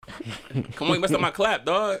Come on, you messed up my clap,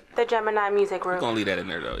 dog. The Gemini Music Group. I'm gonna leave that in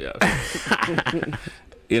there though, yo.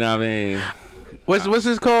 You know what I mean? What's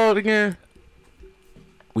this called again?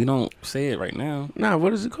 We don't say it right now. Nah,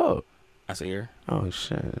 what is it called? I say here. Oh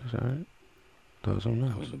shit, that's all right. Those don't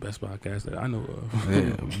know. The best podcast that I know of.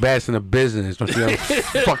 Yeah, best in the business. Don't you ever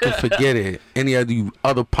fucking forget it. Any of you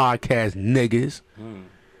other podcast niggas.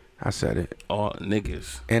 I said it. All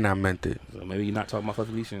niggas. And I meant it. So maybe you're not talking about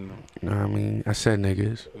Felicia. You know what I mean? I said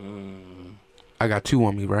niggas. I got 2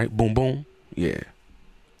 on me, right? Boom, boom. Yeah.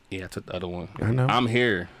 Yeah, I took the other one. I know. I'm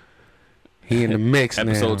here. He in the mix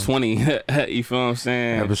Episode now. 20. You feel what I'm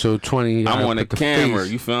saying? Episode 20. I'm on the camera.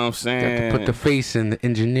 Face. You feel what I'm saying? Got to put the face in the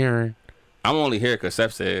engineering. I'm only here because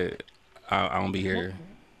Seth said I don't be here.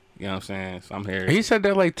 You know what I'm saying? So I'm here. He said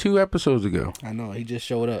that like 2 episodes ago. I know. He just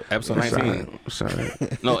showed up. Episode 19. Sorry.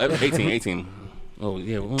 No, 18. Oh,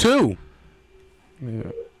 yeah. 2. Yeah.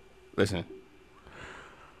 Listen.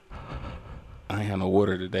 I ain't have no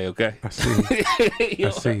water today, okay? I see. Yo,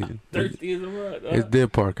 I see. Thirsty as a mud. It's Deer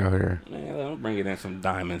Park out here. Man, I'm bringing in some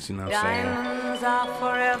diamonds, you know what I'm Diamonds are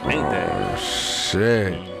forever. saying? Ain't that?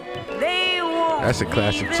 Shit. They won't That's a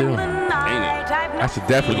classic leave too. in the night. That's a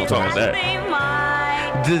definitely We gonna talk about that. They might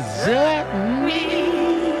Desert me.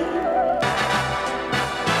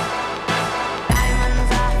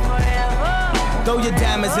 Diamonds are forever. Throw your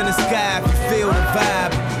diamonds in the sky if you feel the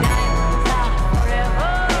vibe. Diamonds are forever.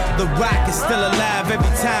 The rock is still alive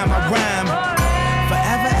every time I rhyme.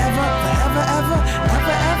 Forever, ever, forever, ever,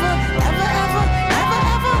 ever, ever, ever, ever, ever,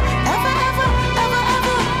 ever, ever, ever, ever,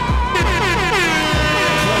 ever.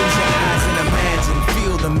 Close your eyes and imagine,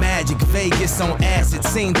 feel the magic. Vegas on acid,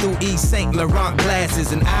 seen through East St. Laurent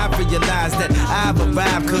glasses. And I realized that I've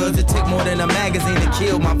arrived, cause it take more than a magazine to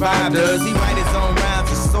kill my vibe. Does he write his own rhymes?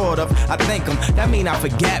 Sort of. I think him. That mean I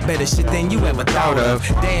forgot better shit than you ever thought of.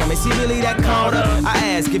 Damn, is he really that caught up? I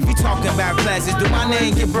ask if you talking about classes, do my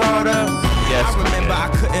name get brought up? Yes. I remember I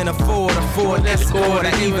couldn't afford Escort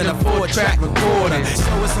or even a 4-track recorder.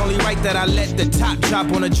 So it's only right that I let the top drop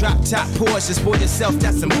on a drop top Porsche. For yourself,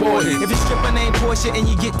 that's important. If your stripper name Porsche and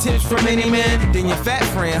you get tips from any man, then your fat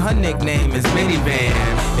friend, her nickname is Minivan.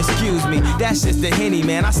 Excuse me, that's just the Henny,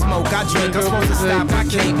 man. I smoke, I drink, I'm supposed to stop, I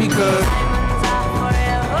can't because Diamonds are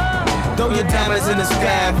forever. throw your diamonds in the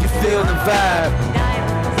sky if you feel the vibe.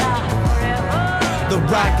 Diamonds are forever. The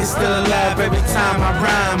rock is still alive every time I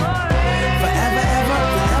rhyme. Forever, ever,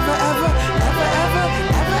 forever, ever, ever, ever,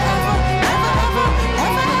 ever, ever, ever,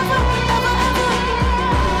 ever, ever,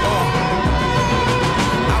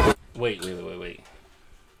 ever, ever. Wait.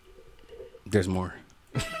 There's more.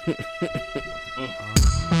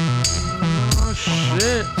 Oh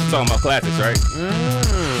shit. Talking about classics, right?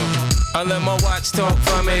 I let my watch talk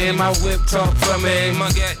for me, my whip talk for me,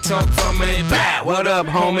 my gat talk for me. Bah, what up,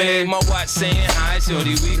 homie? My watch saying hi,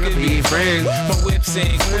 shorty, we could be friends. My whip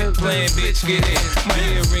saying quit playing, bitch, get in. My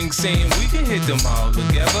earring saying we can hit them all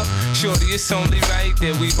together. Shorty, it's only right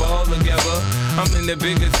that we ball together. I'm in the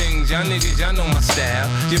bigger things, y'all niggas, y'all know my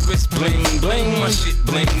style. Your wrist bling bling, my shit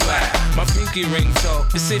bling blah. My pinky ring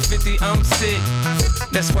talk, it say 50, I'm sick.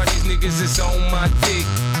 That's why these niggas is on my dick.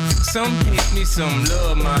 Some hate me, some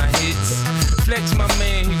love my hits. Flex my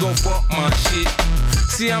man, he gon' fuck my shit.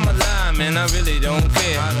 See, I'm alive, man, I really don't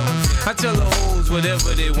care. I tell the hoes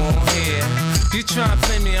whatever they want here. You try to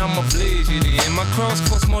play me, I'ma blaze you then. My cross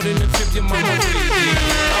costs more than a trip, your mama raised you.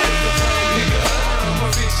 I'm a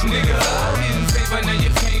rich nigga. Getting paper, now you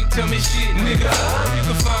can't tell me shit, nigga. You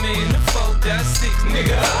can find me in the 4.6,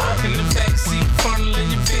 nigga. In the backseat, funneling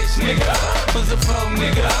your bitch, nigga. Was a pro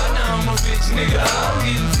nigga, now I'm a rich nigga.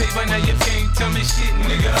 Getting paper, now you can't tell me shit,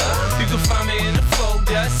 nigga. You can find me in the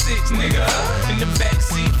 4.6, nigga. In the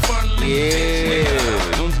backseat, funneling your bitch, nigga.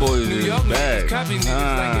 Yeah, them boys New is York niggas back. copy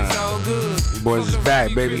niggas like it's all good. Boys is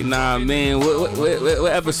back, baby. Nah, man,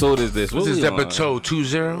 what episode is this? This What is we on? episode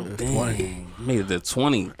 20. Dang, made it to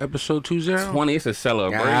 20. Episode 20. 20, it's a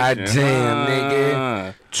celebration. God damn, Ah.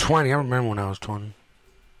 nigga. 20. I remember when I was 20.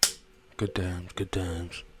 Good times, good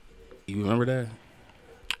times. You remember that?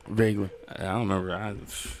 Vaguely. I don't remember.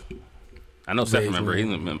 I know Seth remember. His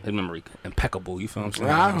memory impeccable. You feel what I'm saying?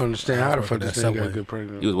 I don't understand how the fuck That this thing got Subway. good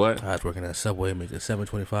pregnant. You was what? I was working at Subway, making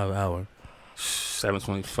 $7.25 an hour.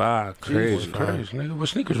 725. Jesus Crazy. Christ, nigga. What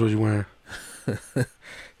sneakers was you wearing?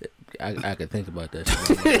 I could think about that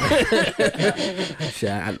shit. Shit,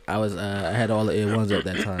 I had all the Air Ones at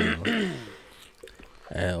that time.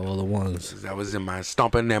 I had all the ones. I was in my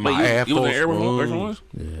stomping in my Wait, Air you was Force in Air One. Ones?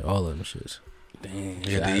 Yeah, all of them shits. Damn.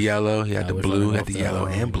 He had the yellow, he had the was blue, running had off the yellow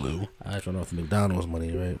the, and blue. I was running off McDonald's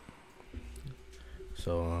money, right?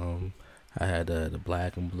 So I had the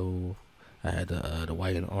black and blue. I had the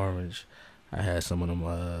white and orange. I had some of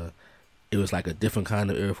them. It was like a different kind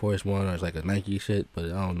of Air Force One, or it was like a Nike shit, but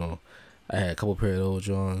I don't know. I had a couple pair of those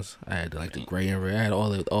Johns. I had like the gray and red. I had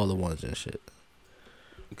all the ones and shit.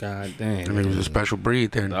 God damn. I mean, it was a special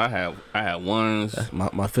breed then. I had ones. That's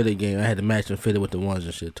my fitted game. I had to match and fit it with the ones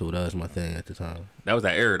and shit too. That was my thing at the time. That was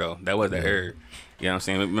that era though. That was that era. You know what I'm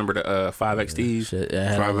saying? Remember the 5XTs? Shit, I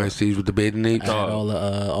had 5XTs with the bathing apes. I had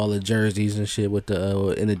all the jerseys and shit with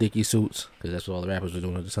the in the Dickie suits, because that's what all the rappers were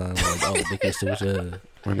doing at the time. Like, all the Dickie suits.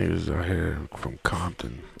 When he was out here from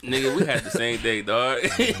Compton. Nigga, we had the same thing, dog.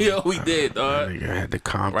 Yo, we did, dog. Nigga had the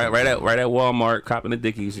Compton. Right at Walmart, copping the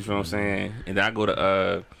Dickies. You feel what I'm saying? And then I go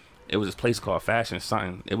to it was this place called Fashion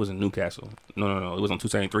something. It was in Newcastle. No. It was on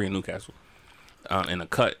 273 in Newcastle. In a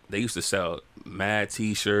cut, they used to sell mad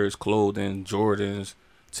T-shirts, clothing, Jordans,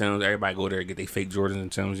 Timbs. Everybody go there and get their fake Jordans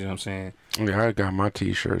and Timbs. You know what I'm saying? Yeah, I got my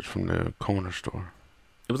T-shirts from the corner store.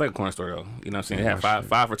 It was like a corner store though. You know what I'm saying? They had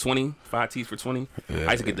five for 20, 5 tees for 20. Yeah.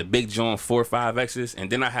 I used to get the big John 4 5Xs, and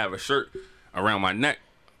then I have a shirt around my neck.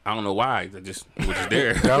 I don't know why. It was just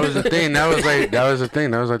there. That was the thing. That was the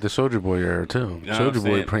thing. That was like the Soldier Boy era too. You know Soldier what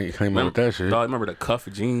I'm Boy saying? came out with that shit. Dog, remember the cuff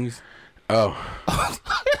jeans? Oh.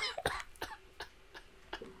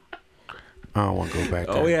 I don't want to go back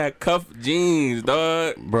there. Oh, we had cuff jeans,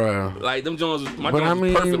 dog. Bro. Like them Jones, my Jones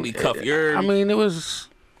was perfectly cuffed. I mean,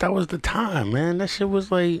 that was the time, man. That shit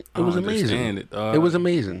was like, it was amazing. It was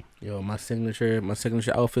amazing. Yo, my signature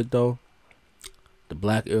outfit though, the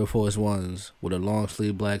black Air Force Ones with a long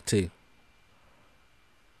sleeve black tee.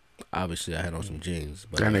 Obviously, I had on some jeans.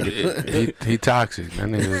 But that nigga, he toxic. That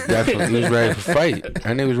nigga was definitely, he was ready to fight. That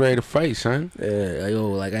nigga was ready to fight, son. Yeah,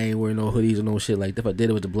 like I ain't wearing no hoodies or no shit like that. If I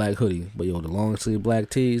did it with the black hoodie, but yo, the long sleeve black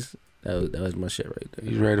tees, that was my shit right there.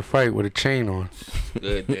 He's ready to fight with a chain on.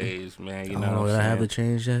 Good days, man. You know what I'm saying? I have the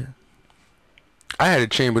chains yet? I had a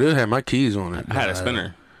chain, but it had my keys on it. I had a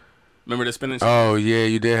spinner. Remember the spinner chain? Oh yeah,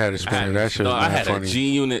 you did have a spinner. That shit was I had funny. a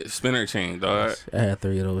G-Unit spinner chain, dog. I had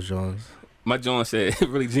 3 of those Jones. My John said,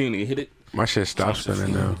 really G-Unit, hit it. My shit stopped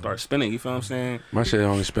spinning now. Start spinning, you feel what I'm saying? My shit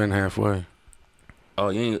only spin halfway. Oh,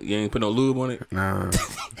 you ain't put no lube on it? Nah.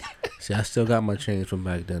 See, I still got my chains from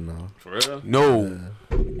back then, though. For real? No.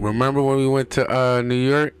 Remember when we went to New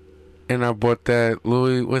York and I bought that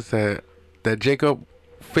Louis, what's that? That Jacob,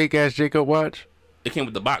 fake ass Jacob watch? It came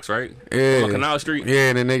with the box, right? Yeah. On Canal Street? Yeah,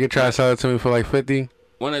 and the nigga tried to sell it to me for like 50.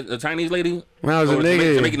 One of the Chinese lady? When I was a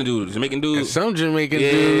nigga. Jamaican dude. Some Jamaican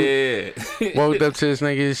dude. Walked up to this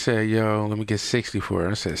nigga and said, yo, let me get 60 for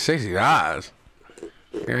it. I said, $60?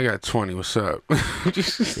 Yeah, I got 20. What's up? Yeah,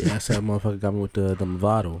 that's how motherfucker got me with the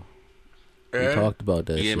Movado. We talked about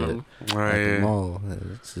that shit. Remember? Right, yeah. Mall.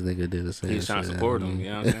 This nigga did the same shit. He's trying to support him, you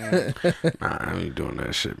know what I'm saying? Nah, I ain't doing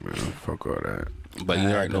that shit, man. Fuck all that. But you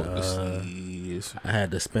already know what this is. I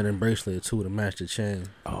had the spinning bracelet, too, to match the chain.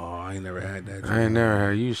 Oh, I ain't never had that. I ain't never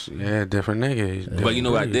had you. Yeah, different nigga. But you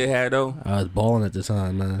know what I did have, though? I was balling at the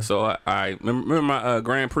time, man. So I remember my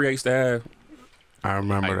Grand Prix I used to have? I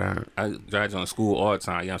remember that. I drive on school all the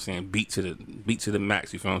time, you know what I'm saying? Beat to the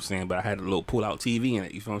max, you feel what I'm saying? But I had a little pull-out TV in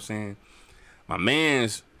it, you feel what I'm saying? My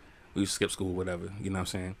mans, we used to skip school, whatever, you know what I'm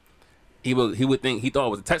saying? He would think, he thought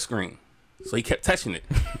it was a touchscreen. So he kept touching it.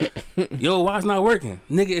 Yo, why it's not working?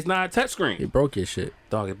 Nigga, it's not a touchscreen. It broke your shit.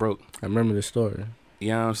 Dog, it broke. I remember the story. You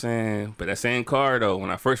know what I'm saying? But that same car, though, when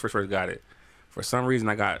I first got it, for some reason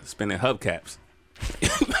I got spinning hubcaps.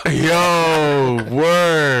 Yo,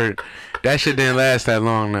 word. That shit didn't last that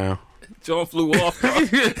long now. John flew off, dog.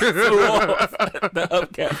 Flew off. The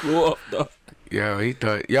hubcap flew off, dog. Yo, he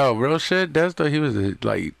thought, real shit. That's thought he was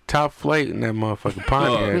like top flight in that motherfucking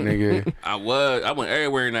Pontiac, nigga. I went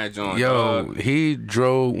everywhere in that joint. Yo, dog. he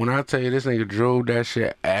drove. When I tell you this nigga drove that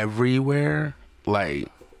shit everywhere, like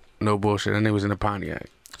no bullshit. That nigga was in the Pontiac.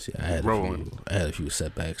 See, I had a few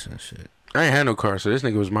setbacks and shit. I ain't had no car, so this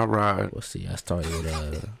nigga was my ride. Well, see, I started with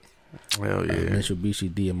Hell yeah,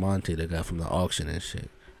 Mitsubishi Diamante that I got from the auction and shit.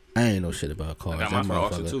 I ain't know shit about cars. I got mine from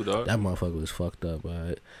auction too, dog. That motherfucker was fucked up,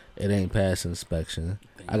 alright. It ain't passed inspection.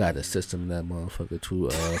 I got the system in that motherfucker too.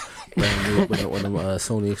 Brand new when the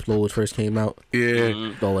Sony Explodes first came out.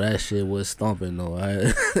 yeah. Bro, that shit was stomping though.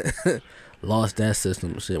 I lost that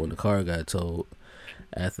system shit when the car got towed.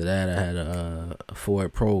 After that, I had a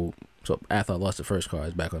Ford Probe. So after I lost the first car, I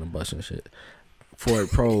was back on the bus and shit. Ford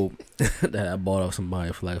Probe that I bought off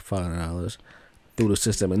somebody for like $500. Through the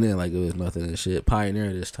system and then like it was nothing and shit.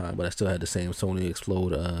 Pioneer this time, but I still had the same Sony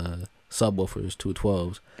Explode subwoofers,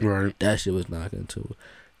 212s. Right. That shit was knocking too.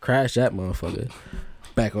 Crashed that motherfucker.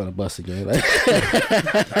 Back on the bus again. Like,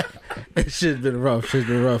 shit's been rough,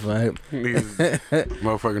 right?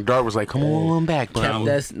 Motherfucking Dart was like, come on back, bro.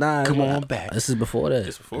 Come on back. This is before that.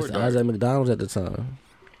 This before I was that. at McDonald's at the time.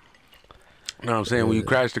 You know what I'm saying? When you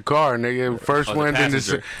crash the car, nigga, first Oh, the one, then the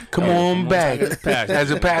passenger. come Oh, on back. passenger.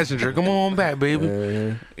 As a passenger, come on back, baby.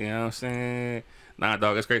 You know what I'm saying? Nah,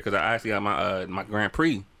 dog, it's great because I actually got my my Grand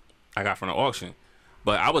Prix I got from the auction.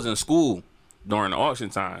 But I was in school during the auction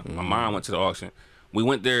time. My mom went to the auction. We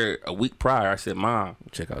went there a week prior. I said, Mom,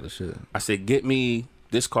 Check out the shit. I said, get me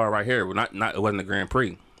this car right here. Well, not it wasn't a Grand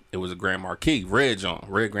Prix. It was a Grand Marquis, red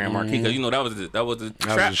Grand Marquis. Because, you know, that was the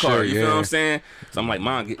trap the car. shit, You feel yeah. what I'm saying? So I'm like,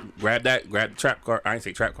 Mom, grab the trap car. I didn't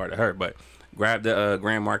say trap car to her, but grab the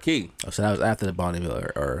Grand Marquis. Oh, so that was after the Bonneville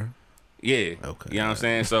or Yeah. Okay. You know what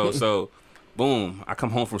I'm saying? So boom, I come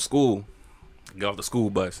home from school, get off the school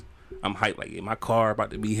bus. I'm hyped, like, yeah, my car about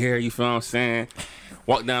to be here, you feel what I'm saying?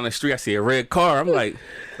 Walk down the street, I see a red car. I'm like,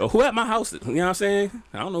 oh, who at my house? You know what I'm saying?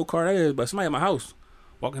 I don't know who car that is, but somebody at my house.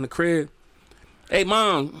 Walk in the crib. Hey,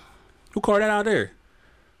 Mom, who car that out there?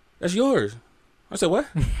 That's yours. I said, what?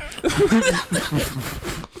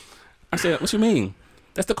 I said, what you mean?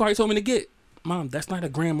 That's the car you told me to get. Mom, that's not a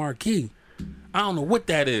Grand Marquis. I don't know what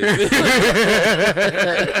that is.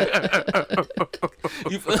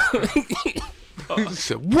 You feel me? He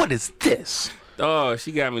said, what is this? Dog,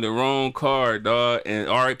 she got me the wrong car, dog, and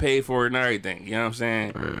already paid for it and everything. You know what I'm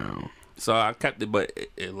saying? Yeah. So I kept it, but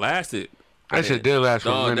it lasted. That shit did last for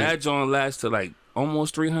a Dog, minute. that joint lasted like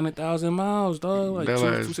almost 300,000 miles, dog. Like That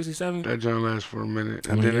lasts- 267. That joint lasts for a minute.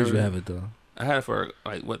 how many years you have it though? I had it for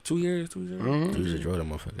like what, 2 years? 2 years? You just drove that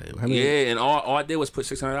motherfucker. How many, Yeah, and all I did was put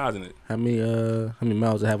 $600 in it. how many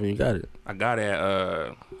miles it have when you got it? I got it at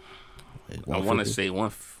Like I want to 150? say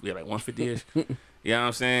like 150ish. You know what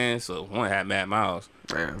I'm saying? So one had mad miles.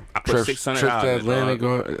 Damn. I put $600 Trip to in it, Atlantic,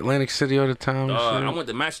 Atlantic City all the time. and I shit. went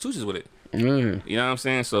to Massachusetts with it. Yeah. You know what I'm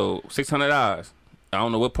saying? So $600. I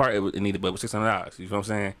don't know what part it needed, but it was $600. You know what I'm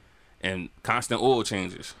saying? And constant oil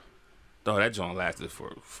changes. Dog, that joint lasted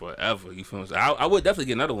for forever. You feel what I'm saying? I would definitely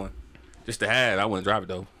get another one just to have. I wouldn't drive it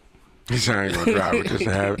though. He said, I ain't gonna drive it just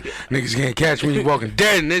to have it. Niggas can't catch me walking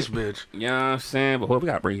dead in this bitch. You know what I'm saying? But we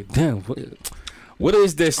gotta break it down. What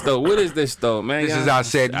is this though? What is this though, man? This You is know? I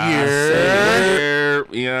said I year. said year.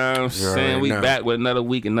 You know what I'm You saying? already We know. back with another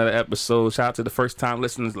week, another episode. Shout out to the first time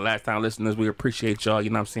listeners, the last time listeners. We appreciate y'all.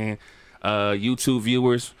 You know what I'm saying? YouTube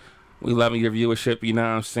viewers, we loving your viewership. You know what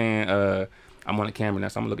I'm saying? I'm on the camera now,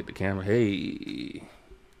 so I'm gonna look at the camera. Hey,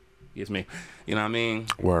 it's me. You know what I mean?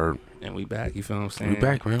 Word. And we back. You feel what I'm saying? We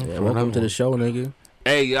back, man. Yeah, for welcome another to the one. show, nigga.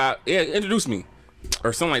 Hey, yeah, introduce me.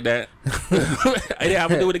 Or something like that. Yeah, I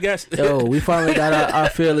would do with a guest. Yo, we finally got our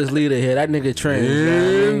fearless leader here. That nigga trained. You know what I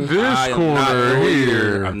In mean? this I am not the corner leader.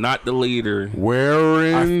 here, I'm not the leader.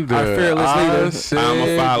 wearing Our the fearless leader. I I'm a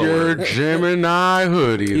said follower. your Gemini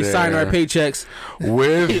hoodie. He signed our there paychecks.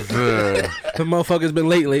 with the The motherfucker's been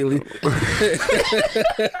late lately.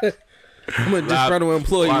 I'm a disgruntled A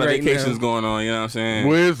employee lot of right vacations now. going on, you know what I'm saying?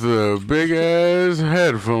 with the big ass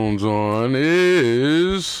headphones on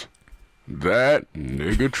is that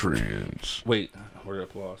nigga Trends. Wait, where's the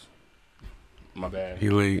applause? My bad. He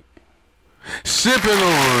late. Sipping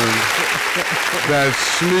on that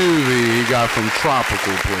smoothie he got from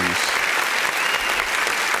Tropical Place.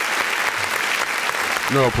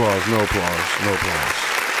 No applause, no applause, no applause.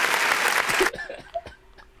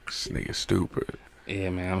 This nigga stupid. Yeah,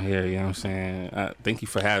 man, I'm here, you know what I'm saying? Thank you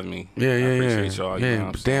for having me. Yeah, I yeah, appreciate yeah. y'all, you Yeah, know what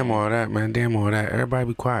I'm but damn saying? all that, man. Damn all that. Everybody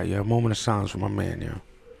be quiet, yo. Moment of silence for my man, yo.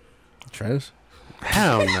 Trends?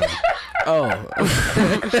 Hell no. Oh,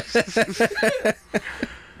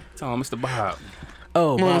 Tell him, Mr. Bob.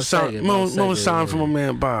 oh, Moment Bob of Saget, silence Bob Saget, silence for my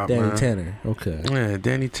man Bob, Danny man. Tanner. Okay. Yeah,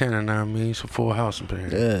 Danny Tanner, know what I mean? It's a full house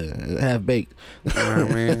appearance. Yeah, half baked. You know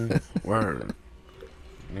what I mean? Word.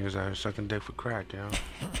 Niggas out here sucking dick for crack, yo.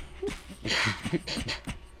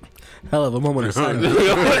 Hell of a moment of silence.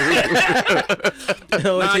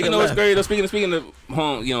 Yo, Nah, take you a know what's left. great? Speaking of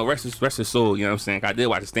home, you know, rest his soul, you know what I'm saying? I did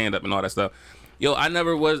watch the stand up and all that stuff. Yo, I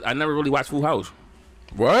never really watched Full House.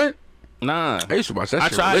 What? Nah. I used to watch that I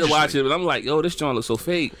shit tried to watch religiously. it, but I'm like, yo, this joint looks so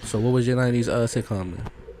fake. So what was your 90s sitcom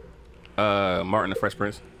then? Martin the Fresh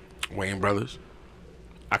Prince. Wayne Brothers.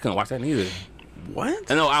 I couldn't watch that neither. What?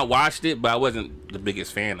 I know I watched it, but I wasn't the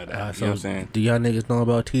biggest fan of that. You know what I'm saying? Do y'all niggas know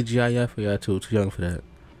about TGIF or y'all too young for that?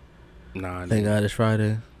 Nah, Thank God it's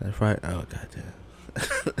Friday. That's Friday. Oh, goddamn.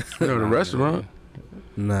 You know, the restaurant.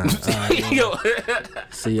 Nah. Yo,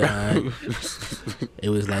 See, it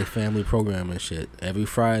was like family programming shit. Every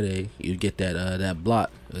Friday, you get that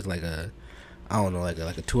block. It was like a, I don't know, like a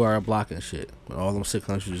 2-hour block and shit. But all them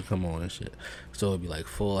sitcoms used to come on and shit. So it'd be like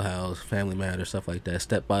Full House, Family Matters, stuff like that,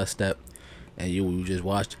 step by step. And you just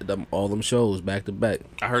watch all them shows back to back.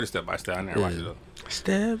 I heard it step by step. I never watched it though.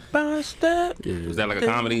 Step by step. Was that like a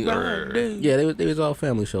comedy or? Yeah, they was all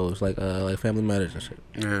family shows, like Family Matters and shit.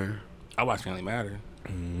 Yeah. I watch Family Matter.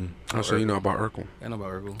 Oh, so you know about Urkel? I know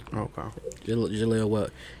about Urkel. Okay.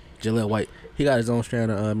 Jaleel White. He got his own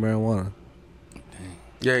strand of marijuana.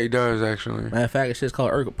 Yeah, he does actually. Matter of fact, it's just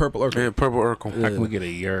called Urkel, Purple Urkel. Yeah, Purple Urkel. How can we get a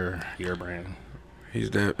your brand?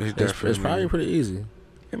 He's definitely. It's probably pretty easy.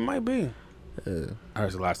 It might be. I heard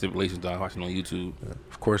there's a lot of stipulations though. I watched it on YouTube.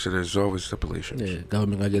 Of course, it is. There's always stipulations. Yeah,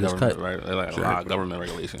 government gotta get his Government, cut. right? Like a lot of government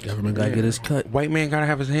regulations. Government gotta get his cut. White man gotta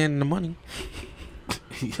have his hand in the money.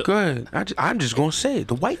 Good. I'm just gonna say it.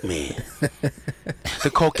 The white man,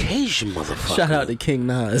 the Caucasian motherfucker. Shout out to King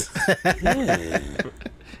Nas. Yeah.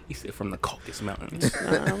 He said from the Caucasus Mountains.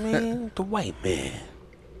 I mean, the white man.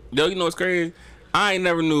 Yo, you know what's crazy? I ain't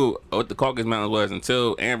never knew what the Caucasus Mountains was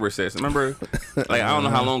until Amber said. Remember, like I don't know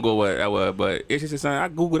how long ago that was, but it's just something. I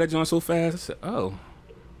googled that joint so fast. I said, "Oh,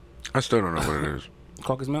 I still don't know what it is.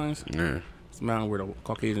 Caucasus Mountains. Yeah. It's a mountain where the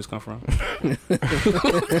Caucasians come from."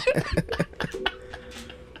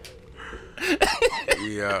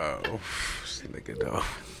 Yo, this nigga though.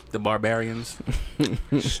 The barbarians.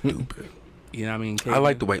 Stupid. You know what I mean? I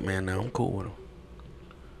like the white man now. I'm cool with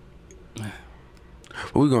him.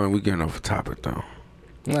 But we getting off the topic though.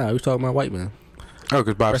 Nah, we was talking about white man. Oh,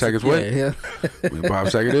 because Bob Saget's white. Yeah. Bob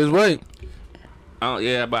Saget is white.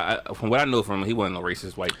 Yeah, but from what I know from him, he wasn't no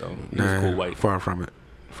racist white though. He was a cool white. Far from it.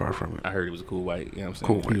 Far from it. I heard he was a cool white. You know what I'm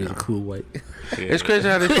Cool saying? He was a cool white. Yeah. It's crazy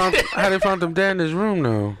how they found him dead in his room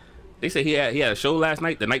though. They said he had a show last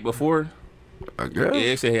night, the night before. I guess. Yeah,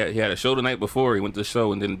 they said he had a show the night before. He went to the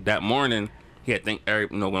show, and then that morning he had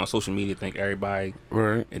went on social media, thank everybody,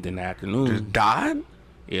 Right. and then the afternoon, Just died?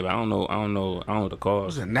 yeah, but I don't know the cause.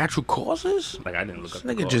 Was it natural causes? Like I didn't look up. This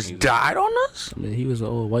the nigga cause just either. died on us? I mean, he was an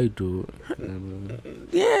old white dude.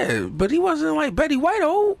 Yeah, but he wasn't like Betty White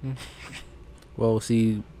old. Well,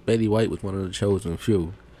 see, Betty White was one of the chosen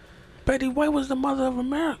few. Betty White was the mother of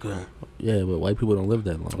America. Yeah, but white people don't live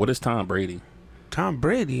that long. What is Tom Brady? Tom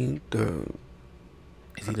Brady,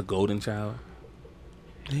 Is he the golden child?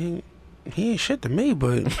 he ain't shit to me,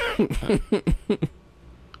 but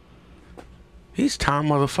he's Tom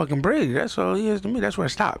motherfucking Brady. That's all he is to me. That's where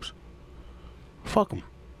it stops. Fuck him.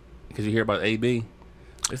 Because you hear about AB.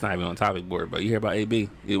 It's not even on the topic board, but you hear about AB.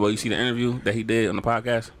 Well, you see the interview that he did on the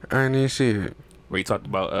podcast I didn't even see it. where he talked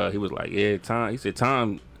about. He was like, "Yeah, Tom." He said,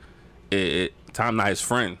 "Tom, Tom not his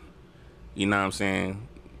friend." You know what I'm saying?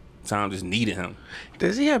 Tom just needed him.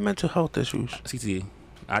 Does he have mental health issues? CT,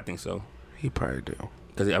 I think so. He probably do.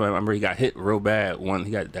 Because I remember he got hit real bad.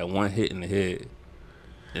 He got that one hit in the head,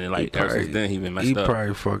 and then ever since then he been messed He up.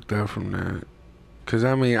 probably fucked up from that. Cause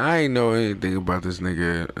I mean I ain't know anything about this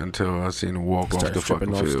nigga until I seen him walk off Started the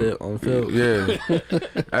fucking stripping field. on the field.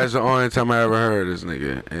 Yeah, that's the only time I ever heard of this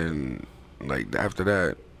nigga. And like after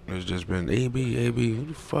that, it's just been AB, who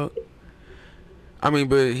the fuck? I mean,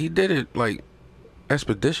 but he did it like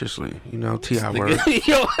expeditiously, you know. T.I. word,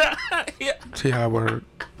 Yo, yeah. T.I. word.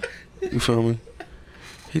 You feel me?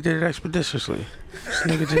 He did it expeditiously. This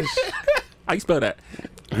nigga just How you spell that?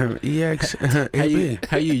 EX How AB.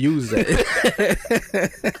 you use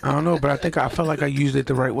that? I don't know, but I felt like I used it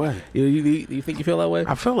the right way. you think you feel that way?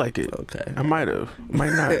 I feel like it. Okay, I might have,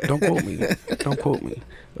 might not. Don't quote me. Don't quote me.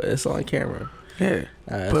 but it's on camera. Yeah,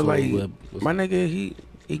 That's but what like was- my nigga,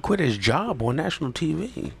 he quit his job on national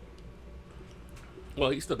TV.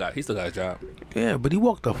 Well, he still got his job. Yeah, but he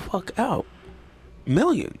walked the fuck out.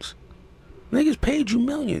 Millions, niggas paid you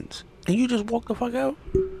millions, and you just walked the fuck out.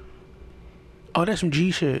 Oh, that's some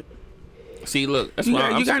G shit. See, look, that's You why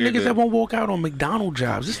got I'm niggas scared that won't walk out on McDonald's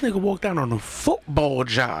jobs. This nigga walked out on a football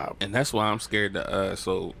job. and that's why I'm scared.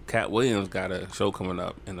 So Cat Williams got a show coming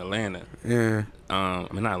up in Atlanta. Yeah, I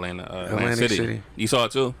mean not Atlanta, Atlantic Atlantic City. City. You saw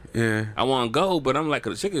it too. yeah. I want to go, but I'm like,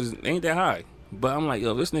 'cause the chickens ain't that high. But I'm like,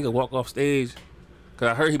 yo, this nigga walk off stage, cause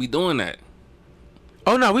I heard he be doing that.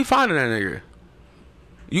 Oh no, we finding that nigga.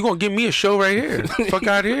 You gonna give me a show right here? Fuck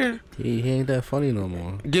out here. He ain't that funny no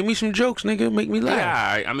more. Give me some jokes, nigga. Make me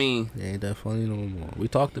laugh. Yeah, I mean, He ain't that funny no more. We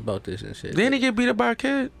talked about this and shit. Didn't he get beat up by a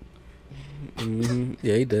kid?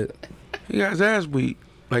 Yeah, he did. He got his ass beat.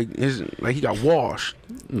 Like he got washed.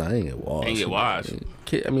 Nah, he ain't get washed. Ain't get washed.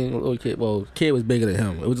 Kid, I mean, little kid. Well, kid was bigger than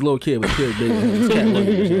him. It was a little kid, but kid was bigger than him. It's Cat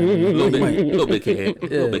Williams, you know? little bit kid,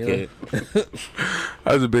 little bit Yeah. kid.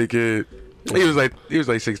 I was a big kid. He was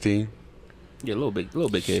like 16. Yeah, little bit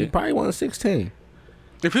She kid. probably wasn't 16.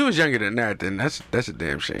 If he was younger than that, then that's a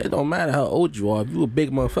damn It shame. don't matter how old you are. If you a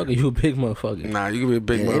big motherfucker, you a big motherfucker. Nah, you can be a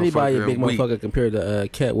big And motherfucker. anybody a big weak. motherfucker compared to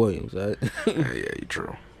Cat Williams, right? Yeah, you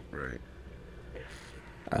true. Right.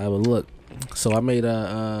 But look, so I made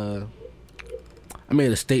a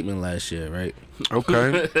statement last year, right?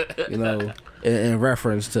 Okay. You know, in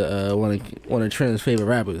reference to one of Trent's favorite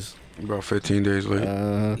rappers. About 15 days late.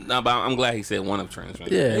 No, but I'm glad he said one of Trend's.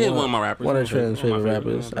 Yeah, He's one of my rappers. One of Trend's One favorite of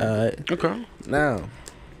my rappers. All right. Okay. Now,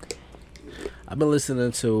 I've been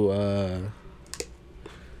listening to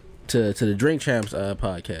the Drink Champs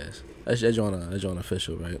podcast. That's on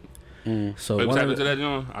official, right? So Wait, one tap of into the, that,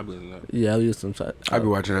 John? I believe that. yeah, I use some. I be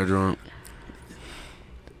watching that joint.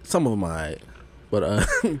 Some of them alright, but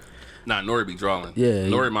Nah, Nori be drawing. Yeah,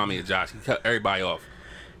 Nori remind me of Josh. He cut everybody off.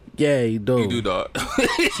 yeah, he do. You do, dog.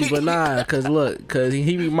 See, but nah, cause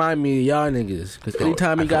he remind me of y'all niggas. Cause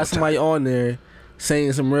anytime he got somebody on there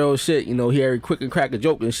saying some real shit, you know, he had quick and crack a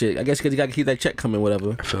joke and shit. I guess cause he got to keep that check coming,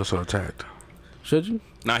 whatever. I feel so attacked. Should you?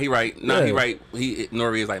 Nah, he right. Nah, he Yeah. right.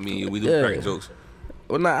 Nori is like me. We do Yeah. crack jokes.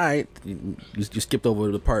 Well, nah, I you skipped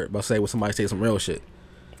over the part about saying when somebody say some real shit.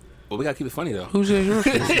 But we gotta keep it funny though. Who says your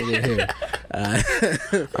shit? Nigga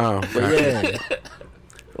here. Oh, But yeah,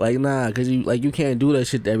 like nah, cause you can't do that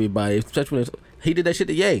shit to everybody. Especially when he did that shit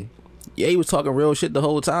to Ye. Ye was talking real shit the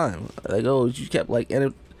whole time. Like, oh, you kept like,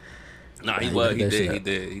 and Nah, he Nah, was. he He did that did. shit He up.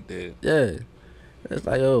 did. He did. yeah, it's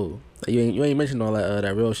like, oh, you ain't mentioned all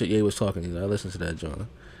that real shit Ye was talking. You know, I listened to that, John.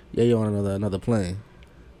 Ye on another plane.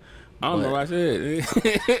 I don't know what I said.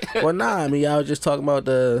 Well, nah, I mean, y'all was just talking about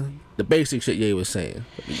the basic shit Ye was saying.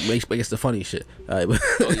 I guess the funny shit. All right, but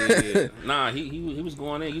Oh yeah. Nah, he was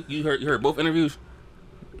going in. You heard both interviews?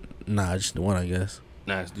 nah, just the one, I guess.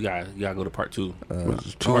 Nah, you gotta go to part 2.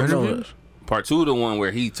 Two I know interviews? Part 2, the one where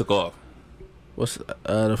he took off. What's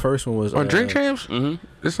the first one was On Drink Champs? Mm-hmm.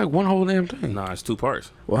 It's like one whole damn thing. Nah, it's 2 parts.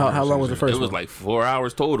 Well, how long was the first It was one? like 4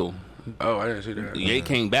 hours total. Oh, I didn't see that. Ye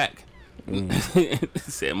came back.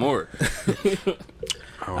 Said more.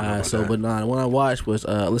 I don't know about So, that. but nah, the one I watched was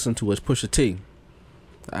listened to was Pusha T.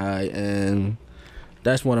 And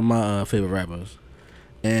that's one of my favorite rappers.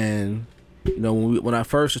 And you know, when I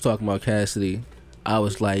first was talking about Cassidy, I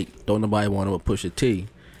was like, don't nobody want him with Pusha T.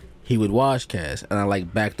 He would watch Cass, and I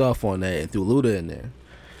like backed off on that and threw Luda in there.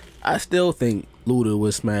 I still think Luda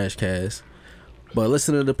would smash Cass, but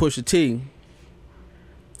listening to Pusha T,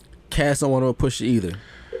 Cass don't want him with Pusha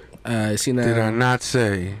either. See now. Did I not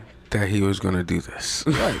say that he was gonna do this?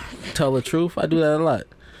 Right. Tell the truth. I do that a lot.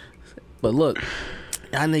 But look,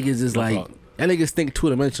 y'all niggas is like, y'all niggas think two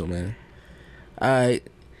dimensional, man. Alright.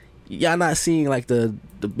 Y'all not seeing like the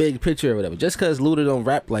big picture or whatever. Just cause Luda don't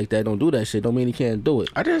rap like that, don't do that shit, don't mean he can't do it.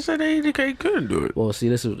 I didn't say that he couldn't do it. Well, see,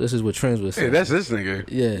 this is what Trends was Hey, saying. that's this nigga.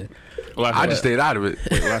 Yeah. I just stayed out of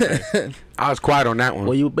it. I was quiet on that one.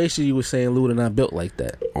 Well, you were saying Luda not built like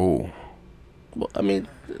that. Oh, Well, I mean,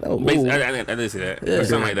 no, Basically, ooh. I didn't say that. Yeah. Or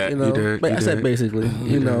something like that. You know, You did, but you I said did. basically,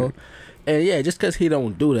 you know. And yeah, just because he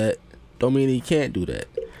don't do that, don't mean he can't do that.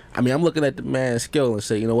 I mean, I'm looking at the man's skill and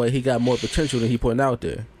say, you know what, he got more potential than he putting out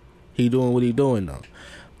there. He doing what he doing though.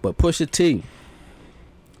 But Pusha T,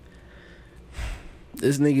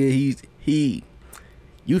 this nigga, he,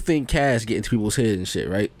 you think Cass get into people's head and shit,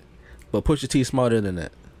 right? But Pusha T smarter than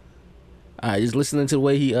that. Alright, just listening to the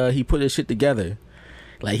way he put his shit together.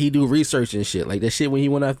 Like he do research and shit. Like that shit when he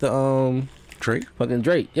went after Drake. fucking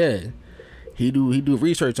Drake, yeah. He do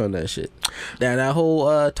research on that shit. Now that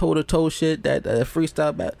whole toe to toe shit, that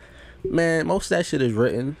freestyle back, man, most of that shit is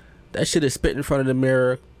written. That shit is spit in front of the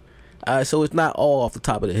mirror. So it's not all off the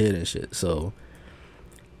top of the head and shit. So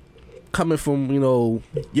coming from, you know,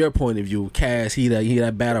 your point of view, Cass, he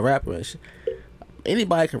that battle rapper and shit.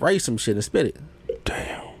 Anybody can write some shit and spit it.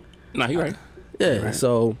 Damn. Nah, he right. Yeah. Right.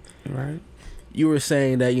 So Right. you were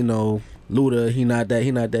saying that, you know, Luda, he not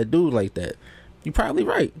that dude like that. You probably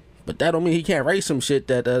right, but that don't mean he can't write some shit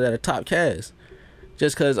that a top Cass.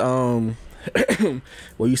 Just cause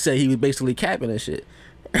well, you say he was basically capping and shit.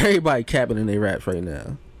 Everybody capping in their raps right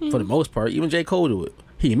now, for the most part. Even J. Cole do it.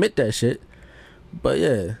 He admit that shit. But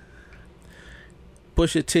yeah,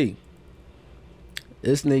 Pusha T.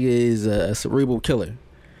 This nigga is a cerebral killer.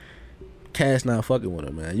 Cass not fucking with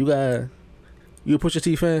him, man. You a Pusha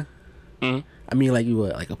T fan? Mhm. I mean, like you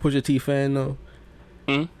like a Pusha T fan though?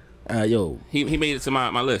 Mhm. Yo, He made it to my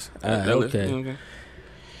list. That list. okay. You know what I'm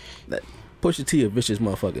saying? Pusha T a vicious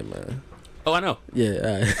motherfucker, man. Oh, I know.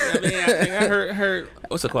 Yeah, I mean, I heard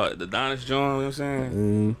what's it called? The Donish John. You know what I'm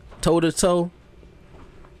saying? toe to toe.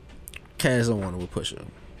 Cass don't want to push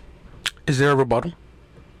him. Is there a rebuttal?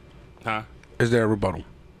 Huh? Is there a rebuttal?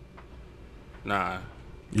 Nah.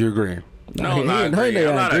 You agreeing? No, he not ain't agreeing.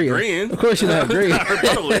 I'm not agreeing. agreeing. Of course you're not agreeing.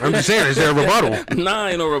 I'm just saying, is there a rebuttal? Nah,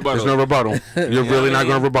 ain't no rebuttal. There's no rebuttal. You're really not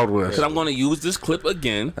going to rebuttal this. Because I'm going to use this clip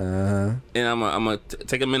again, and I'm gonna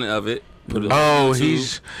take a minute of it, put it. Oh, on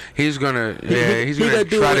he's gonna he's he gonna gonna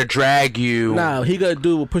do try it- to drag you. Nah, he gotta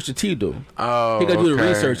do what Pusha T do. Oh, He gotta do the okay.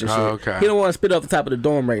 research and shit. Oh, okay. He don't want to spit off the top of the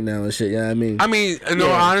dome right now and shit. You know what I mean? I mean, no,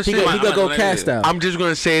 Yeah. honestly, he gotta go I'm- cast out. I'm just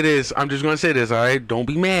gonna say this. All right, don't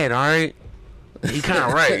be mad. All right, he kind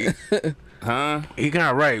of right. Huh? He kind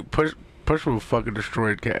of right. Push will fucking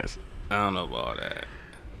destroy Cass, I don't know about all that.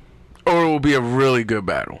 or it will be a really good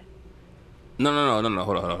battle. No.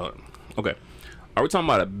 Hold on. Okay. Are we talking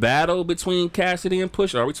about a battle between Cassidy and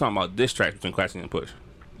Push, or are we talking about diss tracks between Cassidy and Push?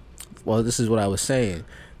 Well, this is what I was saying.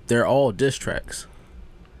 They're all diss tracks.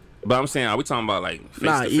 But I'm saying, are we talking about like face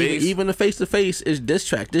Nah, to face? even the face to face is diss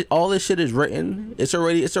track. All this shit is written. It's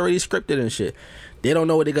already scripted and shit. They don't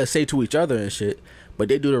know what they gotta say to each other and shit, but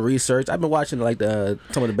they do the research. I've been watching like some of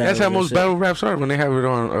the battles. That's how and most shit. battle raps are when they have it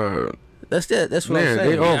on. That's it. That's what Yeah, I'm they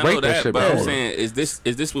saying. all- Yeah, I know rate that that, shit but I'm before. saying, is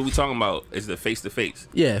this what we talking about? Is the face to face?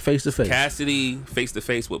 Yeah, face to face. Cassidy face to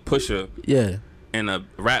face with Pusha Yeah, in a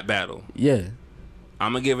rap battle. yeah.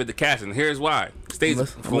 I'm gonna give it to Cassidy, and here's why. Stage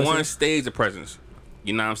of presence.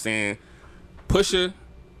 You know what I'm saying? Pusha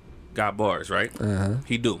got bars, right?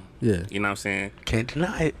 He do. Yeah. You know what I'm saying? Can't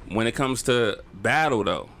deny it. When it comes to battle,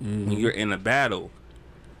 though, when you're in a battle,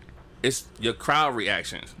 it's your crowd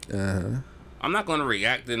reactions. I'm not gonna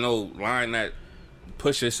react to no line that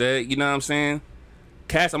Pusha said. You know what I'm saying?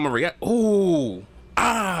 Cass, I'm gonna react. Ooh, you know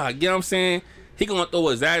what I'm saying? He gonna throw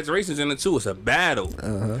exaggerations in it too. It's a battle.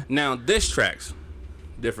 Now diss tracks,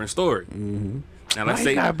 different story. Now let's Why say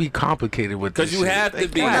you gotta be complicated with this because you shit? have to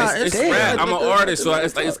be. Nah, It's it's- rap. I'm an yeah. artist, so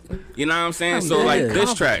it's like you know what I'm saying. So like yeah.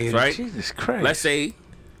 diss tracks, Complicated, right? Jesus Christ. Let's say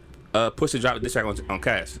Pusha dropped a diss track on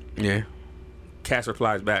Cass. Yeah, Cass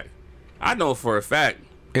replies back. I know for a fact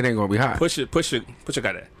it ain't gonna be hot. Pusha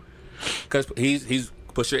got that. Cause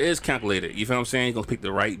Pusha is calculated. You feel what I'm saying? He's gonna pick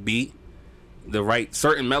the right beat, the right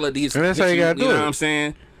certain melodies. And that's how you gotta do You know it. what I'm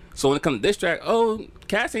saying? So when it comes to diss track,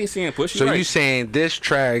 Cass ain't seeing Pusha. So right. you saying diss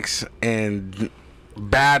tracks and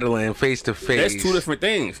battling face to face? That's two different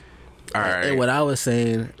things. All right. And what I was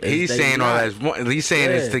saying, is He's that saying you're all not- that. He's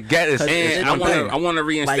saying it's Yeah. to get it. And I want to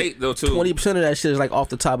reinstate though too. 20% of that shit is like off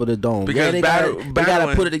the top of the dome. Because they gotta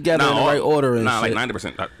battling- put it together in the right order and like shit.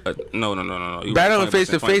 90%. No. You Battling right, face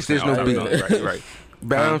to 20%, face, there's no 20%. beat. Right, right.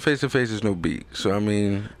 Battling face to face is no beat. So I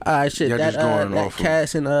mean, All right, shit. Y'all That, just going that off of-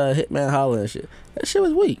 Cass and Hitman Holla and shit. That shit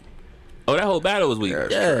was weak. Oh, that whole battle was weak. Yeah.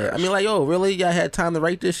 Yeah, trash. I mean, like, yo, really, y'all had time to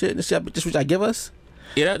write this shit and shit. Just what y'all give us?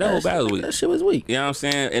 Yeah, that whole battle was weak. That shit was weak. You know what I'm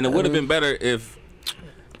saying? And it would have been better if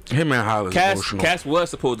him and Hollis emotional. Cass was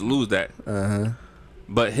supposed to lose that.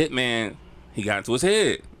 But Hitman, he got into his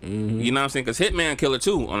head. You know what I'm saying? Because Hitman killer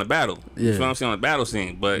too on the battle. You Yeah. feel what I'm saying? On the battle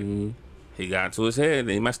scene. But he got into his head and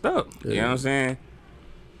he messed up. You know what I'm saying?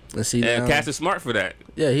 And see, And now, Cass is smart for that.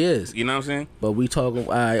 yeah, he is. You know what I'm saying? But we talking,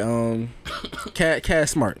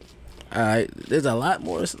 Cass smart. All right, there's a lot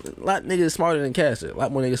niggas smarter than Cassidy. A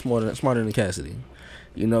lot more niggas smarter than Cassidy.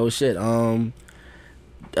 You know, shit.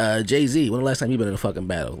 Jay-Z. When the last time he been in a fucking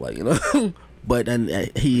battle? Like, you know. But then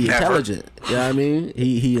he Never. intelligent. You know what I mean?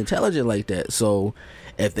 He intelligent like that. So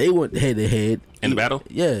if they went head to head In the battle?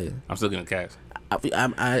 yeah, I'm still getting Cass. I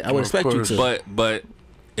would expect you course. to. But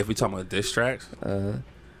if we talking about diss tracks,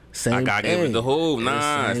 Same I gotta give it thing. the whole.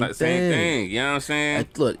 Nah, it's not the same thing. You know what I'm saying?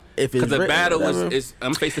 Like, look, if it's Because the written, battle whatever, is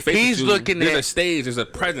I'm face to face. He's with you. looking There's at- a stage. There's a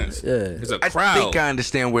presence. Yeah. There's a I crowd. think I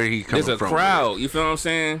understand where he coming There's a from. crowd. You feel what I'm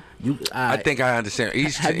saying? I think I understand.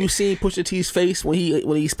 Have you seen Pusha T's face when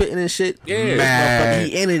he spitting and shit? Yeah. Mad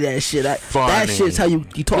He into that shit. That funny. shit's how you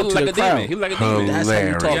He talk look to like the a demon. crowd. He look like a demon. That's how you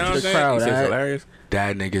Hilarious. talk You know what to I'm the saying? crowd. He says alright? hilarious.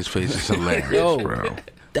 that nigga's face is hilarious, Yo. bro.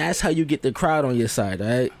 That's how you get the crowd on your side,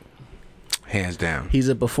 alright? Hands down. He's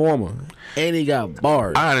a performer. And he got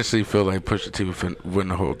bars. I honestly feel like Pusha T would win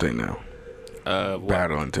the whole thing now. What?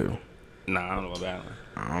 Battling too. Nah, I don't know about battling.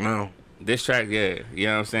 I don't know. This track, yeah, you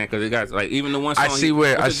know what I'm saying? Because it got like even the one song. I see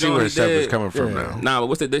where what's the joint the he stuff is did? coming from now. Nah, but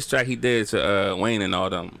what's the diss track he did to Wayne and all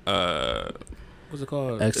them? What's it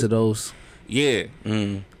called? Exodus. Yeah,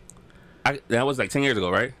 Mm, that was like 10 years ago,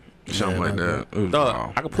 right? something like that. It was Dog,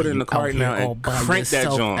 wild. I could put it in the car right now and crank that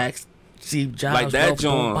joint. Steve Jobs Like that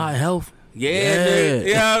joint. Buy health. Yeah, Yeah. dude.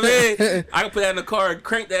 You know what I mean? I could put that in the car and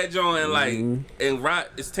crank that joint and like and ride.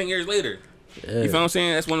 It's 10 years later. You feel what I'm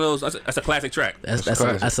saying? That's one of those. That's a classic track. That's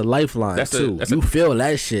a lifeline That's a- too. that's a- You feel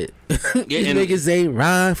that shit. These and- niggas ain't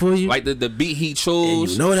rhyme for you. Like the beat he and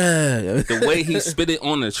chose, you know that. the way he spit it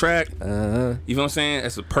on the track. You know what I'm saying?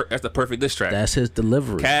 That's the perfect diss track. That's his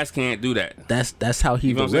delivery. Cass can't do that. That's how he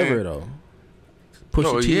You know what I'm deliver though.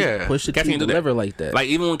 Pusha T, yeah. Pusha Cass T can't do that. deliver like that. Like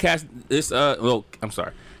even when Cass I'm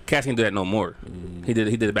sorry, Cass can't do that no more. He did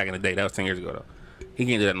it back in the day. That was 10 years ago though. He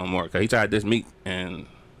can't do that no more because he tried this Meek and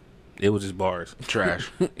It was just bars.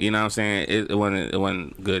 Trash. You know what I'm saying? It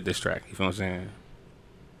wasn't good diss track. You feel what I'm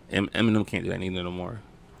saying? Eminem can't do that neither no more.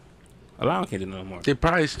 A lot of them can't do that no more. They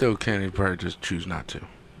probably still can. They probably just choose not to.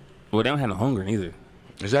 Well, they don't have no hunger neither.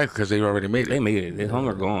 Exactly, because they already made They it. made it. Their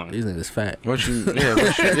hunger gone. These niggas fat. These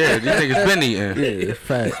niggas been eating. Yeah,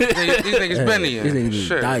 fat. These niggas been These eating. niggas need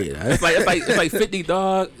Shit. diet. It's like 50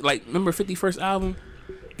 dog. Like remember 50 first album?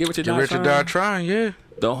 Get Rich or Get Die Rich or Trying? Die Trying, yeah.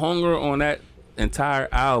 The hunger on that entire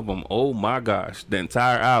album. Oh my gosh, the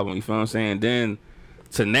entire album. You feel what I'm saying? Then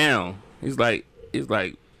to now, he's like.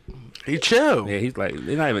 He chill. Yeah, he's like,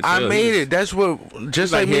 they're not even I chill. made He's it. That's what,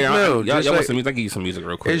 just like Meek here, Mill. y'all Just want like, some music? I can give you some music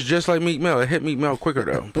real quick. it's just like Meek Mill. It hit Meek Mill quicker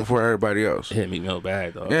though, before everybody else. Hit me Mill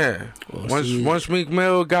bad, dog. Yeah. Well, see- Once Meek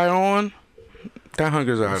Mill got on, that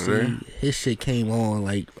hunger's out of there. See, his shit came on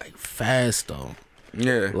like fast though.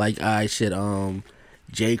 Yeah. Like shit.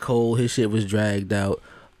 J. Cole, his shit was dragged out.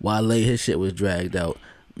 Wale, his shit was dragged out.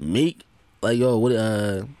 Meek, like yo,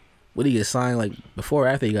 what he get signed like before or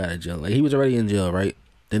after he got out of jail? Like he was already in jail, right?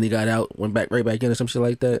 Then he got out, went back right back in or some shit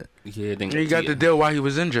like that. Yeah, then He got the deal while he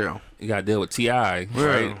was in jail. You got to deal with T.I.,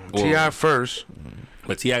 right? T.I. first.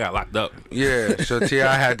 But T.I. got locked up. Yeah, so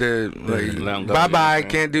T.I. had to, Let him like, go, bye-bye, yeah.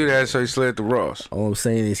 can't do that, so he slid to Ross. All I'm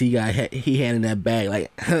saying is he had in that bag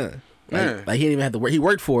like, Yeah. like he didn't even have to work. He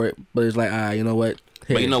worked for it, but it's like, you know what?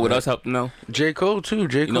 But you know what else helped him though? J. Cole, too.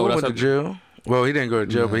 J. You know Cole what went to else jail. Well, he didn't go to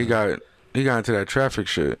jail, but he got into that traffic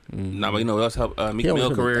shit. Nah, but you know what else helped Meek He only Mill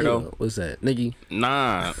put a career thing though? up. What's that, Nicki?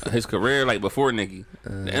 Nah, his career like before Nicki,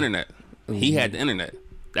 the internet. He had the internet.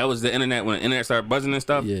 That was the internet when the internet started buzzing and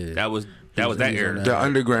stuff. Yeah. That was He was that on era. that. The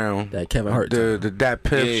underground. That Kevin Hart. The that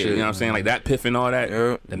Piff Yeah, shit. you know what I'm saying? Like that Piff and all that.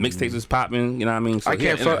 Yeah. The mixtapes was popping. You know what I mean? So I he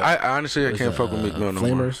can't had fuck. internet. I honestly I can't fuck with Meek Mill no more.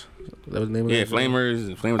 Flamers. That was the name of Yeah, it?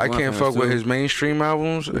 Flamers. I can't fuck with his mainstream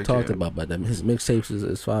albums. We talked about that. His mixtapes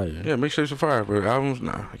is fire. Yeah, mixtapes are fire, but albums,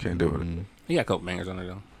 nah, I can't do it. He got a couple bangers on it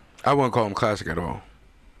though. I wouldn't call him classic at all.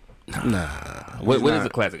 Nah. What is not. a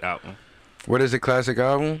classic album? What is a classic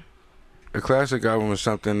album? A classic album is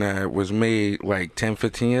something that was made like 10,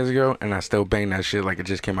 15 years ago, and I still bang that shit like it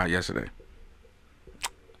just came out yesterday.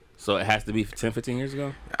 So it has to be 10, 15 years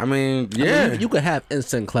ago? I mean, I mean, yeah, you could have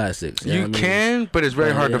instant classics. you know what I mean? can, but it's very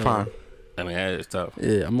Yeah, hard to yeah. find. I mean, that is tough.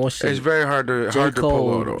 Yeah, I'm more shit. It's very hard to J. pull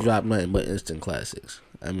Cole out. Off. dropped nothing but instant classics.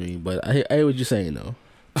 I mean, but I hear what you're saying though.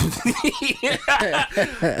 I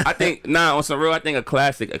think on some real. I think a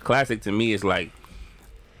classic to me is like,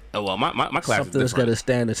 well, my classic Something that's is got to different.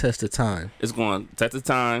 stand the test of time. It's going to test the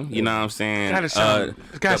time. You know what I'm saying?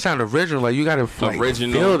 It's gotta sound original. Like you gotta like,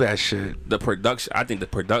 original. feel that shit. The production. I think the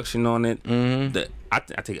production on it. Mm-hmm. I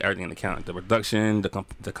take everything into account. The production,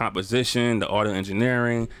 the composition, the audio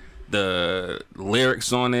engineering, the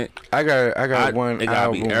lyrics on it. I got one It gotta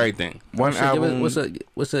album. be everything. One Shit, give album. it-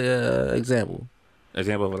 what's a example?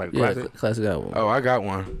 Example of like Yeah, classic. classic album. Oh, I got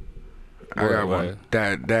one. I Word, got one. word.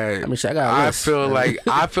 That I mean, shit, I got a I list.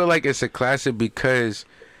 feel like it's a classic because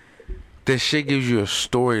this shit gives you a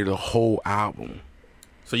story the whole album.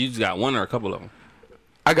 So you just got one or a couple of them?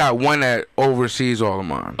 I got one that oversees all of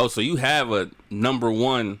mine. Oh, so you have a number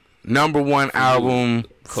one. Number one album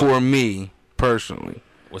for me personally.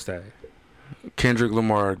 What's that? Kendrick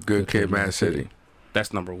Lamar, Good Kid, Mad City.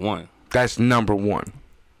 That's number one. That's number one.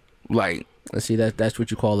 Like, Let's see, that's what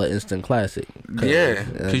you call an instant classic. yeah,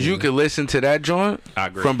 because you can listen to that joint I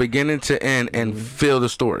agree. from beginning to end and feel the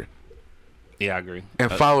story Yeah, I agree.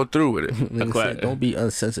 and follow through with it. Nigga cla- said, don't be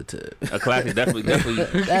unsensitive. A classic, definitely.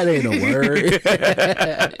 That ain't a word.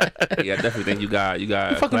 Yeah, I definitely think you got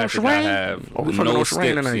a fucking on classic that Sherane? have Oh, we fucking no on Sherane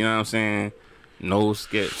skips. tonight. You know what I'm saying? No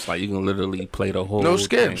skips. Like you can literally play the whole. No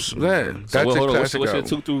skips. thing. Yeah, So that's a hold on, classic what's your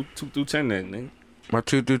album. 2 through 10 then? Nigga? My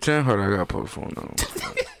 2 through 10. Hold on, I got to put the phone on.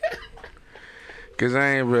 Cause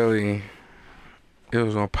I ain't really. It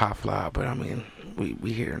was on Pop Fly, but I mean,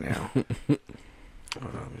 we here now. Hold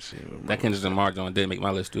on, let me see. That Kendrick Lamar joint did make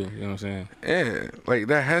my list too. You know what I'm saying? Yeah, like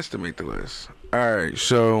that has to make the list. All right,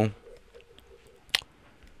 so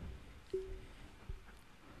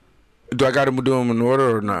do I got to do them in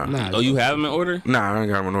order or not? Nah, Oh, you have them in order? Nah, I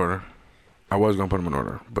ain't got them in order. I was gonna put them in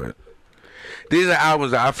order, but these are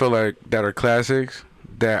albums that I feel like that are classics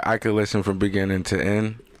that I could listen from beginning to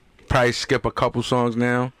end. Probably skip a couple songs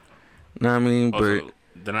now. Know what I mean? Oh, But so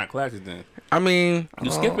they're not classics then. I mean,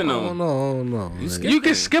 You skipping Oh them? no. You skip- you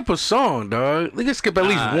can skip a song, dog. You can skip at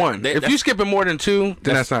least Nah, one. If you that's- skipping more than two,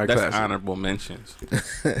 then that's not a classic. honorable mentions.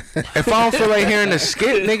 If I don't feel like hearing a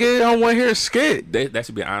skit, nigga, I don't want to hear a skit. That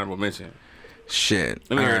should be an honorable mention. Shit.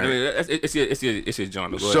 Let me hear. Alright. It's your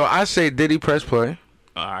joint. Go So ahead. I say Diddy Press Play.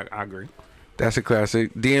 I agree. That's a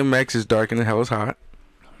classic. DMX is Dark and the Hell is Hot.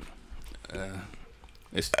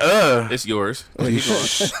 It's yours. You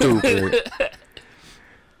stupid.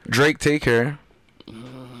 Drake, Take Care.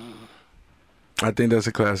 I think that's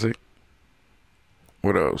a classic.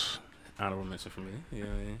 What else? Honorable mention for me.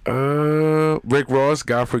 Yeah. Rick Ross,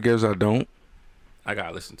 God Forgives I Don't. I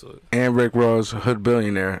gotta listen to it. And Rick Ross, Hood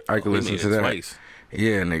Billionaire. I can He listen made to it that. twice.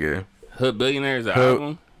 Yeah, nigga. Hood Billionaire is the Hood-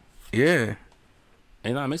 album. Yeah.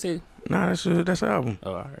 Ain't I mixed it? Nah, that's the album.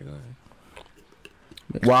 Oh, all right, go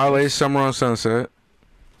ahead. Wale, Summer on Sunset.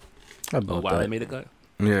 I Oh, bought wow, they that. made a cut.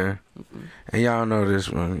 Yeah. And y'all know this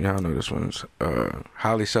one. Y'all know this one's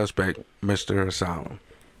Highly Suspect, Mr. Asylum.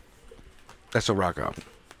 That's a rock album.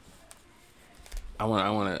 I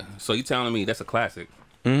wanna. So you telling me that's a classic?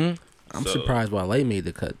 Mm-hmm. I'm So- surprised Wale made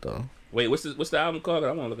the cut though. Wait, what's the album called?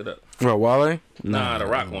 I want to look it up. What, Wale? Nah, the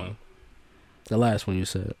rock one. The last one you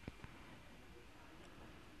said.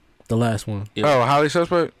 The last one. Yeah. Oh, Highly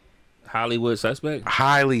Suspect? Hollywood Suspect.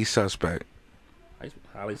 Highly Suspect.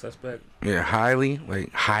 Holly Suspect. Yeah, highly.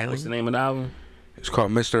 Like, highly. What's the name of the album? It's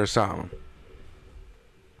called Mr. Asylum.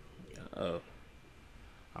 I'm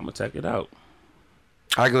gonna check it out.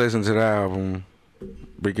 I can listen to the album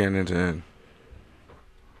beginning to end.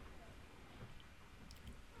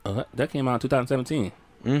 That came out in 2017.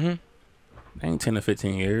 Mm-hmm. Ain't 10 to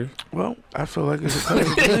 15 years. Well, I feel like it's a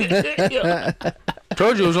classic.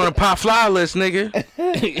 Told you it was on a pop fly list,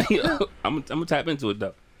 nigga. I'm gonna tap into it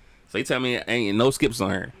though. So you tell me ain't no skips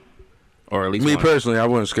on her, or at least Me one. personally, I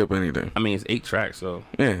wouldn't skip anything. I mean, it's 8 tracks, so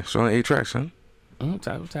Yeah, it's only 8 tracks, huh? I'm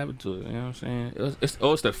tap into it. You know what I'm saying?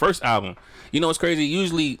 It's the first album. You know what's crazy?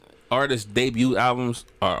 Usually artists' debut albums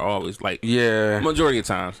are always like Yeah. majority of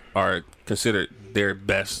times are considered their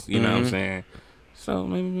best. You know what I'm Mhm. saying? So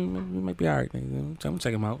maybe we might be alright. I'm gonna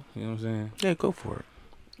check them out. You know what I'm saying? Yeah, go for it.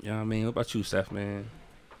 You know what I mean? What about you, Seth, man?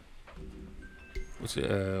 What's we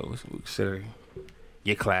consider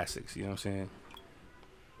your classics? You know what I'm saying?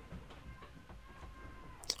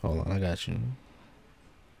 Hold on, I got you.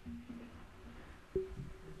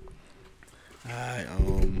 Alright,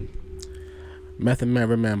 Method Man,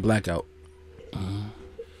 Redman, Blackout.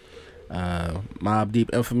 Mobb Deep,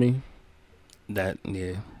 Infamy. That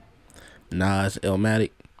yeah. Nas,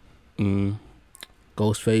 Illmatic.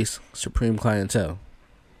 Ghostface, Supreme Clientele.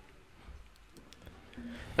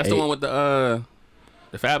 That's Hey. the one with the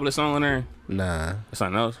Fabulous song on there. Nah, That's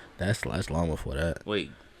something else. that's long before that.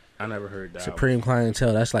 Wait, I never heard that. Supreme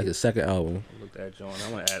Clientele, that's like the second album. I looked at John.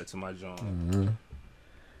 I want to add it to my John.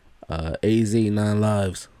 AZ, 9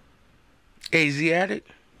 Lives. Asiatic?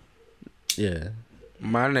 Yeah.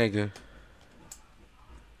 My nigga.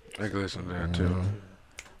 I can listen to that too.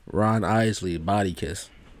 Ron Isley, Body Kiss.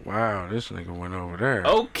 Wow, this nigga went over there.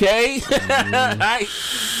 Okay.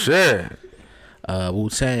 Shit.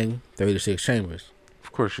 Wu-Tang, 36 Chambers.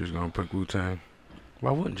 Of course you was gonna pick Wu-Tang.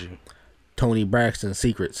 Why wouldn't you? Tony Braxton,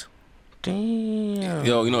 Secrets. Damn.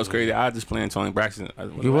 Yo, you know what's crazy? I was just playing Tony Braxton.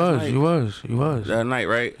 You was. The other night,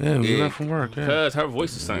 right? Yeah, we left from work, yeah. Cause her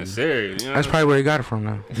voice is something serious. You know That's probably where he got it from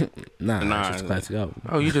now. Nah, Nah, it's just a classic album.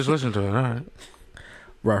 Oh, you just listened to it, alright.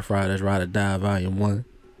 Rough Riders, Ride or Die, Volume 1.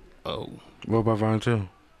 Oh. What about Volume 2?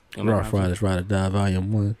 Rough Riders, Ride or Die,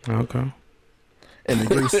 Volume 1. Okay. And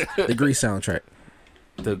the Grease soundtrack.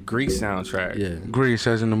 The Grease soundtrack. Yeah. Grease,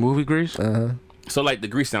 as in the movie Grease? Uh-huh. So like the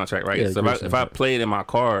Grease soundtrack, right? Yeah, so Grease if I soundtrack. play it in my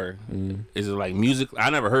car, Mm. is it like music? I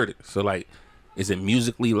never heard it. So like, is it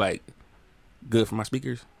musically like good for my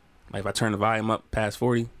speakers? Like if I turn the volume up past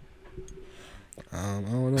 40? I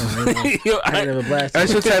don't know. Yo, I ain't never blasted.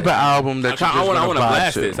 That's the type of album that I want to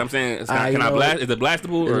blast to. it. So I'm saying, Ah, can you I know- blast? Is it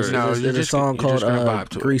blastable or No, There's you a just- song you called just gonna vibe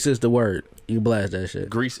to it. Grease is the Word. You can blast that shit.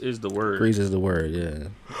 Grease is the word? Grease is the word, yeah.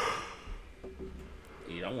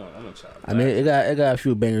 Yeah, I'm gonna try. I mean, it got a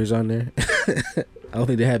few bangers on there. I don't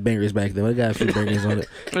think they had bangers back then. But it got a few bangers on it.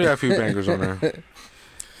 We got a few bangers on there.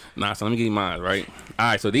 Nah, so let me give you mine, right? All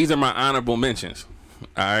right, so these are my honorable mentions.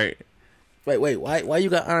 All right. Wait, why you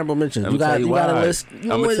got honorable mentions? I'ma You got tell you you got a why. list. You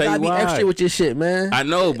I'ma always tell gotta you be why. extra with your shit, man. I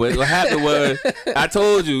know, but what happened was, I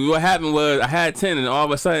told you, what happened was I had 10 and all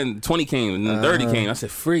of a sudden 20 came and then 30 came. I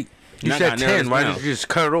said, freak. You And I said gotta narrow 10. this Why down. did you just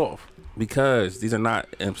cut it off? Because these are not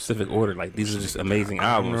in specific order. Like, these are just amazing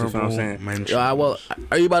albums. You know what I'm saying? Mentions. Well,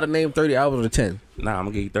 are you about to name 30 albums or 10? Nah,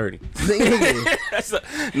 I'm going to give you 30.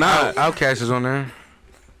 Nigga, Nah, Outkast is on there.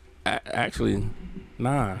 actually,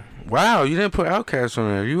 nah. Wow, you didn't put Outkast on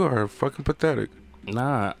there. You are fucking pathetic.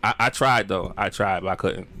 Nah. I tried, though. I tried, but I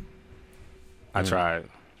couldn't. I tried.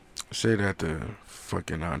 Say that to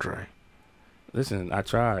fucking Andre. Listen, I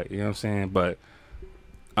tried. You know what I'm saying? But,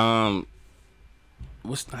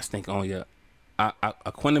 what's I think on you?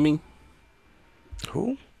 Aquanimity?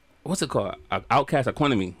 Who? What's it called? Outkast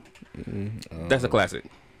Aquanimity. That's a classic.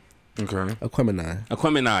 Okay.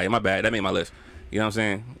 Aquemini. My bad. That made my list. You know what I'm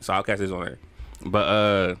saying? So Outkast is on there.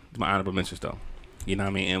 But my honorable mentions though. You know what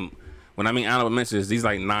I mean? And when I mean honorable mentions, these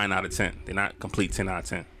like 9 out of 10. They're not complete 10 out of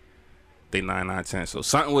 10. They 9 out of 10. So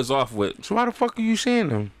something was off with. So why the fuck are you saying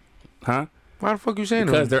them? Huh? Why the fuck you saying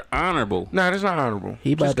Because them? they're honorable. Nah, that's not honorable.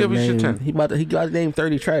 He about Just to give us your name. 10. He got to name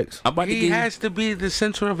 30 tracks. I'm about to He give has to be the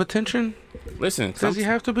center of attention. listen. Does he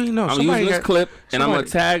have to be? No. I'm somebody using this got- clip and I'm gonna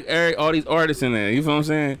somebody- tag all these artists in there. You feel what I'm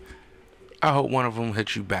saying? I hope one of them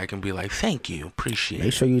hits you back and be like, "Thank you, appreciate Make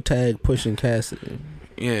it." sure you tag Pushing Cassidy.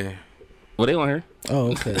 Yeah. Well, they on here.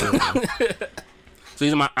 Oh, okay. So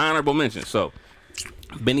these are my honorable mentions. So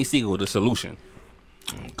Benny Siegel, The Solution.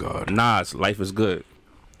 Oh God. Nas, Life is Good.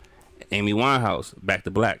 Amy Winehouse, Back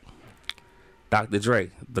to Black. Dr. Dre,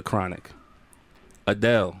 The Chronic.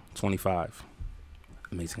 Adele, 25.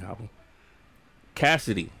 Amazing album.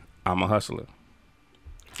 Cassidy, I'm a Hustler.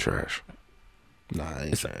 Trash. Nah, it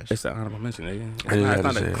ain't trash. It's an honorable mention, nigga. I just had It's to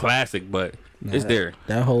not say a it. classic, but Nah, it's there.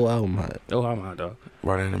 That whole album hot. Oh, I'm hot, dog.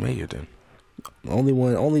 Why didn't it make it then?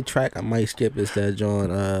 Only track I might skip is that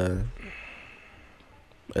John.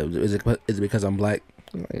 Is it because I'm black?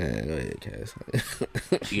 Yeah, go ahead,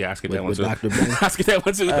 Cass. Yeah, I skipped With- that one with too. Dr. Ben. I skipped that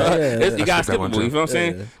one too. Yeah, dog. yeah. It's- you I gotta skipped that skip one them. You too. feel what I'm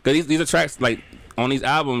saying? Yeah. Because these are tracks like on these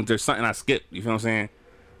albums. There's something I skip. You feel what I'm saying?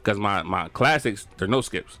 Because my classics, there are no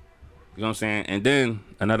skips. You know what I'm saying? And then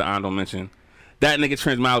another honorable mention. That nigga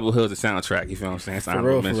Trans Malibu Hills, the soundtrack. You feel what I'm saying? It's an For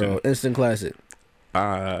honorable real, mention. instant classic.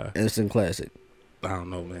 I Instant classic. don't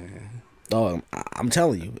know, man. Dog, I'm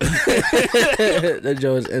telling you, that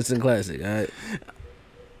Joe is instant classic. All right,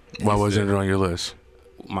 Why wasn't it on your list?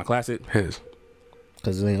 My classic His.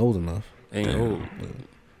 because it ain't old enough. ain't old.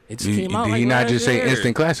 It just Did came out he like not last just say year.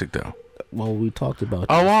 instant classic though? Well, we talked about.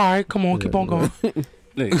 Oh, all this. right. Come on, keep on going.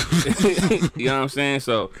 Nigga. You know what I'm saying?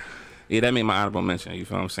 So, yeah, that made my honorable mention. You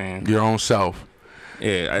feel what I'm saying? Your own self.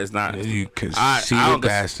 Yeah, it's not. You I conceited don't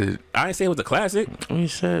bastard. I didn't say it was a classic. You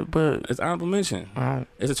said, but It's honorable mention.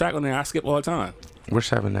 It's a track on there I skip all the time. we're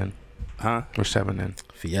 7 then. Huh? We're 7 then.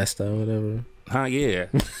 Fiesta or whatever. Huh? Yeah.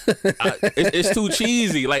 It's too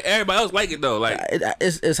cheasy. Like everybody else like it though. Like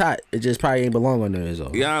It's hot. It just probably ain't belong on there. Is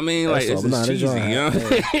all. you know what I mean? Like That's it's all. just Nah, cheesy. that's You know what I'm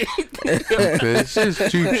saying? It's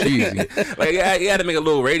just too cheesy. Like you had to make a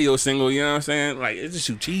little radio single. You know what I'm saying? Like it's just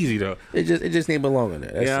too cheesy though. It just ain't belong on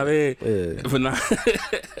there. That's You know what I mean? Yeah. But nah.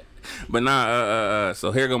 But nah.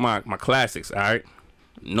 So here go my classics. All right.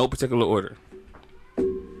 No particular order.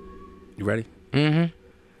 You ready? Mm-hmm.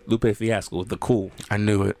 Lupe Fiasco, The Cool. I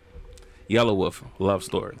knew it. Yellow Wolf, Love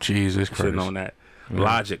Story. Jesus Should Christ. have known that.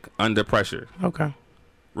 Logic, Under Pressure. Okay.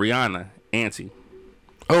 Rihanna, Auntie.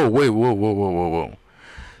 Oh, wait. Whoa.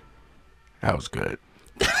 That was good.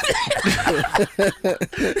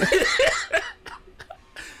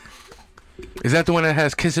 Is that the one that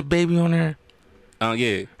has Kiss It Baby on there?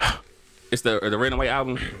 Yeah. It's the Red and White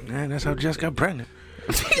album. Man, that's how Jess got pregnant.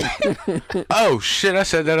 Oh, shit. I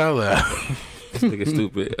said that out loud. This nigga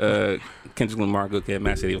stupid. Kendrick Lamar, Good Kid,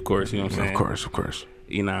 Mad City, of course. You know what I'm saying? Of course.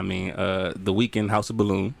 You know what I mean? The Weeknd, House of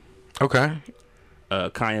Balloon. Okay.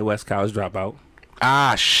 Kanye West, College Dropout.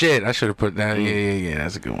 Ah, shit. I should have put that. Yeah.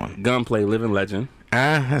 That's a good one. Gunplay, Living Legend.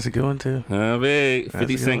 Ah, that's a good one, too. Big. 50 a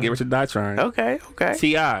good Cent, one. Get Rich or Die Trying. Okay.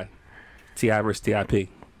 T.I. T.I. versus T.I.P.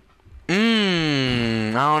 I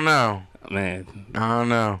don't know. Man,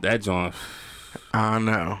 that joint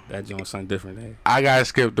something different. Eh? I gotta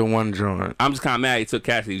skip the one joint. I'm just kind of mad he took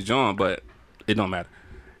Cassidy's joint, but it don't matter.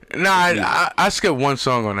 Nah, I skipped one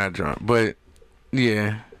song on that joint, but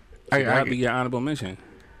yeah, That'd be your honorable mention.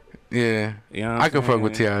 yeah. You know what I I'm could fuck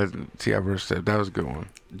with saying? T.I. versus Step. That was a good one.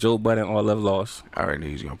 Joe Budden, All Love Lost. I already knew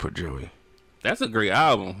he was gonna put Joey. That's a great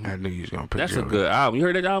album. I knew he was gonna put That's Joey. a good album. You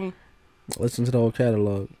heard that album? Listen to the whole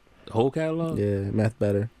catalog. The whole catalog? Yeah, Math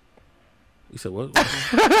Better. You said what?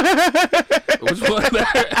 Which one?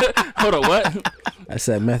 Hold on, what? I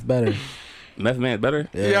said Math Better. Meth Man better?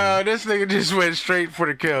 Yeah. Yo, this nigga just went straight for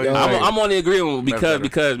the kill. Yo, I'm only agreeing Meth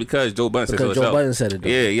because Joe Budden said so Because Joe himself. Budden said it. Though.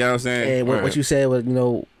 Yeah, you know what I'm saying? And what Right. you said was,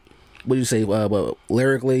 what you say? But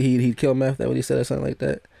lyrically, he'd kill Math. That what he said or something like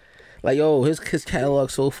that. Like, yo, his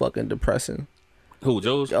catalog's so fucking depressing. Who,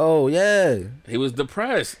 Joe's? Oh yeah, He was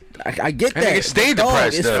depressed. I get That that. nigga stayed Dog,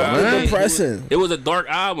 depressed, it's though, fucking man. depressing. It was a dark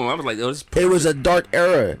album. I was like, oh, this It was a dark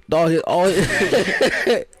era, dog. All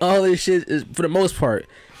his shit is, for the most part,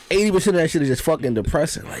 80% of that shit is just fucking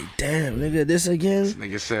depressing. Like, damn, nigga, this again.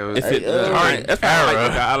 Nigga said it was If it, all right, that's why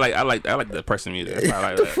I like the depressing music. That's why I like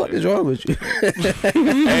What the that. fuck is wrong with you?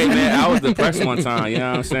 Hey man, I was depressed one time. You know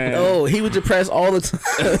what I'm saying? Oh, he was depressed all the time.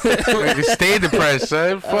 nigga stay depressed,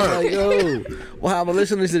 son. I'm Fuck. like, yo, why am I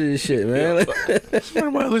listening to this shit, man? Like,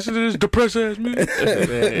 Somebody listen to this depressed ass music.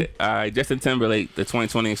 Man, all right, Justin Timberlake, the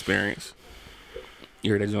 2020 Experience.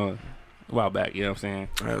 You heard that joint a while back. You know what I'm saying?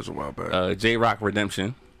 That was a while back. J Rock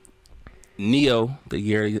Redemption. Neo, the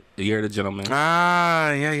year of the Gentleman.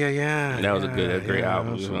 Yeah. That was a great album,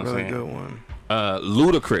 That was you know a what I'm really saying? good one.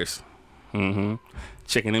 Ludacris.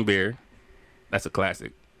 Chicken and Beer. That's a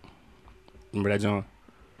classic. Remember that joint?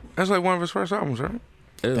 That's like one of his first albums, right?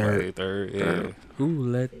 Third, yeah. Who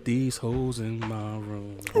let these hoes in my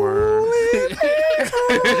room?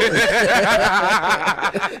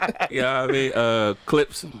 Yeah, I mean,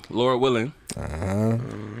 Clips, Laura Willing,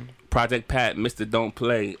 Project Pat, Mr. Don't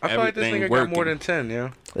Play. I feel like this Everything nigga working. got more than 10,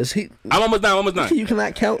 yeah. is he? I'm almost done. You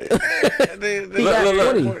cannot count. They Look,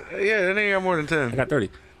 look. Yeah, that nigga got more than 10. I got 30.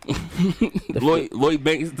 Lloyd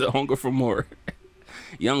Banks, The Hunger for More.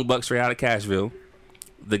 Young Buck, Straight Out of Cashville.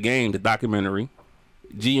 The Game, the documentary.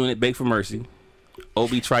 G Unit, Bake for Mercy.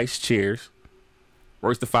 Obi Trice, Cheers.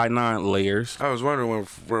 Royce the 5'9", Layers. I was wondering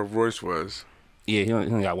where Royce was. Yeah, he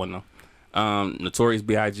only got one though. Notorious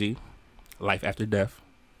B.I.G. Life After Death.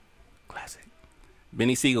 Classic.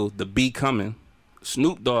 Benny Siegel, The Be Coming.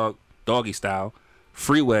 Snoop Dogg, Doggy Style.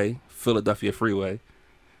 Freeway, Philadelphia Freeway.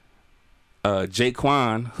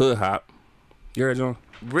 Jaquan, Hood Hop. You heard John?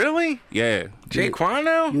 Really? Yeah. Jaquan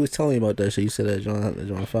now? You was telling me about that shit. You said that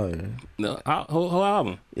John Fire. The whole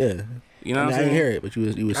album. Yeah. You know I what I'm didn't saying? hear it, but you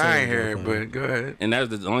was saying. I ain't hear John it, Fire. but go ahead. And that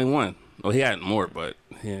was the only one. Well, he had more, but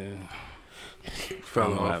yeah. Fell I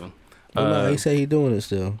don't know what off. happened. But no, he said he doing it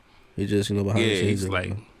still. He just behind Yeah, the scenes. he's doing like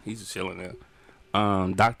it. he's just chilling there.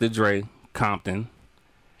 Dr. Dre, Compton,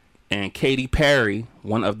 and Katy Perry,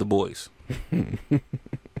 One of the Boys.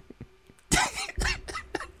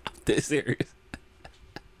 This serious.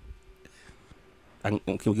 Can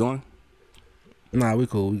we go on? Nah, we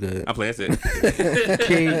cool. We good. I play. That's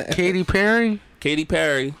it. Katy Perry? Katy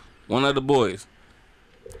Perry, One of the Boys.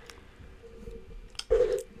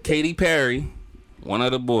 Katy Perry, One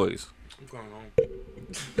of the Boys.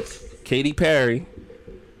 Katy Perry.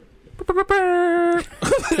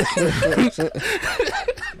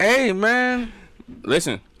 Hey, man.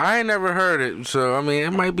 Listen, I ain't never heard it, so, I mean,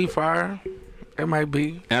 it might be fire. It might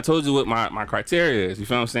be. and I told you what my criteria is. You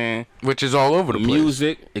feel what I'm saying? Which is all over the place.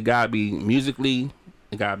 Music, it gotta be musically,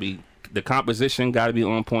 it gotta be the composition gotta be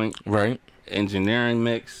on point. Right, Engineering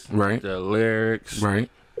mix, Right. The lyrics, right.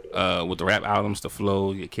 With the rap albums, the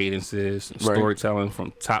flow, your cadences, storytelling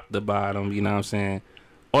from top to bottom. You know what I'm saying?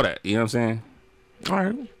 All that. You know what I'm saying? All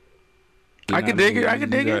right. You I know can what dig it. I mean? can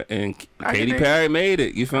dig it. And I can Katy dig it. Perry made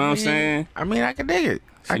it. You feel what I'm saying? I mean, I can dig it.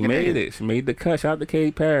 I She can dig made it. She made the cut. Shout out to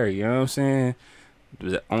Katy Perry. You know what I'm saying?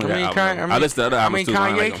 The only I mean, album. I listened to the other albums too.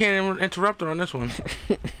 I Kanye like them. can't interrupt her on this one.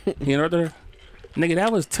 You know her? Nigga,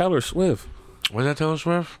 that was Taylor Swift. Was that Taylor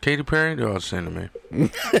Swift? Katy Perry? They're all the same to me.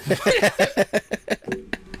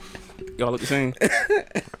 Y'all look the same.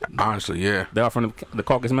 Honestly, yeah. They are from the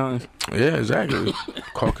Caucasus Mountains. Yeah, exactly.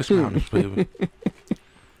 Caucasus Mountains, baby.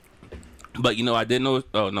 But you know, I didn't know.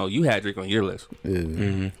 Oh no, you had Drake on your list. Yeah.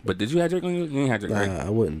 Mm-hmm. But did you have Drake on your? You didn't have Drake. Right? Nah, I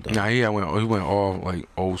wouldn't though. Nah, he went all like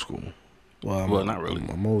old school. Well, not really.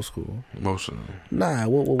 I'm old school. Most of them. Nah,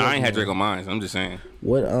 what I ain't had Drake on mine. So I'm just saying.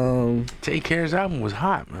 What Take Care's album was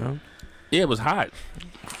hot, man. Yeah, it was hot.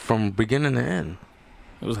 From beginning to end.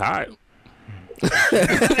 It was hot.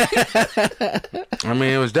 I mean,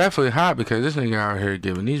 it was definitely hot because this nigga out here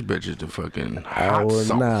giving these bitches the fucking hot sauce.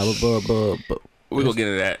 Nah, but We gonna get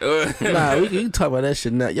into that. nah, we can talk about that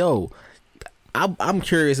shit now. Yo, I'm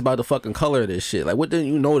curious about the fucking color of this shit. Like, what didn't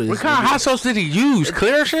you notice? What kind of hot sauce did he use?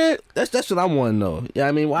 Clear shit? That's what I want to know. Yeah,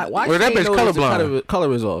 I mean, why? Well, that can't bitch notice the colorblind.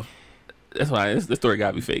 Color is off. That's why the story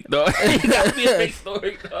gotta be fake. No, it gotta be a fake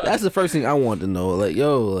story. Dog. That's the first thing I want to know. Like,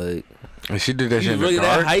 yo, like, And she did that She shit in really the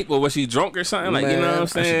that dark. hype, or was she drunk or something? Like, man, you know what I'm I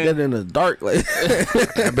should saying? get it in the dark, like,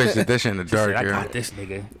 That bitch did that shit in the She said, dark, I yo. got this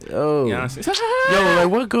nigga. yo, You know what I'm saying? Yo, like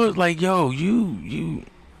what goes like yo, you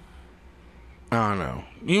I don't know.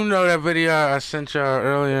 You know that video I sent y'all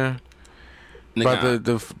earlier about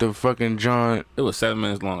Nigga, the fucking joint? it was 7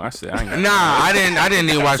 minutes long. I said, I ain't got Nah, I didn't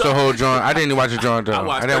even watch the whole joint. I didn't even watch the joint though. I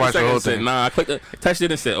watched I didn't watch the 30 whole seconds and said, thing. nah, I clicked it, touched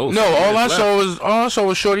it and said, oh. No, shit, all I it's saw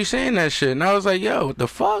was Shorty saying that shit, and I was like, yo, what the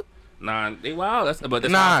fuck? Nah, they wild. But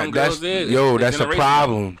that's how Nah, some that's girls is. yo, It's that's a generation.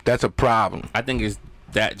 problem. That's a problem. I think it's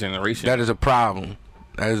that generation. That is a problem.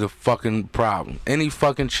 That is a fucking problem. Any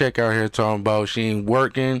fucking chick out here talking about she ain't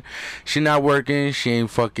working, she not working, she ain't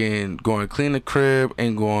fucking going to clean the crib,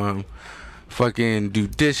 ain't going fucking do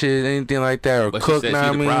dishes, anything like that, or But she cook. said Know she what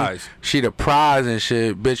I the mean? prize. She the prize and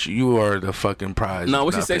shit, bitch. You are the fucking prize. No,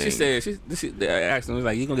 what she said? Nothing. She said, I asked him, was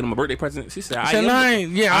like, you gonna get him a birthday present? She said, I said,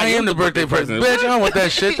 I am the birthday present. Bitch, I don't want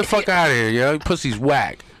that shit. The fuck out of here, yo. You pussy's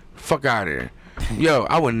whack. Fuck out of here. Yo,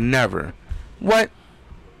 I would never. What?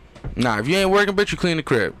 Nah, if you ain't working, bitch, you clean the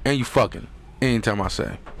crib. And you fucking. Anytime I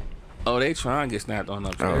say. Oh, they trying to get snapped on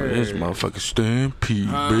up Oh, there. this motherfucking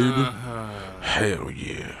stampede, baby. Hell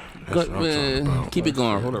yeah. That's what I'm talking about. Keep it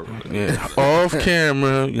going. Hold up. Yeah, off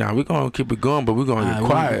camera. Yeah, we gonna keep it going, but we gonna get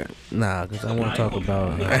quiet. Nah, because I want to talk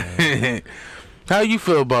about. How you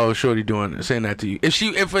feel about Shorty saying that to you?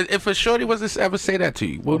 If a Shorty was to ever say that to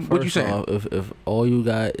you, what you First saying? off, if all you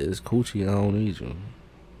got is coochie, I don't need you.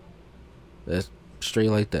 That's straight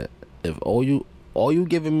like that. If all you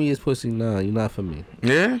giving me is pussy, nah, you're not for me.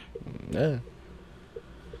 Yeah, Yeah.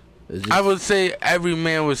 It's just, I would say every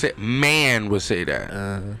man would say that.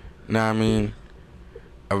 Know what I mean?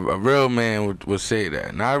 A real man would say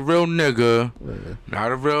that. Not a real nigga.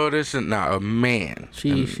 Not a real this and not a man.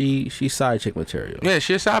 she side chick material. Yeah,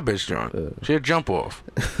 she a side bitch joint. She a jump off.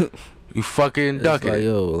 You fucking It's duck like, it.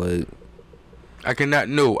 yo, like, I cannot.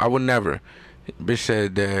 No, I would never. Bitch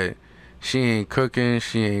said that she ain't cooking,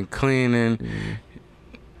 she ain't cleaning.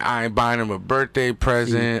 I ain't buying him a birthday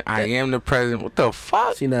present. I am the present. What the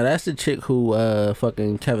fuck? see, now that's the chick who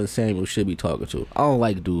fucking Kevin Samuels should be talking to. I don't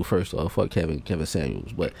like dude, first off, fuck Kevin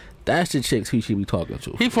Samuels, but that's the chicks he should be talking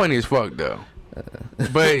to. He funny as fuck though.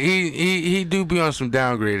 But he do be on some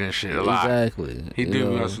downgrading shit a lot. Exactly. He You do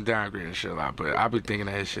be know? on some downgrading shit a lot. But I be thinking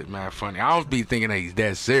that his shit mad funny. I don't be thinking that he's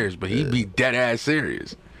dead serious, but he be dead ass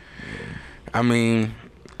serious. I mean,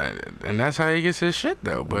 and that's how he gets his shit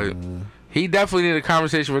though. But he definitely need a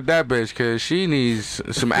conversation with that bitch because she needs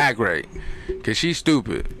some act right. Because she's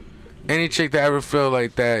stupid. Any chick that ever feel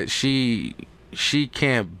like that, she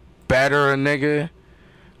can't better a nigga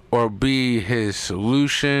or be his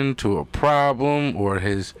solution to a problem or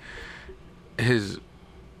his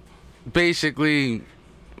basically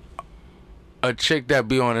a chick that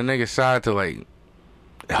be on a nigga side to like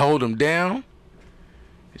hold him down.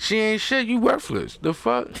 She ain't shit. You worthless. The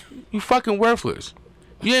fuck? You fucking worthless.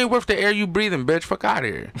 You ain't worth the air you breathing, bitch. Fuck out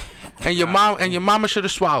of here. And your mama should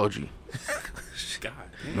have swallowed you. God,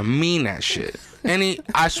 I mean that shit.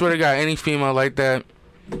 I swear to God, any female like that,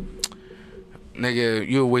 nigga,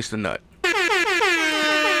 you a waste of nut.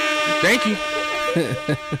 Thank you.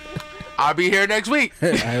 I'll be here next week.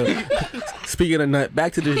 Speaking of nut,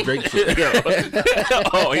 back to this Drake shit.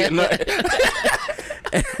 oh, yeah, no.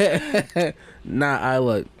 Nah, I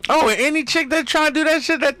look. Oh, and any chick that try to do that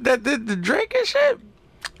shit, that did the Drake and shit.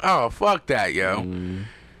 Oh, fuck that, yo.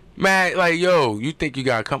 Man, like, yo, you think you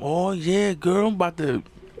gotta come? Oh yeah, girl, I'm about to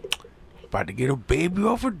get a baby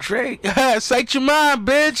off of Drake. Sight your mind,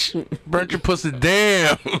 bitch. Burnt your pussy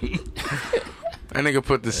down. That nigga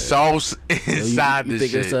put the sauce inside you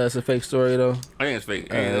this think shit. it's a fake story though? I think it's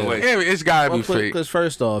fake. Ain't no way. Yeah, it's gotta be fake. Because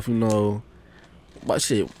first off, you know, but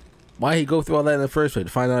shit, why he go through all that in the first place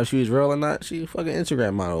to find out if she was real or not? She a fucking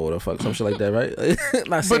Instagram model or the fuck, some shit like that, right?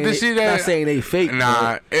 Not saying to see that- not saying they fake.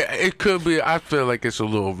 Nah, it could be. I feel like it's a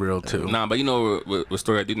little real too. Nah, but you know what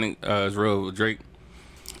story I do think is real with Drake?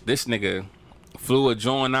 This nigga flew a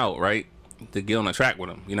joint out, right? To get on the track with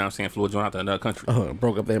him. You know what I'm saying? Flew a joint out to another country.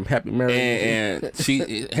 Broke up them happy marriage. And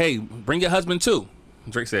she, hey, bring your husband too.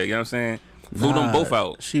 Drake said, you know what I'm saying? Flew them both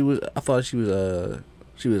out. I thought she was a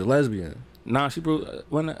lesbian. Nah, she broke,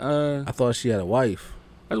 I thought she had a wife.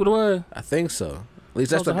 that's what it was. I think so. At least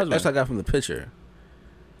That was her husband. that's what I got from the picture.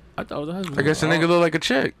 I thought it was a husband. I guess the nigga look like a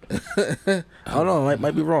chick. I don't know.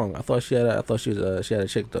 Might be wrong. I thought she had a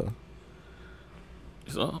chick though.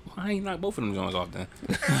 So I ain't knocked both of them joints off then.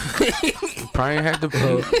 Probably had the.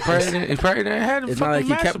 He probably didn't have the It's not like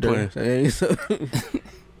fucking he kept master her. plan.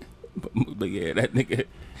 But yeah, that nigga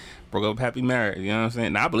broke up happy marriage. You know what I'm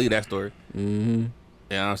saying? Now I believe that story. Mm-hmm. You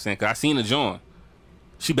know what I'm saying? Cause I seen the joint.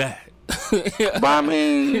 She bad. But I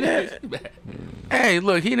mean, yeah. She bad. Hey,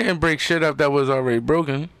 look, he didn't break shit up that was already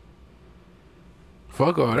broken.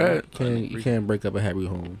 Fuck all that. You can't break up a happy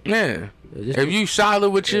home. Yeah. Just- If you solid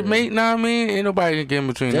with your mate, know what I mean? Ain't nobody can get in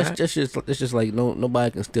between that. it's just like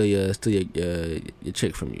nobody can steal your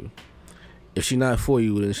chick from you. If she not for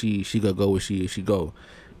you, then she gonna go where she go.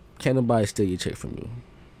 Can't nobody steal your chick from you.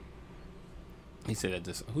 He said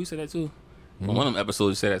that. Who said that too? On one of them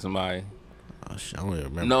episodes, he said that to somebody. Oh shit, I don't even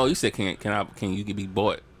remember. No, you said can you be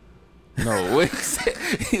bought? No, what he said?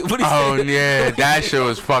 What he Oh said? yeah, that shit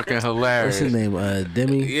was fucking What's hilarious. his name?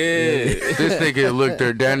 Demi. Yeah. This nigga looked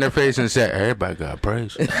her down in their face and said, "Everybody got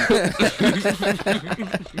praise." That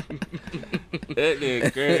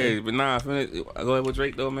nigga crazy. But nah, go ahead with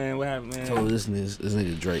Drake though, man. What happened, man? So this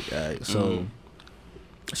nigga Drake. Alright, so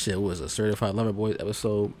shit, what was a Certified Lover Boy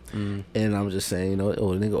episode, and I'm just saying, the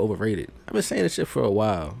nigga overrated. I've been saying this shit for a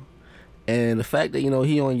while, and the fact that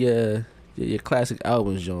he on your classic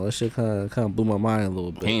albums, John, that shit kind of blew my mind a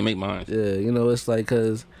little bit. He ain't make mine. Yeah, it's like,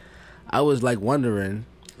 cause I was like wondering,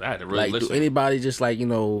 I had to really like, listen. do anybody just like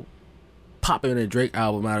pop in a Drake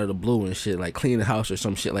album out of the blue and shit, like clean the house or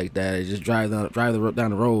some shit like that, and just drive down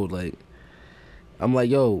the road. Like, I'm like,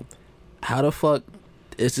 yo, how the fuck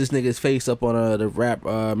is this nigga's face up on the rap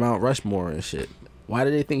Mount Rushmore and shit? Why do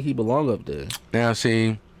they think he belong up there? Now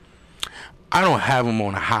see, I don't have him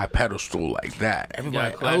on a high pedestal like that.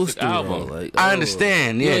 Everybody classic else do, album. though. Like, I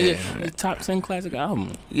understand, yeah. The top 10 classic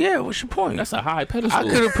album. Yeah, what's your point? That's a high pedestal. I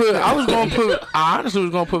could have put. I honestly was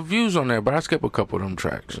gonna put Views on there, but I skipped a couple of them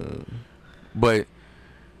tracks. But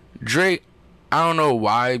Drake, I don't know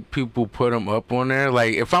why people put him up on there.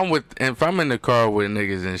 Like if I'm in the car with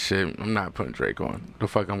niggas and shit, I'm not putting Drake on. The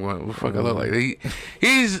fuck I'm going. What the fuck I look like?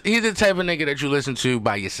 He's the type of nigga that you listen to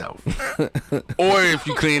by yourself, or if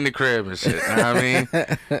you clean the crib and shit. Know what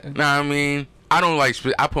I mean? I don't like.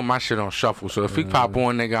 I put my shit on shuffle. So if he pop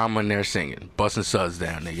on, nigga, I'm in there singing, busting suds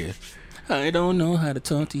down, nigga. I don't know how to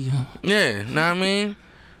talk to you. Yeah, know what I mean?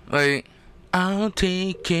 Like, I'll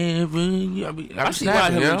take care of you. I see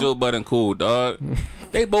why him and Joe Budden cool, dog.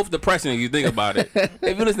 They both depressing if you think about it.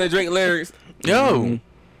 If you listen to Drake lyrics, Yo,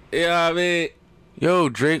 yeah, I mean, yo,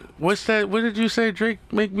 Drake, what's that? What did you say Drake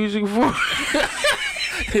make music for?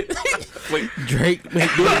 wait, Drake, do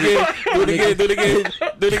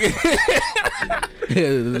it again.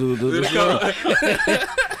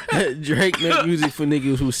 Drake make music for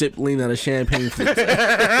niggas who sip lean out of champagne flutes.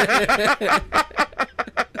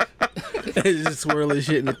 Just swirling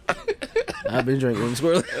shit. I've been drinking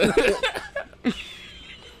swirling.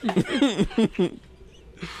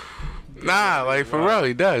 Nah, like for real,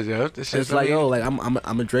 he does, yo. It's like, like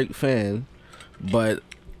I'm a Drake fan, but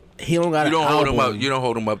he don't got. You don't an hold album. him up. You don't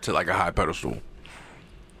hold him up to like a high pedestal,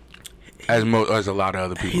 as a lot of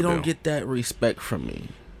other people. He don't do. get that respect from me.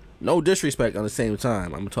 No disrespect on the same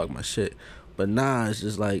time. I'm gonna talk my shit, but it's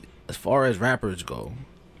just like, as far as rappers go,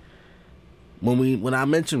 when I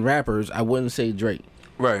mention rappers, I wouldn't say Drake.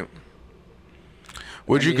 Right.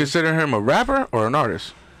 Would you consider him a rapper or an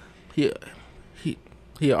artist? He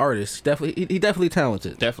an artist. Definitely, he definitely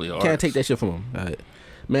talented. Definitely an Can't artist. take that shit from him. All right.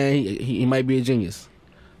 Man, he might be a genius.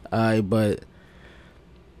 But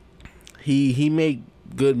he make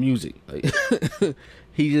good music. Like,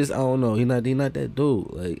 he just, I don't know. He not that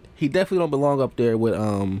dude. Like, he definitely don't belong up there with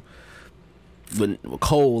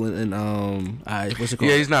Cole and what's it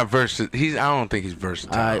called? Yeah, he's not versatile. I don't think he's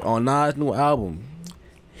versatile. On Nas' new album,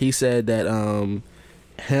 he said that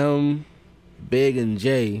him, Big, and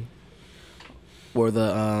Jay were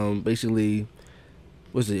the basically,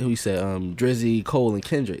 what's it? Who he said? Drizzy, Cole, and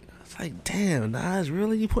Kendrick. It's like, damn, Nas,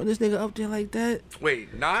 really? You putting this nigga up there like that?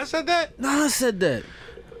 Wait, Nas said that? Nas said that.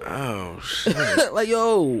 Oh shit! Like,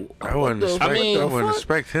 yo, I wouldn't what the expect. mean, I wouldn't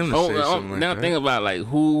expect him to say something like now that. think about like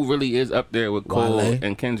who really is up there with Cole Wale.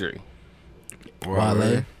 and Kendrick.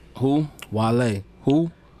 Wale, Who? Wale,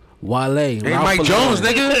 Who? Wale. Ain't Mike Jones,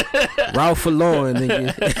 nigga. Ralph Lauren,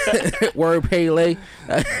 nigga. Word Pele.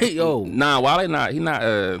 Yo, Nah, Wale not. He not.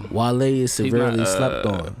 Wale is severely not, slept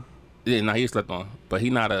on. Yeah, nah, he slept on, but he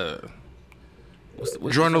not a.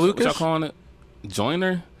 Joyner What Lucas? y'all calling it?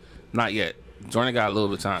 Joyner? Not yet. Joyner got a little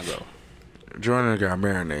bit of time though. Jordan got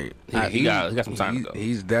marinate. He got some time to go.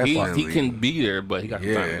 He's definitely. He can be there, but he got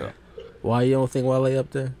some time to go. Why you don't think Wale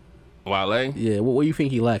up there? Wale? Yeah, what do you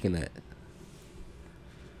think he lacking at?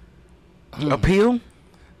 Appeal?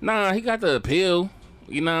 Nah, he got the appeal.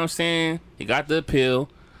 You know what I'm saying? He got the appeal.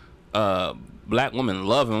 Black women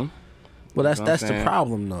love him. Well, that's You know what I'm the saying?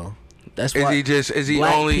 problem though. That's Is why he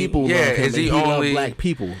black only? people Yeah, love him, is and he love only? black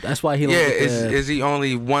people? That's why he don't Yeah, get the, is he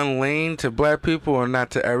only one lane to black people or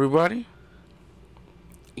not to everybody?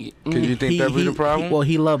 Could you think that'd be the problem?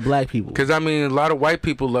 He love black people. Because I mean, a lot of white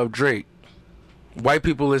people love Drake. White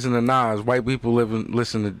people listen to Nas. White people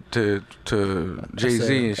listen to Jay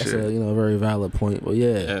Z and That's shit. a very valid point. But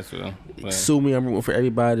yeah, That's real. But sue me. I'm rooting for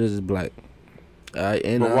everybody that is black.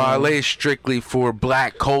 And But Wale is strictly for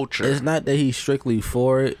black culture. it's not that he's strictly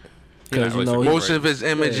for it, because He you not know really Most of his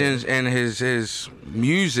images and his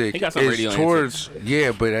music He got some radio is towards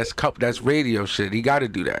but that's radio shit. He got to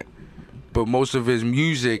do that. But most of his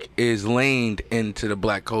music is laned into the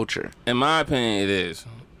black culture. in my opinion, it is.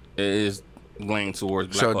 It is leaning towards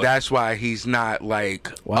black So culture. that's why he's not like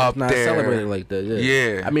Why up it's not there. celebrated like that?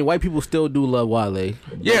 Yeah. I mean, white people still do love Wale.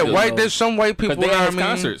 Yeah, But, white. There's some white people. they that, have I his mean,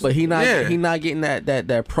 concerts. But he not Yeah. he not getting that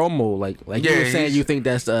promo like Yeah, you were saying. he's- You think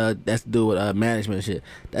that's to do with management shit.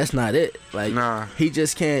 That's not it. Like Nah. he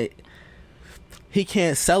just can't. He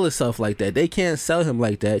can't sell himself like that. They can't sell him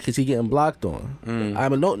like that because he getting blocked on. I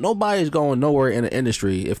mean, nobody's going nowhere in the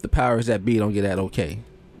industry if the powers that be don't get that okay.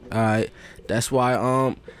 All right, that's why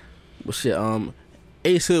well, shit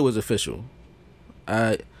Ace Hood was official. All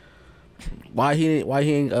right, why he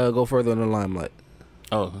ain't go further in the limelight?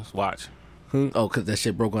 Oh, let's watch. Oh, cause that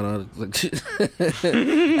shit broke on.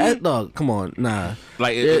 That dog, come on, nah.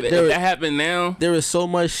 Like There- if there- that happened now, There is so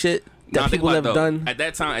much shit nah, that think people about have it, though. done. At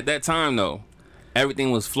that time though,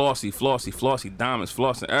 everything was flossy, diamonds,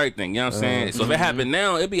 flossing, everything. You know what I'm saying? So if it happened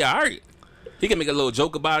now, it'd be alright. He can make a little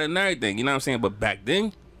joke about it and everything. You know what I'm saying? But back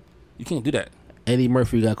then, you can't do that. Eddie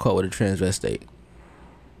Murphy got caught with a transvestite.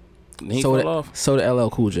 Then he So fall did, off. so did LL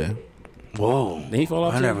Cool J. Whoa. Then he fall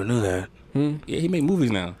off. I too? never knew that. Yeah, he make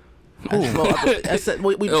movies now. That's I'm Oh,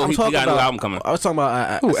 he talking got a new about. album coming. I was talking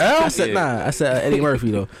about. Who, I L? said Yeah. nah. I said Eddie Murphy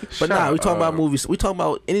though. But nah, we Shut talking about up. movies. We talking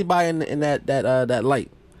about anybody in that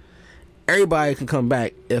light. Everybody can come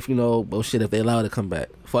back if well shit if they allow it to come back.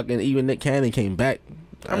 Fucking even Nick Cannon came back.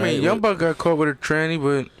 I mean, Young Buck got caught with a tranny,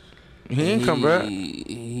 but he ain't come back.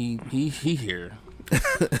 He here.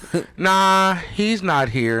 Nah, he's not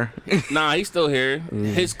here. Nah, he's still here.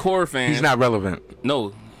 His core fans. He's not relevant.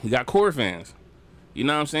 No, he got core fans. You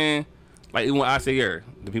know what I'm saying? Like even what I say here,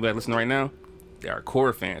 the people that listen right now, they are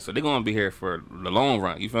core fans, so they're gonna be here for the long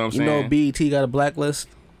run. You feel what I'm You know, saying? BET got a blacklist.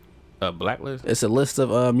 A blacklist. It's a list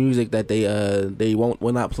of music that they will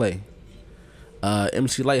not play.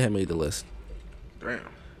 MC Light had made the list.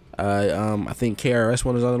 Damn. I think KRS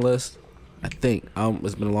One is on the list. I think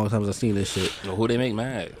it's been a long time since I've seen this shit. Well, who they make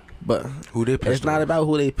mad? But Who they pissed it's not off? about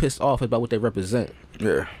who they pissed off. It's about what they represent.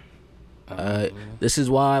 Yeah. This is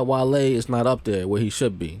why Wale is not up there where he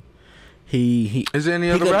should be. He Is there any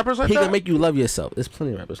he other can- rappers like he that? can make you love yourself. There's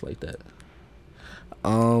plenty of rappers like that.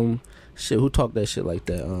 Shit, who talk that shit like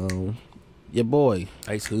that? Your boy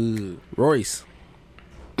Ice Hood. Royce.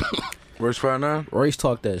 Where's 5'9"? Royce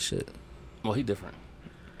talked that shit. Well, he different.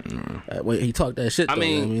 Wait, he talked that shit. I Though,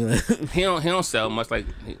 mean- like, He don't sell much like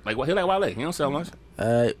what he like Wale. He don't sell much. You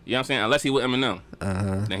know what I'm saying? Unless he with Eminem,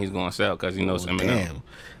 then he's gonna sell because he knows Eminem. damn.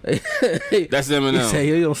 That's He Eminem. say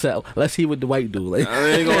he don't sell. Let's see what the white dude. Like, I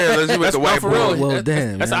ain't gonna- Yeah, let's see what that's the white for boy- real. Well, That's-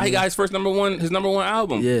 damn, That's how man. he got his number one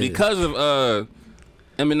album. Yeah. Because of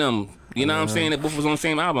Eminem. You know what I'm saying? They both was on the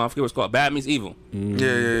same album. I forget what it's called. Bad Meets Evil. Yeah, yeah, You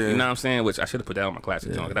yeah. know what I'm saying? Which I should have put that on my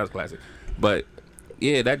classic joint. That was classic. But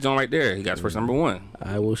yeah, that joint right there, he got his first number one.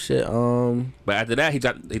 I will shit. But after that, he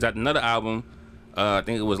dropped another album. I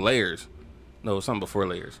think it was Layers. No, something before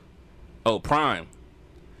Layers. Oh, Prime.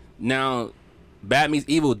 Now, Bad Meets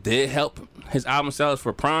Evil did help his album sales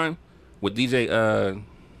for Prime with DJ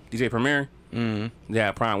Premier. Mm-hmm.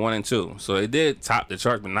 Yeah, Prime 1 and 2. So it did top the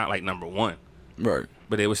charts, but not like number one. Right,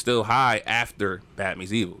 But it was still high after Bad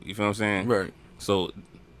Meets Evil. You feel what I'm saying? right. So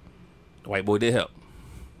the white boy did help.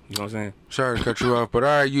 You know what I'm saying? Sorry to cut you off, but all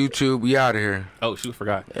right, YouTube, we out of here. Oh, shoot,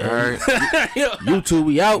 forgot. All right, YouTube,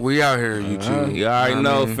 we out. we out here, YouTube. You already I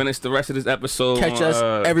know. mean, Finish the rest of this episode. Catch on,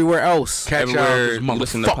 us everywhere else. Catch everywhere y'all, you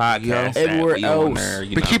listen to motherfucker, yo. podcasts. Everywhere we on else. there,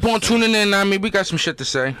 you But know keep what on I'm saying? tuning in. I mean, we got some shit to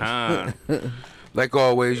say. Ah. Like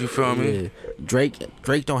always, you feel me? Yeah.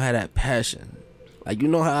 Drake don't have that passion. Like, you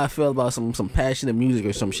know how I feel about some passionate music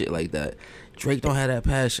or some shit like that. Drake don't have that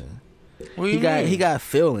passion. What do you mean? He got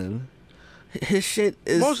feeling. His shit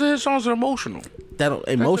is Most of his songs are emotional.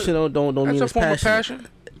 emotional. Don't mean That's a it's form of passionate. passion.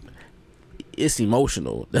 It's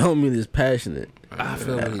emotional. That don't mean it's passionate. I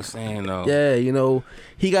feel what he's saying though. Yeah,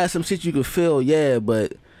 he got some shit you can feel. Yeah,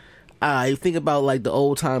 but you think about like the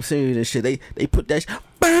old time singers and shit. They put that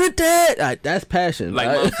Bernadette. That's passion. Like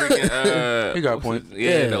right? motherfucking. He got a point. Yeah,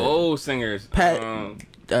 Yeah. the old singers.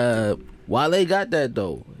 Wale got that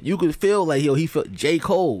though. You could feel like he felt J.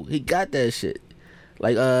 Cole. He got that shit.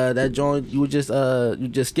 Like that joint you just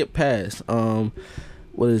skip past.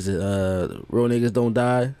 What is it? Real niggas don't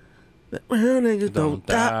die. Real niggas don't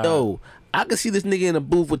die. Yo, I can see this nigga in a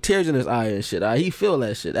booth with tears in his eye and shit. He feel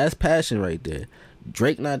that shit. That's passion right there.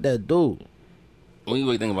 Drake not that dude. When you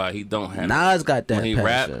really think about it, he don't have. Nas got that when he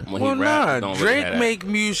rap, passion. when Well, he rap, nah. don't really have Drake that. make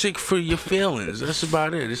music for your feelings. That's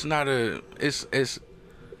about it. It's not a.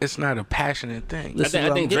 It's not a passionate thing. Listen, I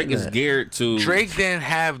what I'm think Drake getting is at. geared to. Drake didn't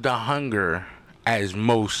have the hunger as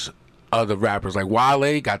most other rappers. Like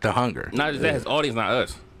Wale got the hunger. Not just that, his audience, not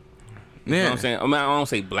us. You know Yeah. what I'm saying? I mean, I don't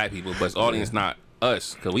say black people, but his audience not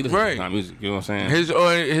us, because we listen Right. to kind of music. You know what I'm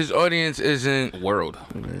saying? His audience isn't. World.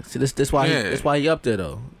 See, this why Yeah. that's why he up there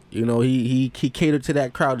though. You know, he catered to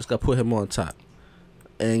that crowd. Just got put him on top.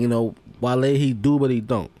 And you know, Wale, he do but he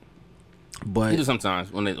don't. But He do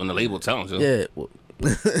sometimes when the label tell him to. yeah, well,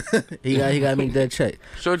 he got to make that check.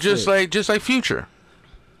 So just like Future.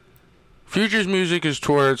 Future's music is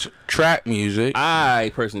towards trap music.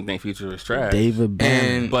 I personally think Future is trash. David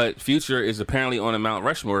Banner. But Future is apparently on the Mount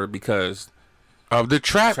Rushmore because Of the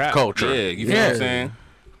trap trap culture. Yeah, you know what I'm saying?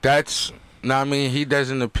 That's. No, I mean, he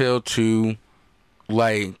doesn't appeal to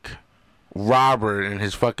like Robert and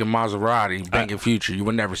his fucking Maserati banging Future. You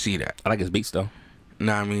would never see that. I like his beats though.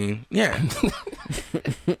 No, I mean, yeah.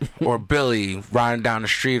 Or Billy riding down the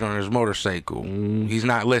street on his motorcycle. He's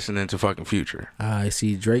not listening to fucking Future. I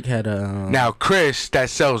see Drake had a Now Chris that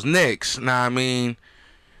sells Knicks. Nah, I mean,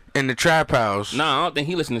 in the trap house. No, I don't think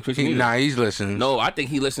he listened to Christian music. Nah, he's listening. No, I think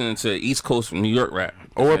he listening to East Coast New York rap.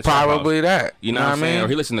 Or That's trap probably house. that. You know what I'm saying? Or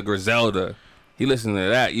he listened to Griselda. He listened to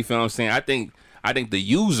that. You feel what I'm saying? I think the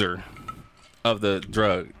user of the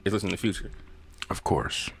drug is listening to Future. Of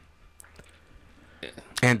course.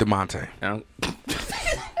 And DeMonte. Now,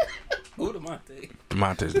 who DeMonte?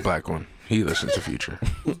 DeMonte's the black one. He listens to Future.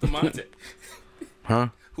 Who's DeMonte? Huh?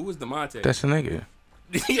 Who was DeMonte? That's the nigga.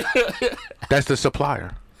 That's the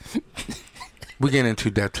supplier. We getting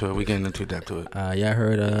into depth to it. y'all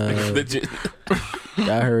heard Legit.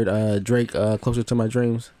 y'all heard Drake Closer to My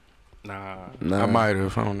Dreams? Nah. Nah. I might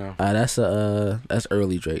have. I don't know. That's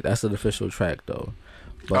early Drake. That's an official track though.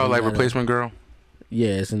 But Oh, he like got a- Replacement Girl? Yeah,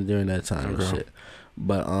 it's in during that time and Okay. shit.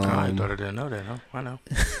 But I thought I didn't know that. No, I know.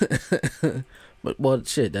 but well,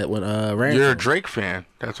 shit. That when Ransom, You're a Drake fan.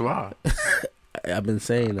 That's why. I've been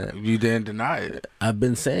saying that. You didn't deny it. I've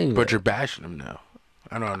been saying But that. you're bashing him now.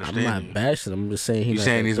 I don't I'm understand. not you. bashing him. I'm just saying You're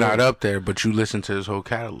saying he's not up there, but you listen to his whole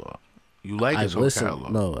catalog. You like his I've whole listened.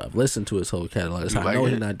 catalog. No, I've listened to his whole catalog. So You I like know it?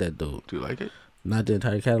 he's not that dude. Do you like it? Not the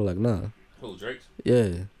entire catalog. Nah. Who, Drake's? Yeah.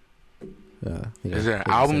 Yeah. Is there an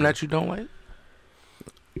album that you don't like?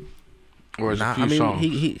 Or is it Nah, a few I mean,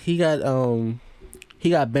 songs? he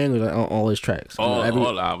got bangers on all his tracks. You know, All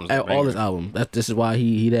the albums. are all his bangers. albums. This is why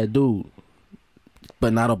he that dude,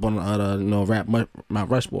 but not up on the rap Mount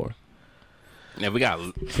Rushmore. Yeah, we got.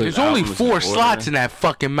 There's only 4 slots in that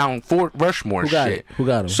fucking Mount Fort Rushmore Who got shit. it? Who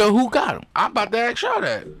got him? So who got him? I'm about to ask y'all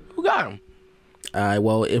that. Who got him? All right.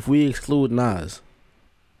 Well, if we exclude Nas,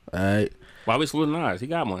 all right. Why we excluding Nas? He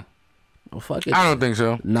got one. Well, fuck it. I don't think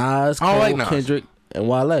so. Nas, I don't Cole, like Nas. Kendrick, and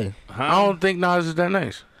Wale. Huh? I don't think Nas is that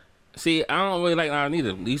nice. See, I don't really like Nas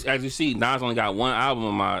neither. As you see, Nas only got one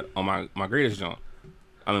album on my greatest joint.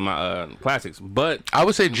 I mean my classics. But I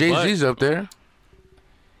would say Jay-Z's up there.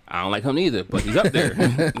 I don't like him neither. But he's up there.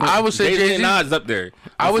 I would say Jay-Z Jay-Z. and Nas is up there.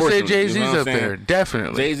 I would say Unfortunately, Jay-Z's you know what I'm up saying? there.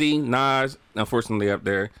 Definitely. Jay-Z, Nas, unfortunately up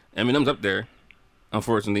there. Eminem's up there.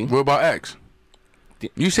 Unfortunately. What about X?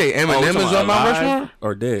 You say Oh, Eminem we is talking on Mount about Rushmore? alive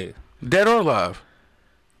or dead? Dead or alive?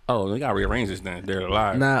 Oh, we gotta rearrange this then. They're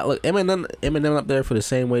alive. Nah, look, Eminem up there for the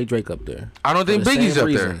same way Drake up there. I don't think For the Biggie's same up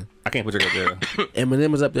there. reason. I can't put Drake up there.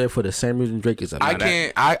 Eminem is up there for the same reason Drake is up there. I that-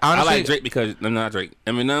 can't. I I honestly. like Drake because no, not Drake.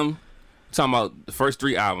 Eminem. Talking about the first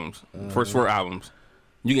 3 albums, first 4 albums.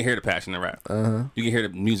 You can hear the passion in rap. You can hear the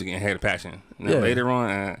music and hear the passion. Now, Yeah. later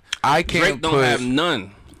on, I can't Drake don't put. have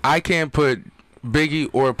none. I can't put Biggie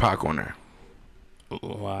or Pac on there.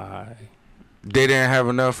 Why? They didn't have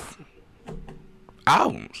enough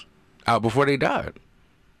albums out before they died.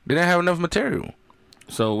 They didn't have enough material.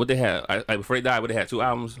 So what they had? Like before they died, what they had 2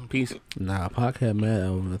 albums piece. Nah, Pac had mad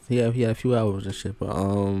albums. He had a few albums and shit, but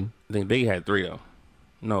I think Biggie had 3 though.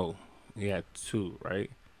 No, he had 2, right?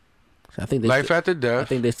 I think they Life still, after I death.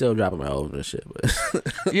 think they still dropping albums and shit.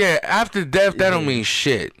 But Yeah, after death, that don't mean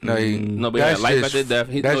shit. Like, No, but he had that's Life just- After Death.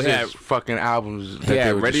 He- That's no, he just had- fucking albums that he they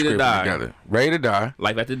had were Ready just to scripting Die. together. Ready to Die.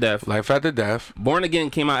 Life After Death. Life after death. Born Again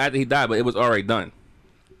came out after he died, but it was already done.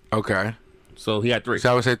 Okay. So he had 3.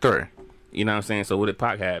 So I would say 3. You know what I'm saying? So what did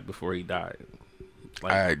Pac had before he died?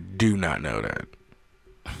 Like, I do not know that.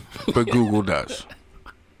 But Google does.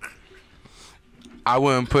 I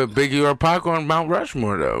wouldn't put Biggie or Pac on Mount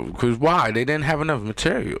Rushmore though, because why? They didn't have enough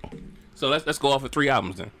material. so let's go off of 3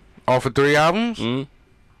 albums then. Off of 3 albums? Mhm.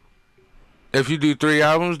 If you do 3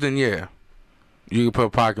 albums, then yeah, you can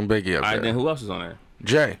put Pac and Biggie up All right, there. then who else is on there?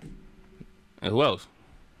 Jay. And who else?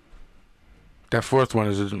 That fourth one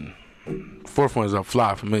is a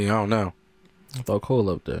fly for me. I don't know. throw Cole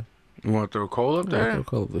up there. You want to throw Cole up Yeah, there? throw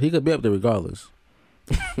Cole up there. He could be up there regardless.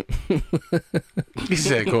 He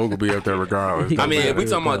said Cole could be up there regardless. I mean, if we Yeah,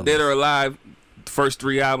 talking about yeah. Dead or Alive, first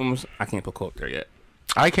 3 albums, I can't put Cole up there yet.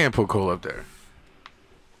 I can't put Cole up there.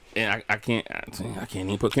 And I can't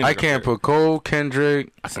even put Kendrick. I can't put Cole,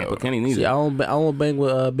 Kendrick. I can't put Kenny neither. See, I don't bang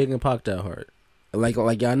with Big and Pac that hard. Like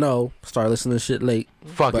y'all know, started listening to shit late.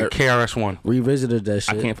 Fucking But- KRS-One. Revisited that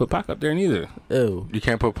shit. I can't put Pac up there neither. Ew. You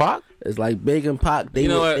can't put Pac? It's like Big and Pac. They You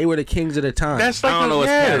know what? they were the kings of the time. That's I like don't know his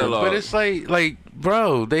catalog. but it's like,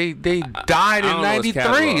 bro, they died I in don't know his '93.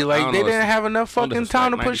 catalog. I Like don't they know his- didn't have enough Don't fucking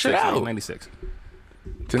time to push it 96, out 96.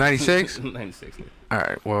 to '96. 96. All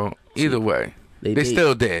right, well, either way, they they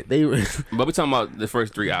still did. They were But we're talking about the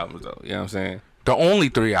first 3 albums, though. You know what I'm saying? The only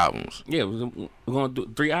 3 albums. Yeah, we're going to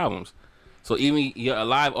do 3 albums. So even you're a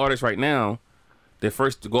live artist right now, their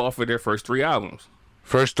first to go off of their first 3 albums.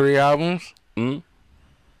 First 3 albums. Hmm?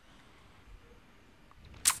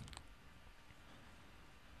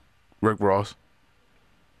 Rick Ross.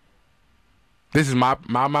 This is my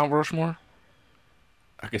Mount Rushmore.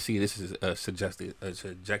 I can see this is a subjective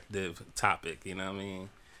topic. You know what I mean?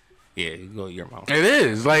 Yeah, you go your mouth. It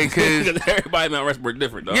is like, 'cause- Because everybody Mount Rushmore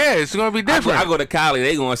different, though. yeah, it's gonna be different. I go to Cali,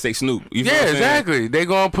 they gonna say Snoop. You feel Yeah, what I'm saying? exactly. They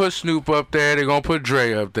gonna put Snoop up there. They gonna put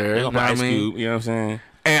Dre up there. They You gonna know put what Ice I mean? Cube. You know what I'm saying?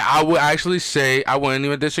 And I would actually say I wouldn't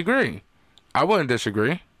even disagree. I wouldn't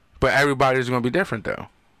disagree. But everybody's gonna be different though.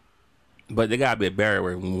 But there gotta be a barrier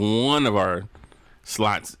where one of our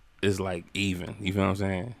slots is like even. You feel what I'm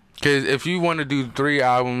saying? Because if you want to do 3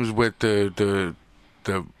 albums with the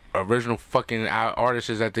original fucking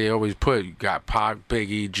artists that they always put, you got Pac,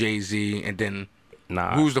 Biggie, Jay-Z, and then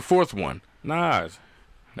Nah. who's the 4th one? Nas?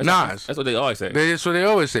 Nas. That's what they always say. That's what they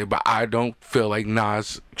always say. But I don't feel like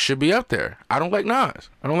Nas should be up there. I don't like Nas.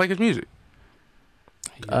 I don't like his music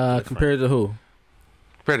compared to who?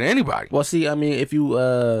 compared to anybody. Well, see, I mean, if you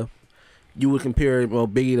would compare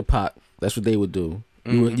Biggie to Pac, that's what they would do.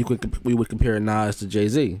 We would compare Nas to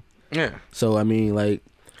Jay-Z. Yeah. So I mean, like,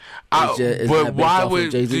 But that based why off of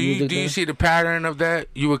would Jay-Z do you music then? see the pattern of that?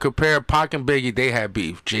 You would compare Pac and Biggie, they had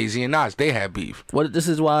beef. Jay-Z and Nas, they had beef. Well, this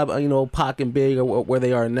is why Pac and Big are where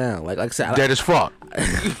they are now. Like I said, Dead as fuck.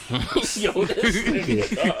 Yo, this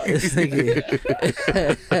nigga,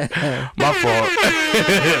 My fault.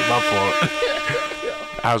 My fault.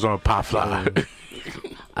 I was on a pop fly.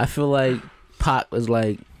 I feel like Pac was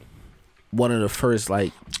like one of the first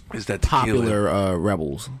like Is that tequila? popular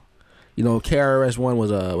rebels. KRS-One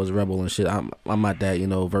was a rebel and shit. I'm not that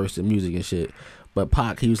versed in music and shit, but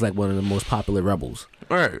Pac, he was like one of the most popular rebels.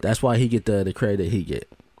 Right. That's why he get the credit that he get.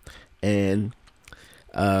 And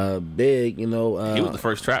Big, he was the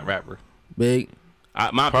first trap rapper. Big,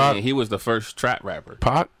 My Pac. opinion, he was the first trap rapper.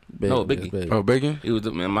 Pac? Big, No, Biggie. Big. Oh, Biggie? He was,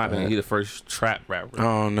 in my opinion, he the first trap rapper.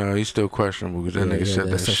 Oh no, he's still questionable because that nigga said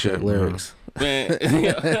that that's such shit. good Man. lyrics. Man,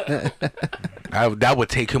 That would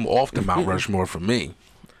take him off the Mount Rushmore for me.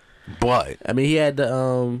 But I mean, he had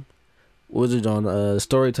the what was it, John?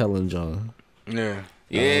 Storytelling, John. yeah,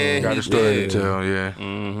 yeah, got he a story did. to tell. Yeah,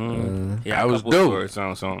 Mm-hmm. Yeah, that was dope.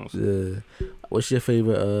 Songs. What's your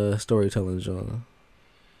favorite storytelling, John?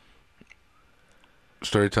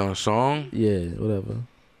 Storytelling song. Yeah, whatever.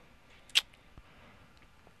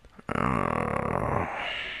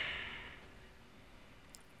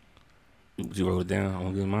 You wrote it down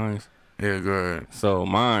on good minds. Yeah, go ahead. So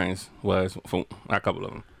mine's was from a couple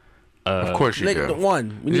of them. Of course you Nigga, do.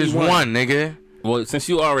 one. We need Just one, nigga. Well, since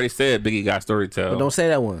you already said Biggie got storytell, But don't say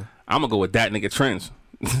that one. I'm gonna go with that nigga Trends.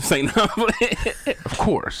 Say no. Of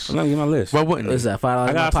course. Let me get my list. Why wouldn't What's you? that? $5 I in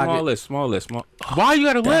my got a pocket. small list. Why you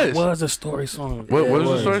got a That list? was a story song. What Yeah, was it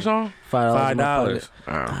the was. story song? $5 in my pocket. $5.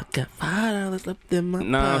 Oh. I got $5 left in my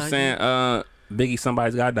No, pocket. I'm saying Biggie,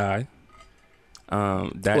 Somebody's Gotta Die.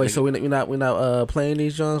 That Wait, nigga- so we're not playing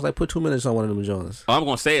these Jones? Like, put 2 minutes on one of them Jones. I'm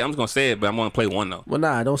gonna say it, but I'm gonna play one though. Well,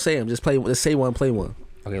 nah, don't say them. Just play. Just say one, play one.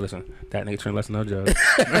 Okay, listen. That nigga Trent, let's no joke.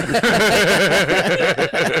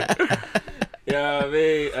 Yeah, I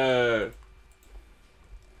mean,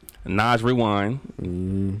 Nas Rewind.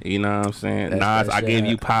 You know what I'm saying? That's Nas, that I shit. Gave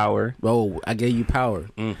You Power. Oh, I gave you power.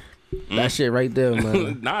 That shit right there,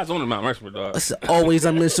 man. Nas on the Mount Rushmore, dog. It's always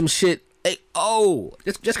I'm in some shit. Hey,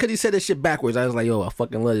 just because he said this shit backwards, I was like, yo, I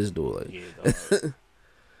fucking love this dude. Like, Yeah, dog.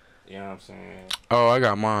 You know what I'm saying? Oh, I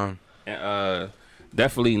got mine. And,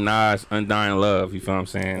 definitely Nas Undying Love. You feel what I'm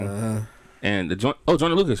saying? And the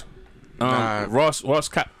Joyner Lucas. Nah. Ross what's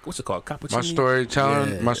it called? Cappuccino. My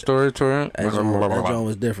storytelling, Yeah. my storytelling, that John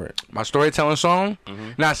was different. my storytelling song.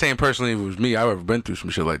 Not saying personally it was me. I've ever been through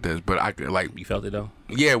some shit like this, but I could like, You felt it though.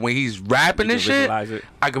 yeah, when he's rapping You this can shit, visualize it.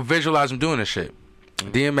 I can visualize him doing this shit.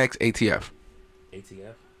 DMX, ATF.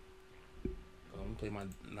 ATF. I'm gonna play my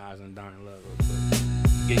Nas Undying Love real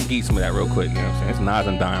quick. Get geese some of that real quick. You know what I'm saying? It's Nas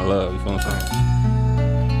Undying Love. You feel what I'm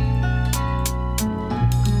saying?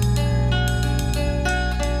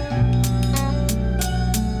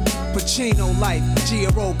 Put Chino life,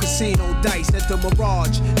 Giro casino dice at the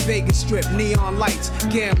Mirage, Vegas Strip, neon lights,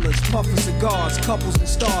 gamblers, puffing cigars, couples and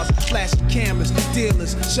stars, flashing cameras,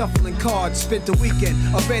 dealers, shuffling cards. Spent the weekend,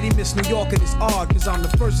 already miss New York and it's odd, cause I'm the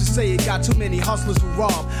first to say it got too many hustlers who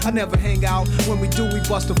rob. I never hang out, when we do we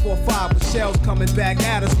bust a 4-5 with shells coming back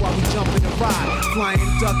at us while we jump in the ride. Flying,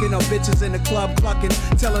 ducking, up bitches in the club clucking,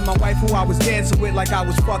 telling my wife who I was dancing with like I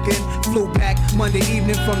was fucking. Flew back Monday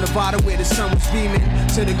evening from Nevada where the sun was beaming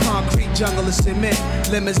to the concrete jungle of cement.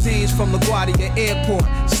 Limousines from LaGuardia Airport,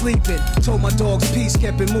 sleeping. Told my dogs peace,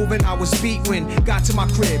 kept it moving. I was beat when got to my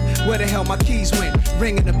crib. Where the hell my keys went?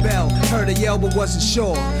 Ringing the bell, heard a yell but wasn't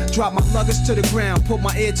sure. Dropped my luggage to the ground, put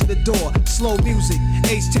my ear to the door. Slow music,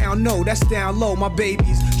 H-Town, no, that's down low. My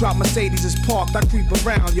babies, drop Mercedes is parked. I creep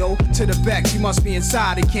around, yo, to the back. She must be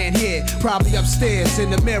inside and can't hear. Probably upstairs in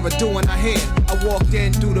the mirror doing her hair. I walked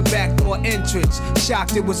in through the back door entrance,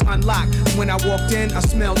 shocked it was unlocked. When I walked in, I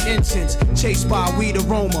smelled incense, chased by a weed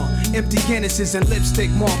aroma. Empty Guinnesses and lipstick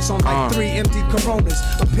marks on like 3 empty Coronas.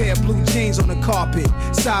 A pair of blue jeans on the carpet,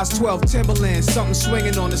 size 12 Timberlands, something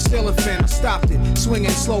swinging on the ceiling fan. I stopped it,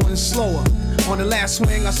 swinging slower and slower. On the last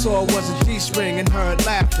swing, I saw it was a G-string and heard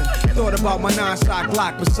laughing. Thought about my non-stock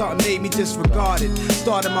Glock, but something made me disregard it.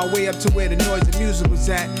 Started my way up to where the noise and music was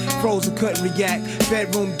at. Frozen, couldn't react.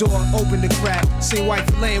 Bedroom door opened the crack. See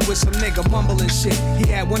wifey laying with some nigga mumbling shit. He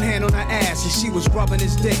had one hand on her ass and she was rubbing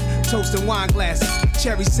his dick. Toasting wine glasses,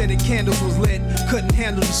 cherry scented candles was lit. Couldn't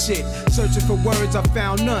handle the shit. Searching for words, I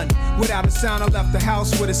found none. Without a sound, I left the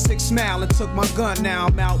house with a sick smile and took my gun. Now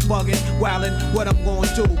I'm out bugging, wildin'. What I'm gonna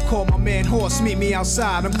do? Call my man Horse. Meet me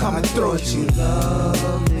outside, I'm coming through. You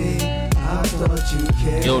love me. I thought you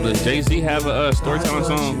cared. Yo, does Jay-Z have a storytelling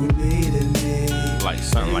song? Like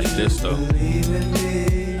something like this though.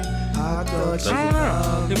 I don't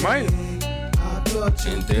know. He might.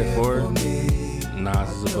 And therefore, Nas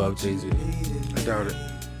is above Jay-Z. I doubt it.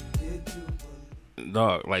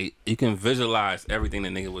 Dog, like you can visualize everything the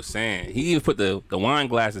nigga was saying. He even put the wine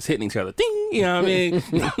glasses hitting each other. Ding, you know what I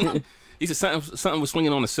mean? He said something was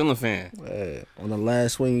swinging on the ceiling fan. On the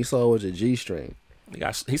last swing you saw was a G-string.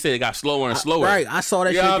 He said it got slower and slower. Right, I saw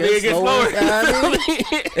that Yeah, shit get slower.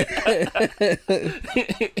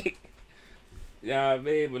 Yeah,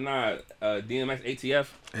 babe, but nah. DMX ATF.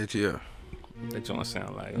 ATF. That joint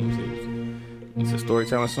sound like. Let me see. It's a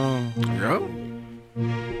storytelling song. Yo.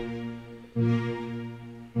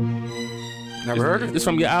 Never heard it. This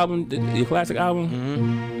from your album, your classic album.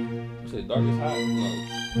 Mm-hmm. Is it Dark is Hot?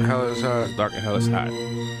 No. Hell is hot. It's Dark and Hell is Hot.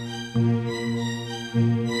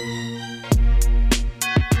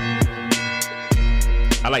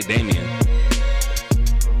 I like Damien.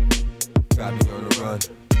 Got me on the run.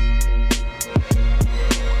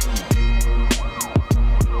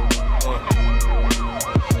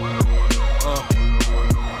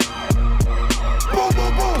 Boom,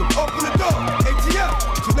 boom, boom. Open the door. ATF.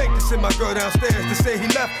 Too late to send my girl downstairs to say he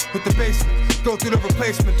left with the basement. Go through the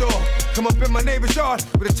replacement door. Come up in my neighbor's yard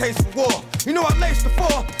with a taste for war. You know I laced the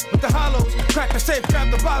floor with the hollows. Crack the safe,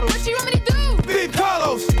 grab the bottles. What you want me to do? Beat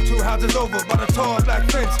Carlos. 2 houses over by the tall black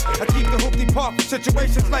fence. I keep the hoopty park for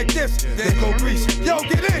situations like this. Then go grease. Yo,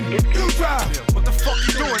 get in. You drive. What the fuck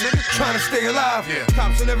you doing, nigga? Trying to stay alive.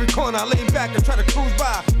 Cops in every corner. I lean back and try to cruise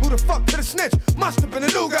by. Who the fuck could have snitched? Must have been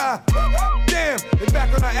a new guy. Damn, they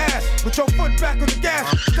back on our ass. Put your foot back on the gas.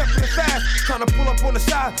 Stepping it fast. Trying to pull up on the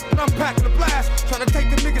side. And I'm packing the blast. Trying to take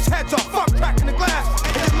the niggas' heads off. Fuck cracking the glass.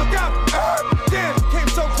 And then look out. Damn, came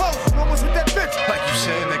so close. Almost hit that bitch. Like you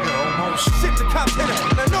said, nigga, almost. Shit, the cops hit her.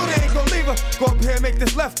 And I know they ain't gonna leave her. Go up here, make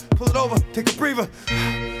this left. Pull it over, take a breather.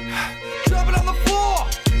 Drop it on the floor.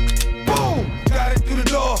 Boom, got it through the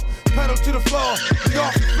door. Pedal to the floor. The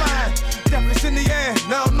off is flying. Death is in the air.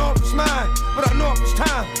 Now I don't know if it's mine, but I know if it's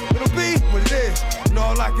time. It'll be what it is. And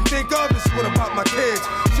all I can think of is what about my kids.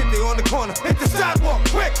 Shit, they on the corner. Hit the sidewalk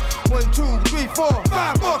quick. 1, 2, 3, 4,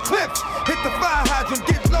 5 more clips. Hit the fire hydrant,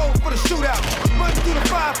 get low for the shootout. Run through the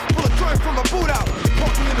fire, pull a joint from my boot out.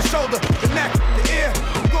 Poke me in the shoulder, the neck, the ear.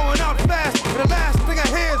 I'm going out fast, and the last thing I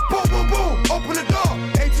hear is boom, boom, boom. Open the door,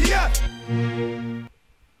 ATF.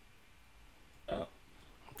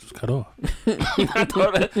 Just cut off. I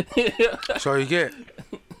thought that. That's all you get.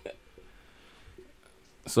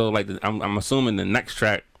 So like, I'm assuming the next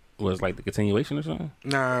track was like the continuation or something.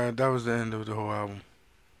 Nah, that was the end of the whole album.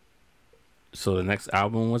 So the next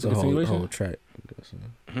album was a The continuation. whole track.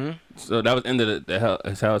 So that was the end of the Hell.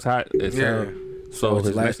 It's Hell is Hot. It's Yeah. So was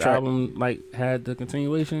his the last next track. album like had the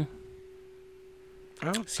continuation.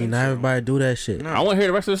 I don't See, think now so. everybody do that shit. No. I want to hear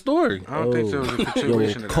the rest of the story. I don't think there was a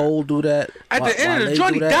continuation Yo, of that. Cole do that. At the end of the Wale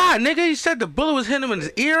joint, do he that. died, nigga. He said the bullet was hitting him in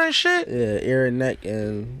his ear and shit. Yeah, ear and neck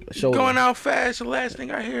and shoulder. Going out fast. The last thing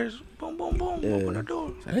I hear is boom, boom, boom. Yeah. Open the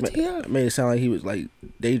door. It made it sound like he was like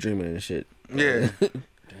daydreaming and shit. Yeah.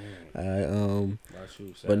 Alright,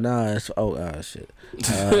 but nah, it's shit.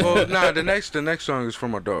 Well, nah, the next song is for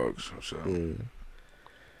my dogs. So. Yeah.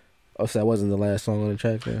 Oh, so that wasn't the last song on the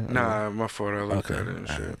track there? Nah, my fault. I looked at it and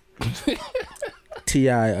shit.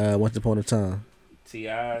 T.I. Once Upon a Time.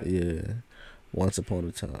 T.I. Yeah. Once Upon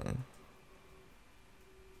a Time.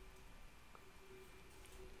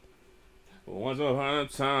 Once upon a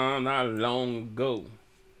time, not long ago.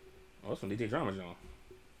 Oh, that's from DJ Drama John.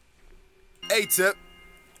 Hey, Tip.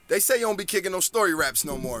 They say you don't be kicking no story raps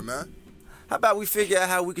no more, man. How about we figure out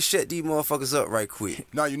how we can shut these motherfuckers up right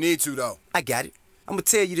quick? No, you need to, though. I got it. I'm gonna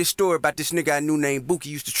tell you this story about this nigga I knew named Bookie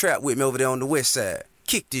used to trap with me over there on the west side.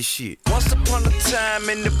 Kick this shit. Once upon a time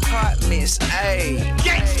in the apartments, ayy.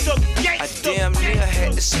 I damn near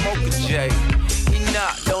had to smoke a J. He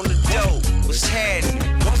knocked on the door, was happening?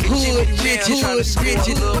 Hood bitches.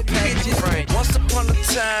 Once upon a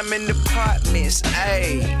time in the apartments,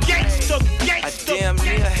 ayy. I damn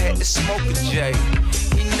near had to smoke a J.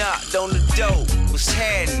 He knocked on the door, was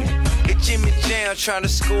happening? Get Jimmy Jam trying to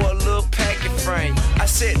score a little packet frame. I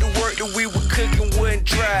said the work that we were cooking wasn't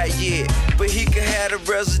dry yet, but he could have the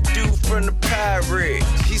residue from the pirate.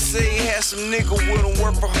 He said he had some nigga with him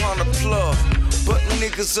worth 100 plus, but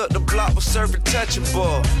niggas up the block was serving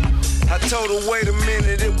touchable. I told her, wait a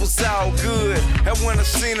minute, it was all good. And when I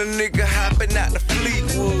seen a nigga hopping out the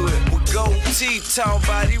Fleetwood with gold teeth, talking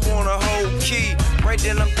about he want a whole key. Right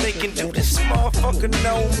then I'm thinking, do this motherfucker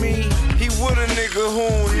know me? He with a nigga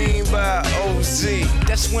who don't even buy OZ.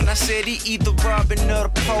 That's when I said he either robbing or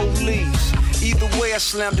the police. Either way, I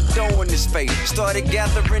slammed the door in his face. Started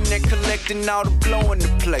gathering and collecting all the blow in the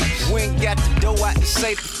place. We ain't got the dough out the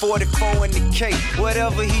safe, 44 in the cake.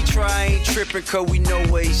 Whatever he try, ain't tripping, cause we know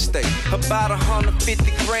where he stay. About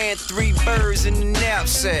 150 grand, 3 birds in the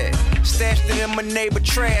knapsack. Stashed it in my neighbor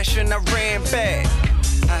trash and I ran back.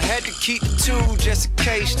 I had to keep the tool just in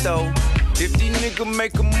case though. If these niggas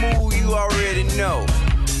make a move, you already know.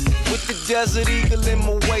 With the Desert Eagle in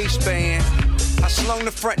my waistband, I slung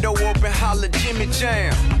the front door open, holla Jimmy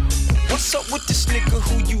Jam. What's up with this nigga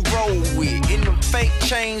who you roll with? In them fake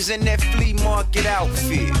chains and that flea market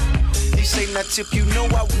outfit. He say, now Tip, you know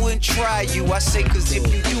I wouldn't try you. I say, cause if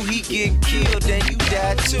you do, he get killed and you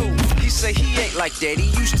die too. He say he ain't like that. He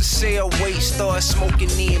used to sell weight, start smoking,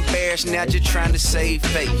 he embarrassed, now just trying to save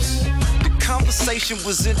face. The conversation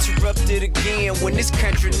was interrupted again when this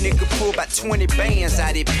country nigga pulled about 20 bands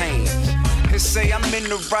out his pants. And say I'm in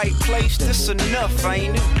the right place, this enough,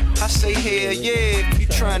 ain't it? I say, hell yeah, if you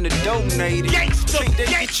trying to donate it. Think they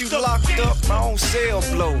get you locked up, my own cell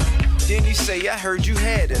blow. Then he say, I heard you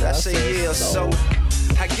had it. I say, yeah, so.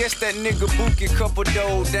 I guess that nigga Bookie couple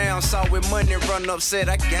dough down, saw with money run up, said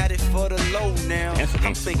I got it for the low now.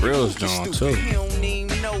 I'm thinking Grills Bookie John, stupid, too. he don't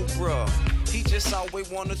even know, bruh. He just always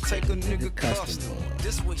wanna take a nigga custom.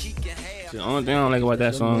 This what he can have. The only thing I don't like about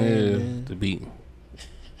that song is the beat.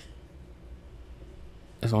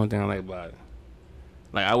 That's the only thing I like about it.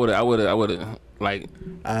 Like I would've like,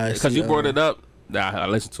 cause you brought it up. I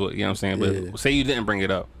listened to it. You know what I'm saying? But Yeah. say you didn't bring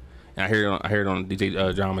it up, and I heard it on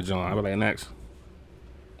DJ Drama John. I was like, next.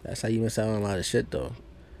 That's how you miss out on a lot of shit though.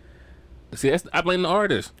 See, I blame the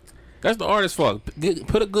artist. That's the artist's fault.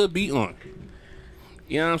 Put a good beat on.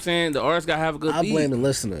 You know what I'm saying? The artist gotta have a good beat. I blame the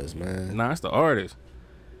listeners, man. Nah, it's the artist.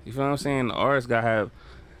 You feel what I'm saying? The artist gotta have.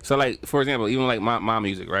 So like, for example, even like my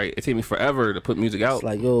music, right? It take me forever to put music out. It's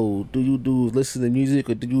like, yo, do you listen to music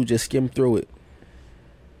or do you just skim through it?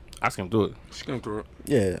 I skim through it. Skim through it.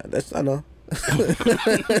 Yeah, I know.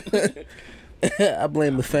 I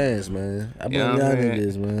blame the fans, man. I blame You know what y'all I'm saying?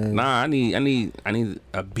 niggas, man. Nah, I need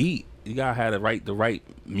a beat. You gotta have the right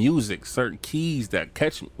music, certain keys that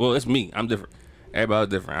catch me. Well, it's me. I'm different. Everybody's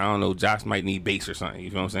different. I don't know. Josh might need bass or something. You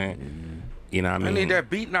feel what I'm saying? Mm-hmm. You know what I mean? I need that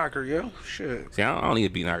beat knocker, yo. Shit. See, I don't need a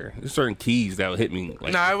beat knocker. There's certain keys that will hit me.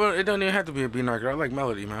 Like, Nah, it don't even have to be a beat knocker. I like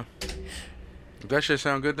melody, man. If that shit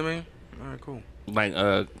sound good to me, alright, cool. like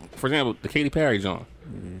for example, the Katy Perry joint.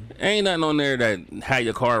 Ain't nothing on there that had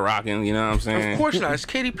your car rocking. You know what I'm saying? Of course not. It's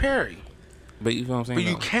Katy Perry. But you know what I'm saying? But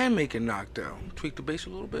you though? can make it knock down. Tweak the bass a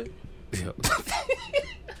little bit. Yeah.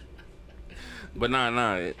 But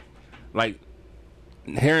nah. Like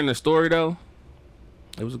hearing the story though,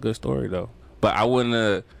 it was a good story though. But I wouldn't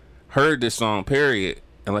have heard this song, period,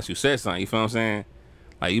 unless you said something. You feel what I'm saying?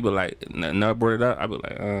 Like you be like, never brought it up. I be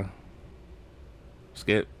like,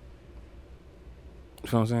 skip. You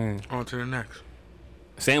feel what I'm saying? On to the next.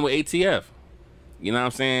 Same with ATF. You know what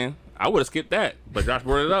I'm saying? I would have skipped that, but Josh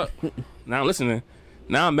brought it up. Now I'm listening.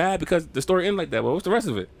 Now I'm mad because the story ended like that. But what's the rest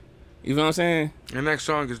of it? You feel what I'm saying? The next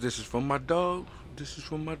song is This Is For My Dog. this is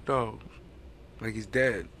for my dogs. Like he's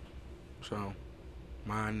dead. So,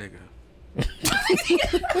 my nigga.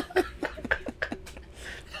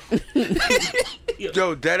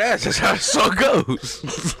 Yo, dead ass. That's how the song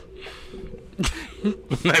goes.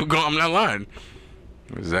 I'm not lying.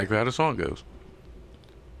 Exactly how the song goes.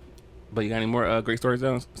 But you got any more great stories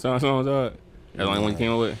songs? That's the only one you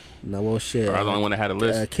came up with? No more shit. Or I was the only one that had a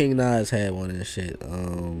list? King Nas had one and shit.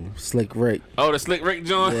 Slick Rick. Oh, the Slick Rick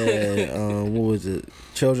joint? Yeah, what was it?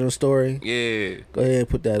 Children's Story? Yeah. Go ahead and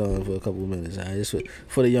put that on for a couple of minutes. All right? Just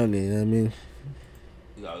for the youngin', you know what I mean?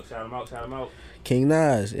 You gotta shout him out. King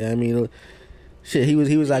Nas, yeah, I mean, shit, he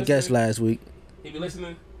was our guest last week. He be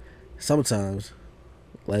listening? Sometimes.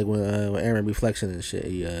 Like when Aaron be flexing and shit,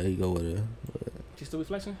 he go with her. She still be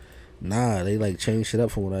flexing? Nah, they like change shit up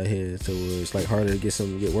from what I hear, so it's like harder to get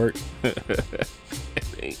work.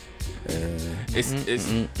 It's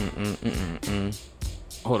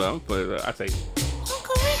hold on, but I tell you.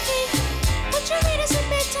 Uncle Ricky, would you read us a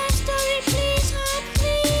bedtime story, please,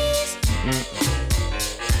 please?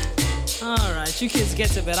 Alright, you kids get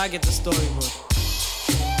to bed, I get the storybook.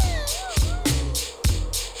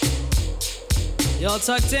 Y'all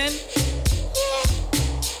tucked in?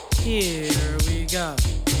 Here we go.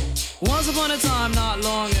 Once upon a time, not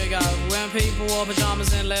long ago, when people wore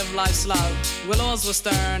pajamas and lived life slow, where laws were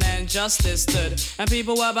stern and justice stood, and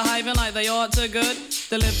people were behaving like they ought to good,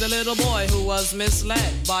 there lived a little boy who was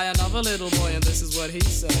misled by another little boy, and this is what he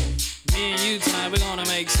said. Me and you tonight, we're gonna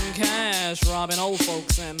make some cash, robbing old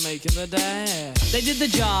folks and making the dash. They did the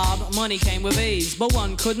job, money came with ease, but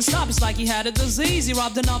one couldn't stop, it's like he had a disease. He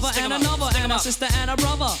robbed another and another, and a sister and a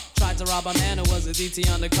brother. Tried to rob a man who was a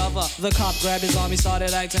DT undercover. The cop grabbed his arm, he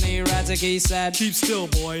started acting erratic. He said, keep still,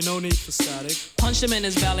 boy, no need for static. Punched him in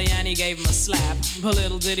his belly and he gave him a slap, but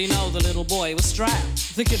little did he know the little boy was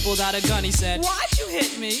strapped. The kid pulled out a gun, he said, why'd you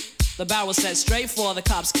hit me? The barrel was set straight for the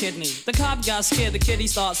cop's kidney. The cop got scared, the kid he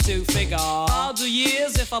starts to figure, I'll do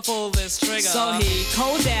years if I pull this trigger. So he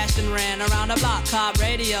cold dashed and ran around the block. Cop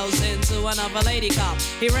radios into another lady cop.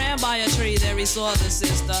 He ran by a tree, there he saw the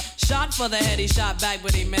sister. Shot for the head, he shot back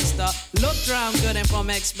but he missed her. Looked round good and from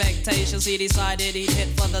expectations he decided he'd hit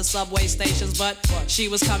for the subway stations. But she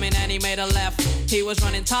was coming and he made a left. He was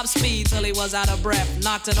running top speed till he was out of breath.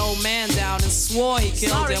 Knocked an old man down and swore he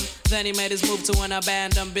killed him. Then he made his move to an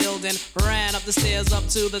abandoned building. Ran up the stairs up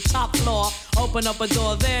to the top floor. Opened up a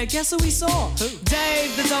door there, guess who he saw? Who?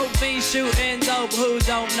 Dave the dope fiend shooting dope. Who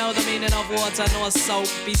don't know the meaning of water nor soap?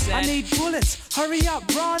 He said, I need bullets, hurry up,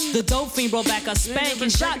 run. The dope fiend brought back a spanking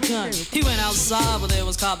shotgun. He went outside but there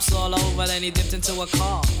was cops all over. Then he dipped into a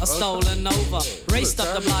car, a stolen Nova. Raced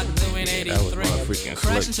up the block doing 83.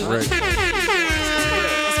 Crashed into the escaped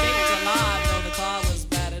alive though the car was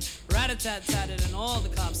battered. Rat-a-tat-tatted and all the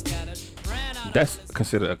cops scattered. That's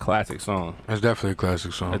considered a classic song. That's definitely a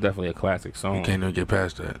classic song. That's definitely a classic song. You can't even get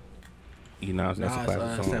past that. You know, that's a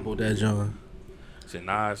classic song. Sampled that John. Shit,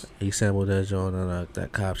 Nas. He sampled that John on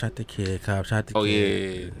that cop shot the kid. Cop shot the kid. Oh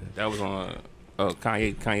yeah, that was on.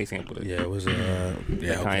 Kanye sampled it. Yeah, it was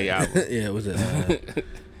Kanye album. Yeah, it was it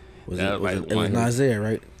was Nasir,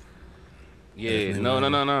 right? Yeah, no.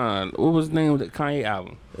 What was the name of the Kanye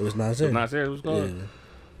album? It was Nasir. Was Nasir was called? Yeah.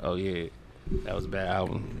 Oh yeah, that was a bad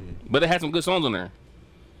album, but it had some good songs on there.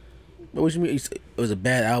 But what you mean? It was a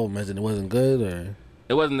bad album, as in it wasn't good, or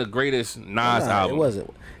it wasn't the greatest Nas album. It wasn't.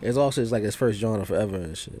 It's also like his first genre forever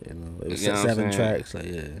and shit. You know, it was 7 tracks. Like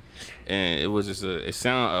and it was just it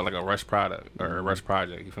sounded like a Rush product or a Rush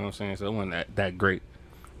project. You feel what I'm saying? So it wasn't that great.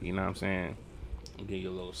 You know what I'm saying? I'll give you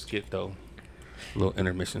a little skit though, a little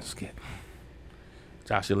intermission skit.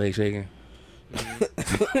 Josh, your leg shaking.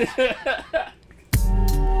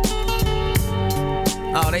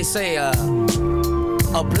 Oh, they say a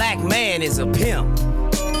black man is a pimp.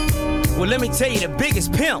 Well, let me tell you, the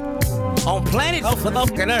biggest pimp on planet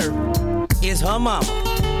fucking Earth is her mama.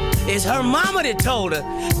 It's her mama that told her,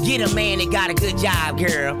 get a man that got a good job,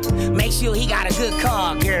 girl. Make sure he got a good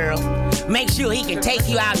car, girl. Make sure he can take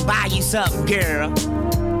you out and buy you something, girl.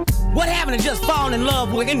 What happened to just falling in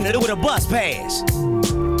love with a bus pass?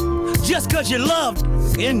 Just cause you loved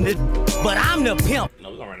but I'm the pimp.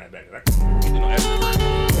 No, we're gonna run that back.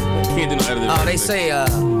 Can't do no editing. Oh, they say a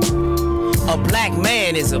black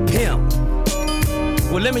man is a pimp.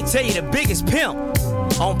 Well, let me tell you, the biggest pimp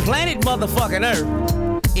on planet motherfucking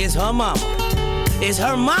Earth is her mama. It's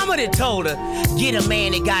her mama that told her, get a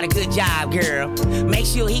man that got a good job, girl. Make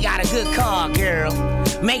sure he got a good car, girl.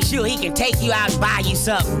 Make sure he can take you out and buy you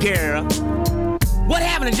something, girl. What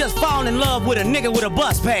happened to just falling in love with a nigga with a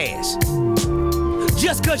bus pass?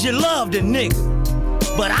 Just cause you loved a nigga.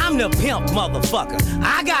 But I'm the pimp, motherfucker.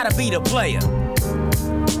 I gotta be the player.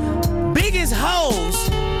 Biggie biggest hoes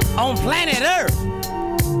on planet Earth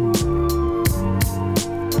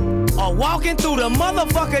are walking through the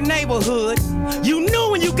motherfucking neighborhood. You knew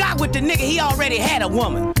when you got with the nigga he already had a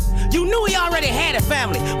woman. You knew he already had a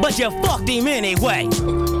family, but you fucked him anyway.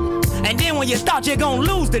 And then when you thought you gonna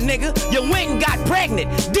lose the nigga, you went and got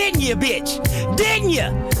pregnant. Didn't you, bitch? Didn't you?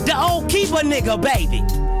 The old keeper nigga, baby.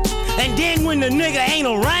 And then when the nigga ain't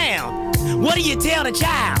around, what do you tell the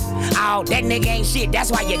child? Oh, that nigga ain't shit.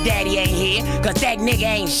 That's why your daddy ain't here, cause that nigga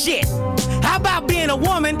ain't shit. How about being a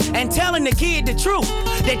woman and telling the kid the truth?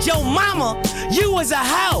 That your mama, you was a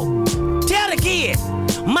hoe. Tell the kid,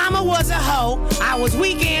 mama was a hoe, I was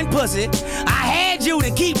weekend pussy. I had you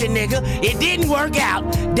to keep the nigga, it didn't work out.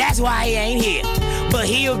 That's why he ain't here. But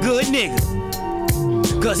he a good nigga,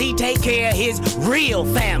 cause he take care of his real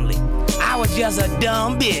family. I was just a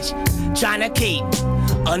dumb bitch trying to keep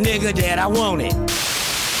a nigga that I wanted.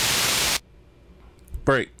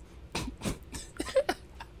 Break.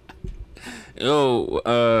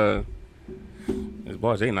 Yo, this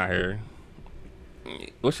boss J not here.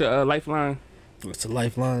 What's your lifeline? What's the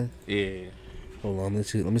lifeline? Yeah. Hold on,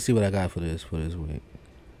 let me see what I got for this week.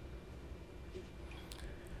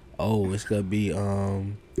 Oh, it's gonna be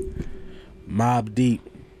Mobb Deep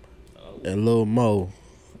and Lil Mo.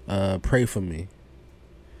 Pray for me.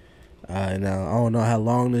 Now I don't know how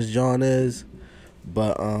long this John is,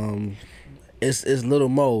 but it's Lil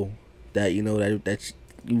Mo that you know that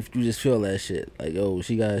you just feel that shit. Like, yo,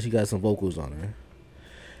 she got some vocals on her.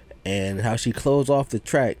 And how she closed off the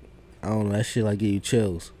track, I don't know, that shit like give you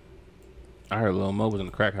chills. I heard Lil Mo was in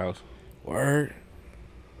the crack house. Word?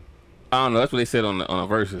 I don't know, that's what they said on the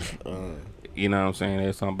verses. You know what I'm saying?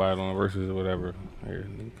 There's somebody on the verses or whatever. Here,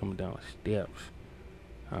 nigga coming down the steps.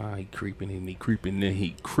 He creeping, then he creeping, then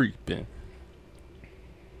he creeping.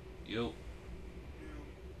 Yo.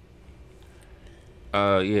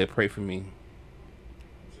 Yeah, pray for me.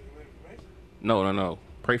 No.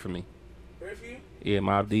 Pray for me. Pray for you? Yeah,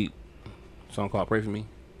 Mobb Deep. Song called Pray For Me,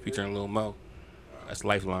 featuring Lil Mo. That's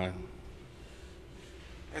Lifeline.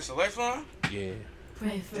 That's a lifeline? Yeah.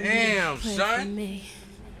 Pray for Damn, me. Pray son. For me.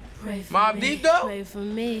 Pray for Mobb me. Deep, though? Pray for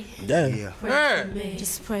me. Yeah. Pray for me.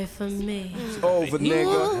 Just pray for me. It's over,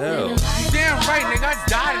 nigga. Hell. You damn right, nigga. I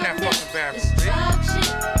died in that fucking bathroom, bitch.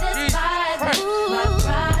 Jesus Christ. My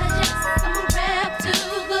projects, I'm a rap to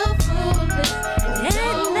the fullest.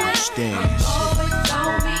 And Stand. always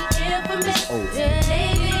gonna be infamous.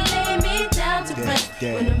 Lady, lay me down to rest.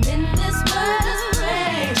 When I'm in this world, just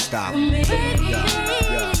pray Stop. for me.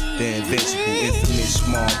 The invincible, infamous,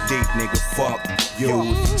 small, deep nigga, fuck. Yo,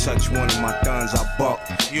 if you touch one of my guns, I buck.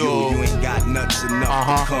 Yo, you ain't got nuts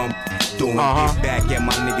enough to come. Doing get back at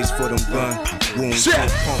my niggas for them gun wounds.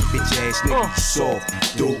 Punk bitch ass nigga, you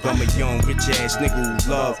soft. Dude, I'm a young rich ass nigga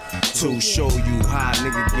who love to show you how a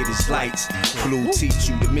nigga get his lights. Blue teach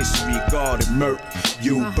you the mystery of God and murk.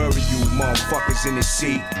 You bury you motherfuckers in the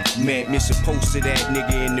sea. Man, miss a post of that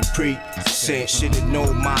nigga in the pre. Saying should've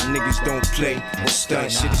known my niggas don't play. Or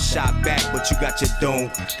stunt, should've shot back, but you got your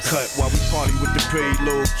dome cut while we party with the pretty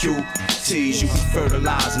little Q. Tease you be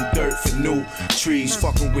fertilizing dirt for new trees.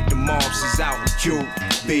 Fucking with the mobs is out in Q.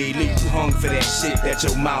 B, leave you hung for that shit that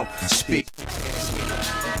your mouth speak.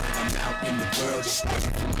 I'm out in the world, just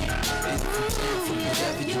waiting for me. And if you down for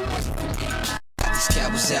whatever you want from me. Got these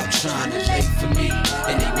cowards out trying to lay for me,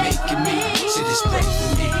 and they making me shit is break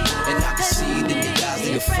for me. And I can see it in their eyes,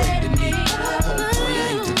 they afraid of me. Homeboy, I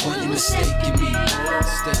ain't the one, you mistaking me.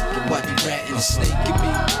 Why you ratting and snaking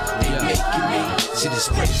me? They making me shit is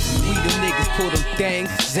break for me. We the niggas pull them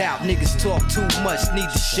things out. Niggas talk too much, need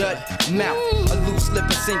to shut mouth. A loose lip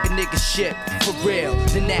and sink a nigga shit. For real,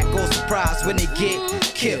 then that goes surprise when they get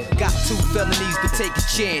killed. Got 2 felonies, but take a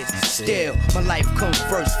chance. Still, my life comes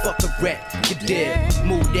first, fuck a rap. You deal,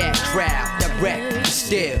 move that crowd, that rap.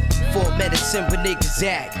 Still, for medicine, but niggas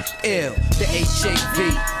act ill. The HIV,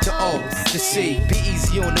 the O, the C. Be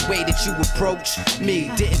easy on the way that you approach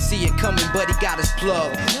me. Didn't see it coming, but he got his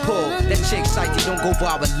plug pulled. That chick psyche don't go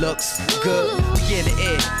by what looks good. We in the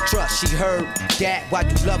air, trust she heard that. Why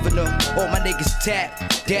you loving her? All my niggas tap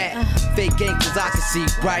that. Fake gang, cause I can see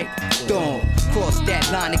right. Don't cross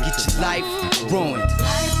that line and get your life ruined.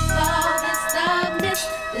 All this darkness,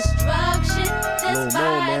 destruction, this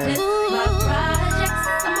violence. My projects,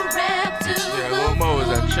 I'm a rap to Yeah, Lil Mo is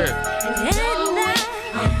that chick.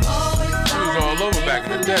 She was all over back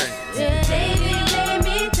in the day. Lady, lay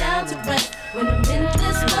me down to rest. When I'm in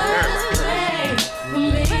this world, just pray for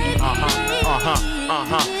me.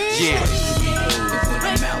 Yeah. When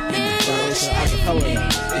I'm out in the world, just pray for me.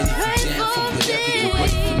 And if you down for whatever you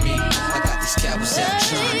wait for me, I got these cowards out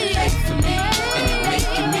trying to lay for me, and they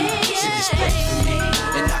making me shit is break for me.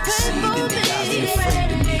 And I can see it in their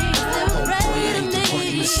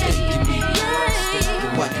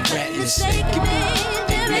mistaken me.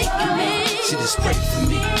 They're making me. She just pray for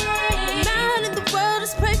me. Man in the world,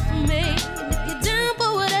 just pray for me. And if you're down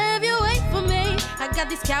for whatever, you wait for me. I got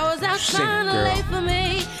these cowards out trying to lay for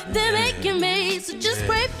me. They're making me, so just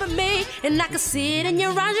pray for me. And I can see it in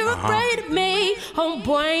your eyes, you're afraid of me.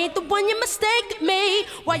 Homeboy ain't the one, you mistaken me.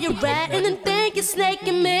 While you're ratting and think you're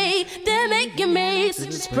snaking me. They're making me, so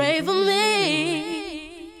just pray for me.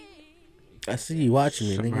 I see you watching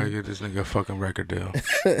me, Somebody nigga. get this nigga a fucking record deal.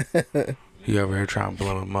 He over here trying to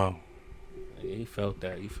blow him up. Yeah, he felt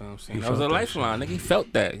that. You feel what I'm saying? He That was a felt that lifeline, nigga. He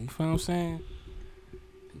felt that. You feel what I'm saying?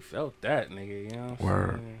 He felt that, nigga. You know what I'm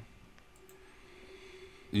Word. saying?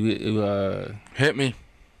 You Hit me.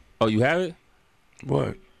 Oh, you have it?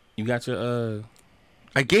 What? You got your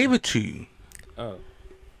I gave it to you. Oh.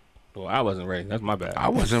 Well, I wasn't ready. That's my bad. I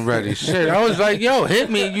wasn't ready. Shit. I was like, yo, hit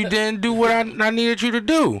me. You didn't do what I needed you to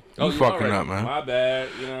do. Oh, You fucking already- up, man. My bad.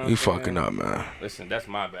 You know what You I'm fucking saying? up, man. Listen, that's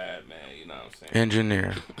my bad, man. You know what I'm saying?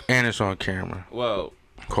 Engineer. And it's on camera. Well,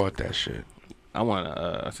 Caught that shit. I want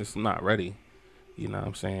to, since I'm not ready, you know what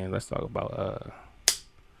I'm saying? Let's talk about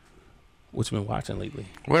what you been watching lately.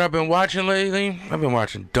 What I've been watching lately? I've been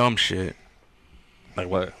watching dumb shit. Like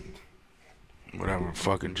what? Whatever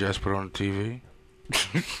fucking Jess put on the TV.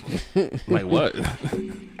 Like what?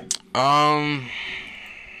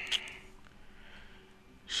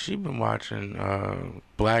 She been watching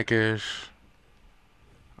Blackish,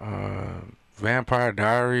 Vampire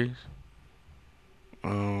Diaries.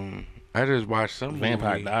 I just watched some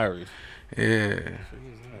Vampire movie. Diaries. Yeah.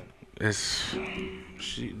 It's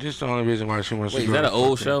just the only reason why she wants Wait, to is go that to an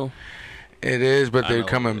old fucking- show? It is, but I they're know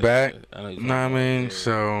coming it back. is. I know you're Know what I talking mean? about it.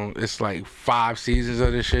 So it's like 5 seasons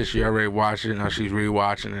of this shit. She already watched it. Now she's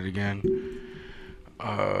rewatching it again.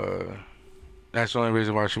 That's the only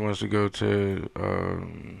reason why she wants to go to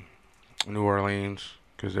New Orleans,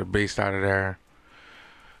 because they're based out of there.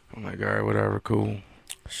 I'm like, all right, whatever, cool.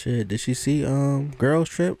 Shit, did she see Girls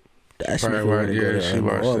Trip? That shit Probably was right, really yeah, good. she New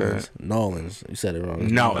watched Orleans. that. Nolans. You said it wrong.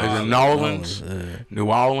 No, is it Nolans? New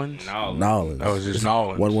Orleans? Nolans. Oh, it's just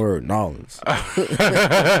Nolans. One word, Nolans.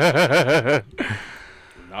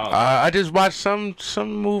 I just watched some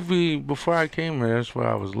movie before I came here. That's why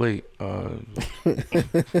I was late. I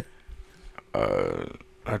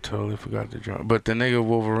totally forgot the jump. But the nigga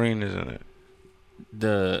Wolverine is in it.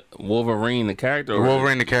 The Wolverine, the character? Or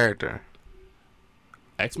Wolverine, the character.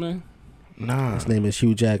 X-Men? Nah. His name is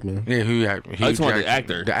Hugh Jackman. Yeah, Hugh Jackman. Oh, you talking about the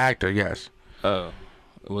actor? The actor, yes. Oh.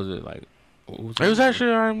 Was it like... It was actually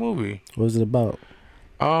an alright movie. What was it about?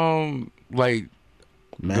 Like...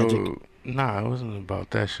 Magic? Nah, it wasn't about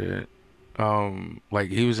that shit. Like,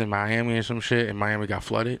 he was in Miami or some shit, and Miami got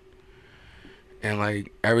flooded. And,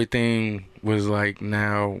 like, everything was, like,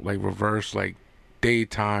 now, like, reversed. Like,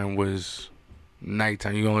 daytime was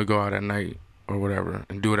nighttime. You only go out at night or whatever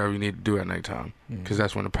and do whatever you need to do at nighttime. Because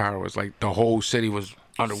that's when the power was, like, the whole city was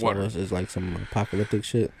underwater. So it's like some apocalyptic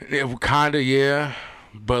shit. It kind of, yeah.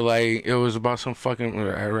 But, like, it was about some fucking...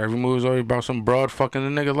 Every movie was already about some broad fucking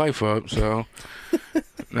the nigga life up, so...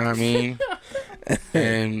 know what I mean?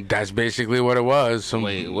 And that's basically what it was.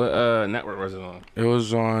 Wait, what network was it on? It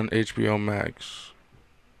was on HBO Max.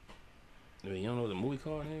 You don't know what the movie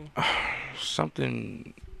called, name?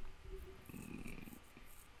 Something...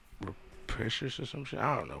 Precious or some shit?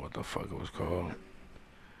 I don't know what the fuck it was called.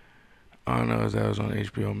 I don't know if that was on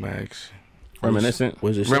HBO Max. Reminiscent?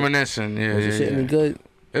 Was it Reminiscent, yeah. Was yeah, it shit yeah. any good?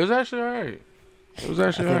 It was actually alright. It was I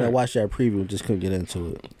actually think I alright. watched that preview, just couldn't get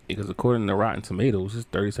into it. Because according to Rotten Tomatoes, it's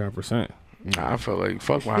 37%. I felt like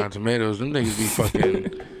fuck Rotten Tomatoes. Them niggas be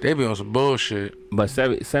fucking. They be on some bullshit. But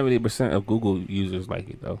 70% of Google users like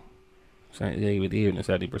it though. They even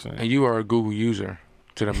 70%. And you are a Google user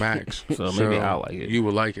to the max. So maybe I'll like it. You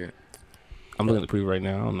would like it. I'm looking at the preview right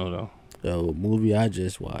now. I don't know though. Yo, movie I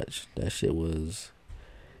just watched. That shit was.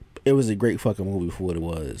 It was a great fucking movie for what it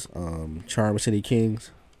was. Charm City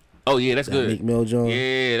Kings. Oh yeah, that's that good. Meek Mill joint.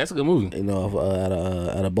 Yeah, that's a good movie. You know, out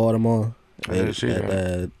of Baltimore. I didn't see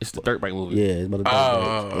that. It's the dirt bike movie. Yeah, it's about the dirt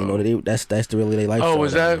bikes. You know, that's really their lifestyle. Oh,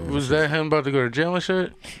 was that him about to go to jail and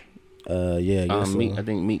shit? Yeah, I guess so. Meek, I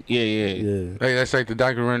think Meek. Yeah. Hey, that's like the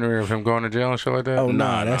documentary of him going to jail and shit like that. Oh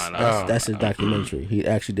nah, that's his documentary. He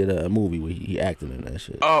actually did a movie where he acted in that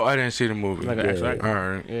shit. Oh, I didn't see the movie. Like an actual actor. All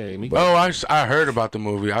right. Yeah, Meek. Oh, I heard about the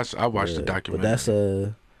movie. I watched the documentary. But that's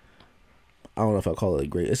I don't know if I call it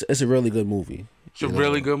great. It's a really good movie. It's a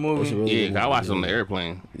really good movie. It's a really good I movie, watched it on the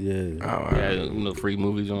airplane. Yeah. Yeah, free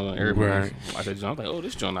movies on the airplane. Right. Watch that jump. I'm like, oh,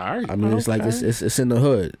 this joint alright. I mean, it's like it's in the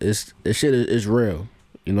hood. This shit is real.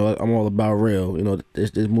 You know, I'm all about real. You know,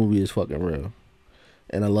 this movie is fucking real.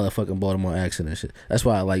 And I love fucking Baltimore accent and shit. That's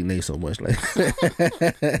why I like Nate so much. Like,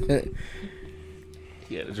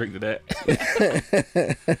 He had to drink to that.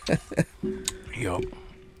 Yo.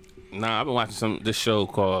 Nah, I've been watching this show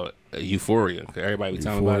called Euphoria. Everybody be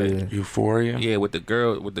talking about it. Euphoria? Yeah, with the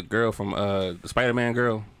girl from the Spider-Man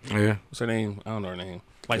girl. Yeah. What's her name? I don't know her name.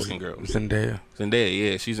 Light skin girl. Zendaya.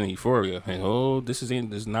 Yeah, she's in Euphoria. And this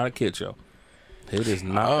is not a kid show. It is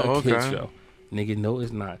not a kid show. Nigga, no,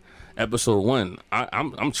 it's not. Episode 1,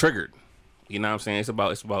 I'm triggered. You know what I'm saying? It's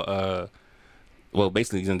about well,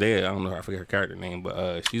 basically Zendaya, I don't know, I forget her character name,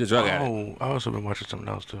 but she's a drug addict. I also been watching something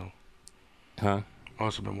else too. Huh? I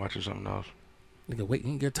also been watching something else. Nigga, wait,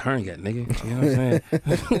 you ain't get your turn yet, nigga. You know what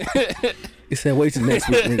I'm saying? You said wait till next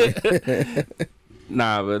week, nigga.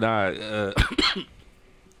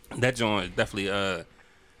 That joint is definitely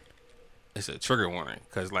it's a trigger warning,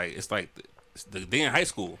 cause like it's like they in high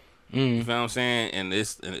school. You feel what I'm saying? And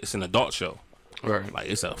it's an adult show. Right. Like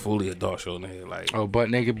it's a fully adult show, nigga. Like butt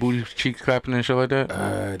naked, booty cheeks clapping and shit like that.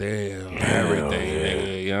 Damn, everything,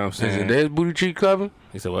 nigga. You know what I'm saying? Is Zendaya's booty cheek clapping?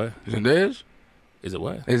 You said what? Zendaya's? Is it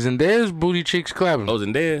what? Is Zendaya's booty cheeks clapping? Oh,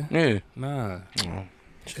 Zendaya? Yeah. Nah. Oh.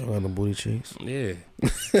 She got the booty cheeks. Yeah.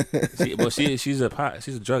 She's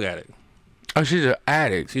a drug addict. Oh, she's an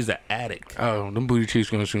addict. She's an addict. Oh, them booty cheeks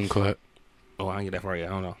gonna soon clap. Oh, I ain't get that far yet.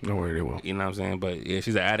 I don't know. Don't worry, they will. You know what I'm saying? But yeah,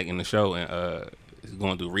 she's an addict in the show, and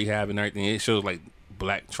going through rehab and everything. It shows like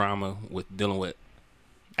black trauma with dealing with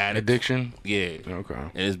addiction. Yeah.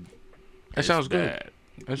 Okay. That sounds good.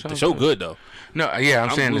 The show good though. No, yeah,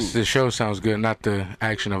 I'm saying the show sounds good, not the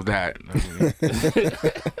action of that.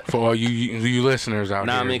 For all you listeners out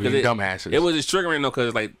there, being dumbasses. It was just triggering though,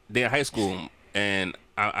 cause like they're in high school, and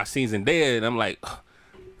I seen Zendaya, and I'm like,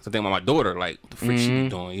 something about my daughter, like the freak she be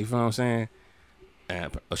doing. You feel what I'm saying?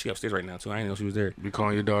 And she upstairs right now too. I didn't know she was there. You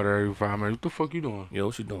calling your daughter every 5 minutes? What the fuck you doing? Yo,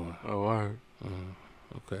 what you doing? Oh, all right.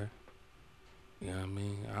 Okay. You know what I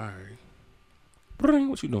mean? All right.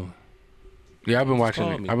 What you doing? Yeah, I've been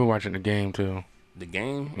watching the game too. The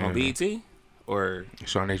game on BET or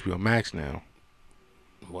it's on HBO Max now.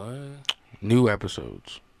 What? New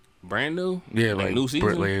episodes. Brand new? Yeah, like new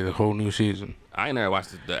season. Like the whole new season. I ain't never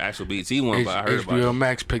watched the actual BET one, but I heard about it. HBO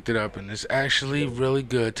Max picked it up, and it's actually really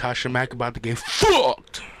good. Tasha Mack about to get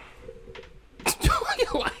fucked. Why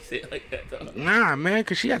you say it like that, though? Nah, man,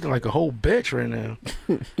 because she acting like a whole bitch right now.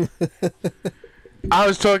 I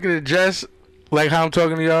was talking to Jess, like how I'm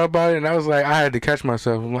talking to y'all about it, and I was like, I had to catch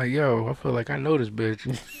myself. I'm like, yo, I feel like I know this bitch.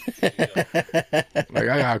 Like,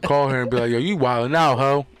 I gotta call her and be like, yo, you wildin' out,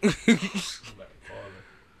 ho.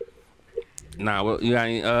 Nah, well, you got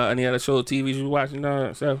any other show TVs you watching,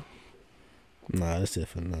 Seth? Nah, that's it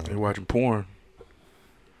for now. They watching porn.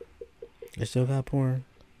 They still got porn?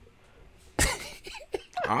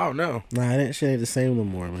 I don't know. Nah, that shit ain't the same no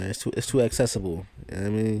more, man. It's too accessible. You know what I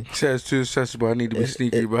mean? It says too accessible. I need to be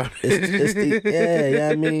sneaky about it. Yeah, you know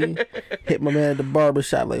what I mean? Hit my man at the barber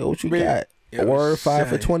shop like, oh, what you got? Yo, Word 5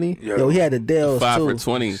 for 20. Yo, he had the Dells 5 too. for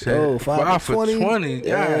 20. Oh, 5 for 20.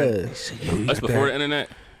 Yeah. That's before the internet.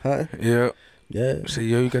 Huh? Yeah. Yeah. So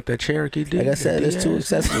yo, you got that Cherokee D? Like I said, it's too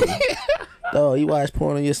accessible. Oh, you watch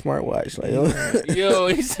porn on your smartwatch. Like, yo,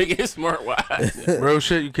 he said your smartwatch. Real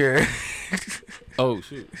shit, you can. Oh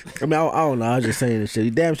shit. I mean, I don't know. I was just saying this shit.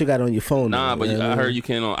 You damn sure got it on your phone. Nah, though, but I heard you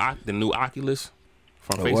can on the new Oculus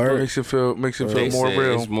from Facebook. Word? Makes it feel more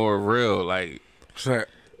real. It's more real. Like Sorry.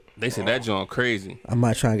 They said that joint crazy. I'm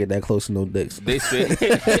not trying to get that close to no dicks. They said.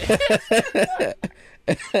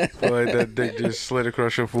 Feel like that dick just slid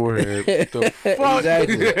across your forehead. The fuck?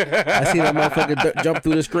 Exactly. I see that motherfucker jump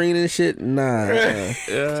through the screen and shit. Nah.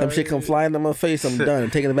 Some shit come flying in my face. I'm done.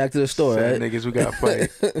 I'm taking it back to the store. Sad right? niggas, we got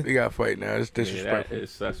fight. We got fight now. It's disrespectful. Yeah, that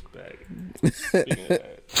is suspect. Speaking of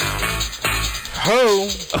that.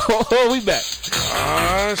 Ho. We back.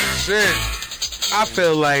 Oh shit. I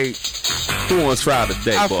feel like. Who on trial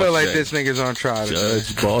today? I Boss feel like J? this nigga's on trial today.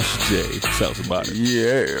 Judge Boss J. Tell us about it.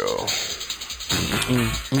 Yeah.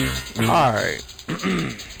 All right.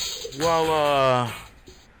 Well,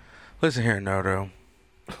 listen here, Nardo.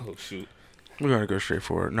 Oh shoot. We're gonna go straight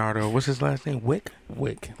for it. Nardo, what's his last name? Wick.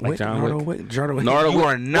 Like Wick? John Nardo Wick. Wick. Nardo Nardo you Wick.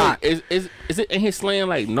 are not. Wait, is it in his slang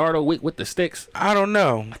like Nardo Wick with the sticks? I don't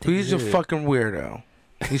know. He's a it is. fucking weirdo.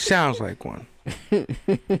 He sounds like one.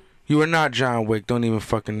 You are not John Wick. Don't even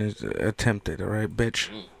fucking attempt it, all right, bitch?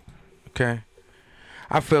 Okay?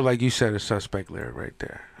 I feel like you said a suspect lyric right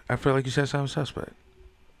there. I feel like you said something suspect.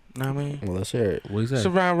 Know what I mean? Well, let's hear it. What is that? It's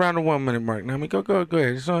around the 1 minute mark. Know what I mean? Go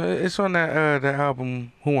ahead. It's on that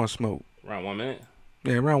album, Who Wants Smoke? Around 1 minute?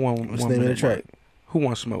 Yeah, around one What's the one name of the minute track? mark. Who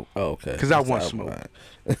wants smoke? Oh, okay. Because I want smoke.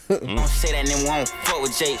 Don't say that nigga won't fuck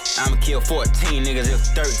with Jake. I'ma kill 14 niggas if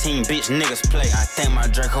 13 bitch niggas play. I think my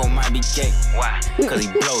Draco might be gay. Why? Cause he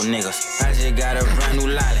blow niggas. I just got a brand new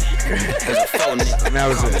lolly. Cause a faux nigga. That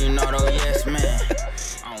was it. You know though, yes man.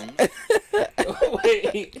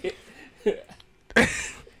 Wait.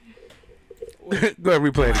 Go ahead,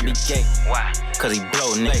 replay it again. Gay. Why? Cause he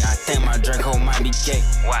blow nigga. I think my Draco might be gay.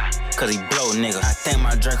 Why? Cause he blow nigga. I think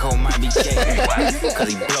my Draco might be gay. Why? Cause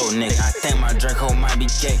he blow nigga. I think my Draco might be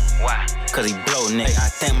gay. Why? Cause he blow nigga. I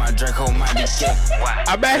think my Draco might be gay. Why?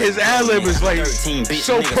 I bet his ad-lib is like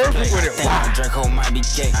so perfect with it. Why? My Draco might be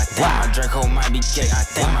gay. I think my Draco might be gay. I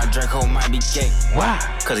think my Draco might be gay. Why?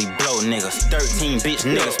 Cause he blow niggas. 13 bitch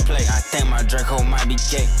niggas play. I think my Draco might be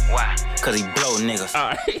gay. Why? Cause he blow niggas.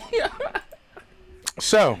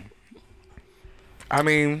 So, I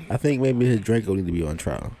mean, I think maybe his Draco need to be on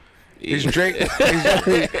trial. Is Drake?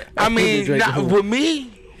 I mean, with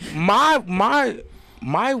me,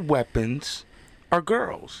 my weapons are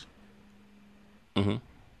girls. Mm-hmm.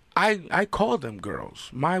 I call them girls.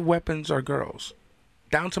 My weapons are girls,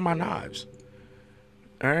 down to my knives.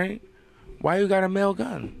 All right. Why you got a male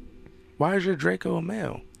gun? Why is your Draco a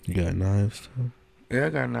male? You got knives too? Yeah, I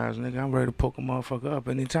got knives, nigga. I'm ready to poke a motherfucker up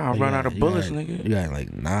anytime I run out of bullets, nigga. You got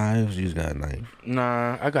like knives? You just got a knife?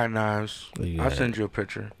 Nah, I got knives. I'll send you a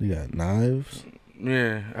picture. You got knives?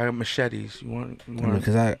 Yeah, I got machetes. You want?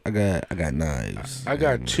 Because I got knives. I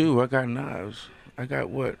got two. I got knives. I got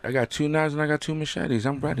what? I got 2 knives and I got 2 machetes.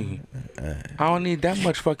 I'm ready. I don't need that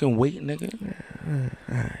much fucking weight, nigga.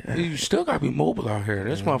 You still gotta be mobile out here.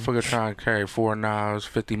 This motherfucker trying to carry 4 knives,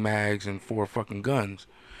 50 mags, and 4 fucking guns.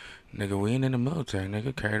 Nigga, we ain't in the military,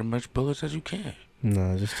 nigga. Carry as much bullets as you can.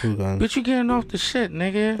 No, just 2 guns. Bitch, you getting off the shit,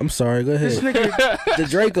 nigga. I'm sorry, go ahead. This nigga, the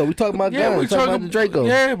Draco. We talking about guns. We talking about the Draco.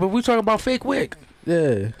 Yeah, but we talking about fake wick.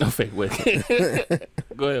 Yeah. No fake wick.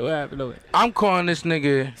 Go ahead, what happened? I'm calling this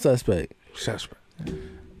nigga suspect.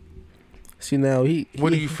 See, now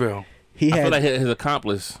what do you feel? I feel like his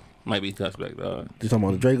accomplice might be suspect, dog. You talking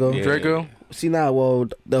about the Draco? Yeah. Draco? See, now, well,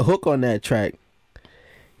 the hook on that track,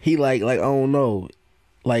 he like I don't know,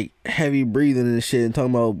 like heavy breathing and shit and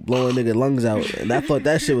talking about blowing nigga lungs out. And I thought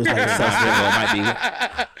that shit was like a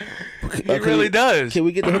suspect. He really does. Can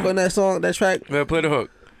we get the hook on that song, that track? Yeah, play the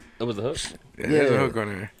hook. It was a hook? Yeah, there's a hook on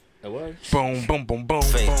there. It was? Boom, boom, boom, boom,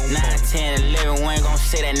 boom. 9, 10, 11, we ain't gon'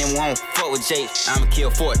 say that nigga won't fuck with Jake. I'ma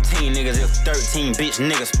kill 14 niggas if 13 bitch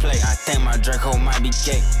niggas play. I think my Draco might be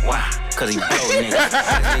gay. Why? Cause he blow niggas.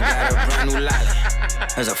 I just got a brand new lolly.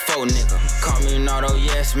 There's a faux nigga. Call me Nardo,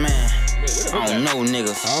 yes man. I don't know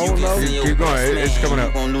niggas. I don't know. Keep going, it's coming up.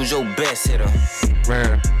 You gon' lose your best hitter.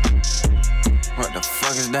 Right. What the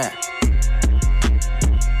fuck is that?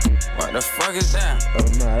 What the fuck is that? Oh,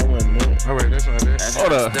 nah, that wasn't it. All right, that's not it.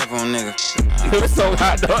 Hold up. Step on nigga. It was so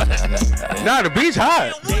hot, dog. Nah, the beat's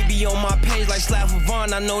hot. They be on my page like Slav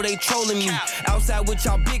Vaughn. I know they trolling me. Outside with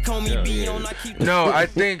y'all big homie be on. I keep. No, I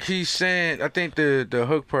think he's saying. I think the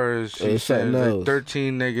hook part is he's saying like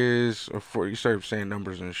 13 niggas or 4. You start saying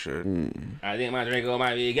numbers and shit. I think my Draco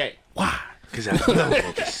might be gay. Why? Because I love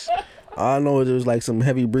niggas. All I know is it was like some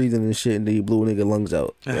heavy breathing and shit, and then he blew a nigga lungs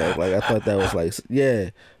out. Like I thought that was like, yeah.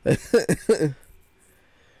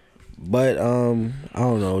 But I don't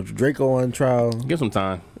know. Draco on trial. Give some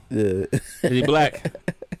time. Yeah. Is he black?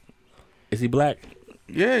 Is he black?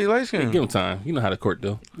 Yeah, he likes him. Give him time. You know how the court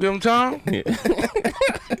do. Give him time. Yeah.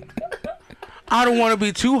 I don't want to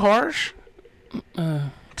be too harsh.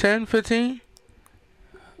 10, 15.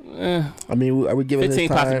 I mean, are we giving 15 his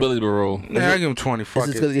time? possibility to roll. Yeah, I give him 20. Fuck Is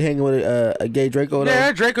this it. because he hanging with a gay Draco? Though?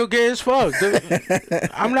 Yeah, Draco gay as fuck.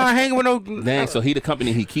 I'm not hanging with no. Dang, so he the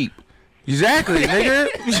company he keep. Exactly, nigga.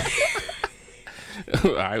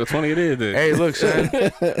 All right, well, 20 it is then. Hey, look, son.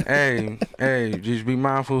 hey, just be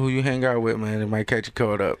mindful who you hang out with, man. It might catch you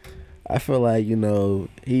caught up. I feel like,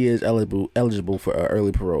 he is eligible for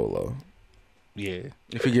early parole, though. Yeah.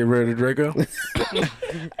 If you get rid of Draco?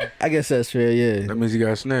 I guess that's fair, yeah. That means you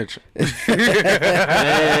got a snitch.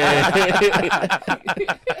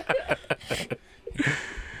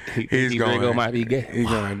 He's going. Draco might be gay. He's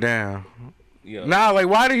going down. Yeah. Nah, like,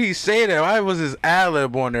 why did he say that? Why was his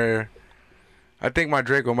ad-lib on there? I think my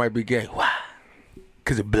Draco might be gay. Why?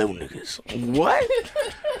 Because it blew niggas. What?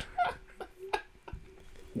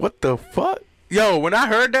 What the fuck? Yo, when I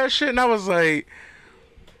heard that shit, and I was like,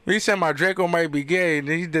 he said my Draco might be gay, and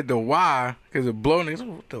then he did the why, because it blow niggas.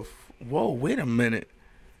 What the whoa, wait a minute.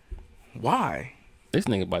 Why? This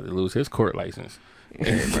nigga about to lose his court license.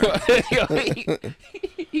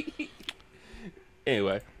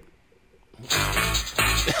 Anyway.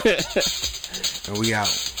 And we out.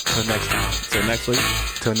 Till next time. Till next week.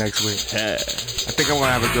 Till next week. Yeah. I think I want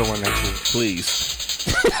to have a good one next week. Please.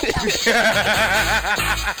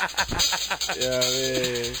 Yeah,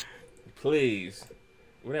 man. Please.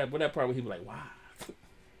 Where that part where he be like, wow.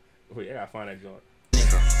 Wait, I gotta find that joint.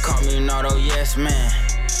 Call me an auto, yes man.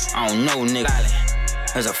 I don't know, nigga.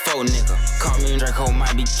 There's a faux nigga. Call me Draco,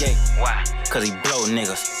 might be gay. Why? Cause he blow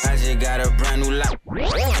niggas. I just got a brand new life.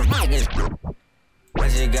 I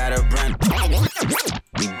just got a brand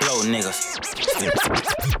we blow niggas.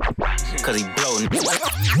 Cause he blow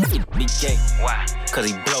niggas. Be gay. Why? Cause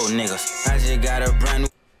he blow niggas. I just got a brand new.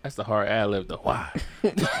 That's the hard ad-lib though. Why?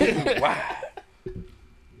 Why?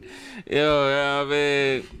 Yo, yeah,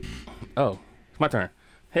 man. Oh, it's my turn.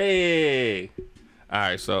 Hey. All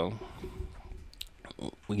right, so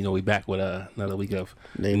we back with another week of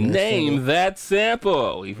Name That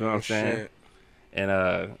Sample. You feel what I'm saying? Shit.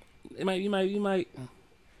 And you might.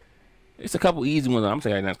 It's a couple easy ones. I'm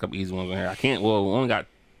saying there's a couple easy ones in here. I can't. Well, we only got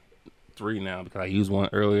 3 now because I used one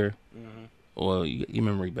earlier. Mm-hmm. Well, your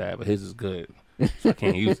memory bad, but his is good. So I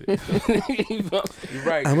can't use it. You're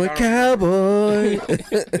right. I'm a cowboy.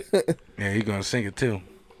 Yeah, you're gonna sing it too.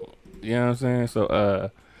 You know what I'm saying? So,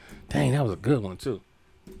 dang, that was a good one too.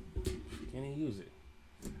 Can't even use it.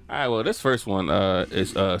 All right, well, this first one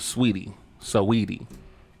is Saweetie,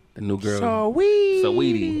 the new girl.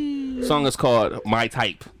 Saweetie. Song is called My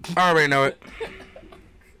Type. I already know it.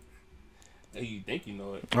 Hey, you think you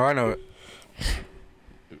know it? Oh, I know it.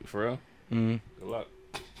 For real? Mm-hmm. Good luck.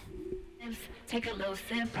 Take a little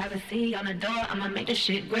sip, privacy on the door, I'ma make this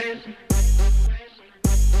shit grip.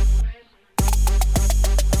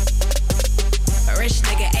 A rich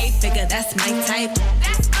nigga, 8-figure, that's my type.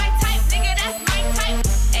 That's my type, nigga, that's my type.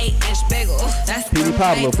 8-inch bagel, that's Petey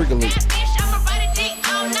Pablo, freaking leak.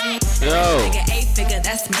 Yo,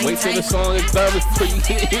 that's my wait till the song is done before you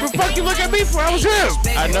get it. What the fuck you look at me for? I was him.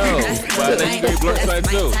 I know, but I think you gave Blur side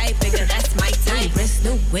too. That's my type. Wrist,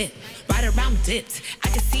 new whip, right around dipped. I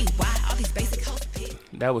can see why all these basic hoes pick.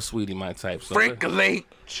 That was Saweetie, My Type. So Franklin,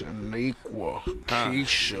 Shaniqua,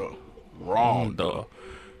 Keisha, Rondo.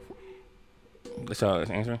 That's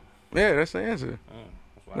y'all answer? Yeah, that's the answer.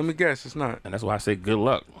 Let me guess, it's not. And that's why I say good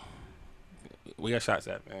luck. We got shots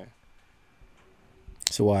at, man.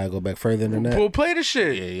 So why I go back further than that? Well, play the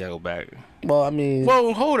shit. Yeah, you gotta go back. Well, I mean,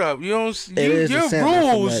 well, hold up. You don't.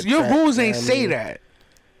 Your rules ain't say that.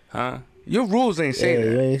 Huh? Your rules ain't say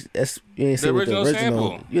that. You ain't say The what original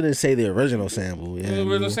sample. You didn't say the original sample. Yeah, The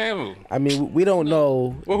original sample. I mean, we don't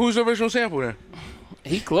know. Well, who's the original sample then?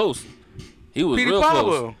 He close. He was Petey real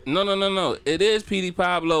Pablo. close. No. It is Petey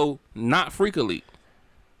Pablo, not Freakily.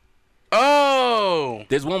 Oh.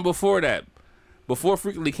 There's one before that. Before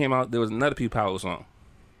Freakily came out, there was another Petey Pablo song.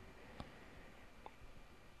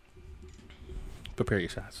 Prepare your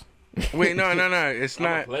shots. Wait, no. It's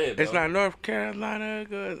not. It's though. not North Carolina.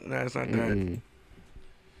 Good. No, it's not that.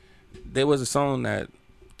 There was a song that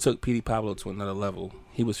took Petey Pablo to another level.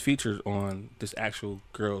 He was featured on this actual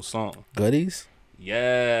girl's song. Goodies?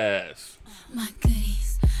 Yes. My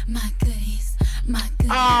goodies, my goodies, my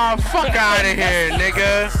goodies. Oh, fuck out of here,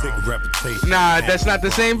 nigga. Nah, that's not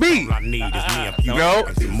the same beat. Nope,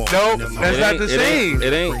 that's not the same.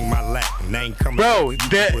 It ain't. Bro,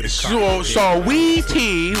 that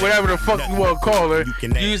Saweetie, whatever the fuck you want to call her,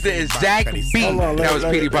 used the exact beat that was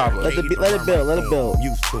Petey Pablo. Let it build.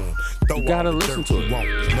 You gotta listen to it. I'm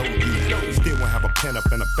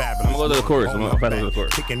gonna go to the chorus. I'm gonna pass it to the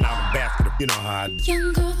chorus.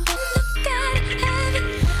 Young girl, look at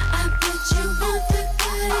it. I bet you want the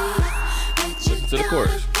goodies. Listen to the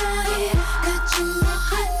chorus. Got you all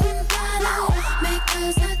hot and bothered.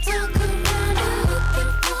 Makers that talk around and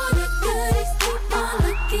looking for the goodies. Keep on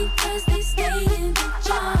looking 'cause they stay in the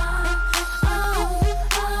jar.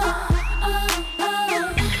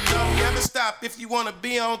 Don't ever stop if you wanna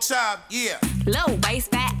be on top, yeah. Low waist,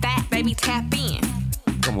 fat, baby, tap in.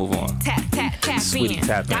 Come move on. Tap Saweetie, in.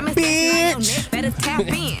 tap in. Diamonds dancing on your neck, better tap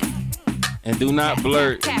in. And do not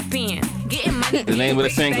blurt Tap in. Getting money. the name of the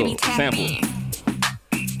baby, single tap sample. in.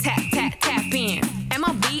 Tap in.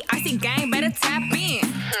 MLB, icy gang, better tap in.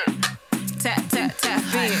 Tap in.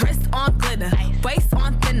 Wrist on glitter, waist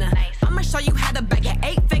on thinner. I'ma show you how to bag an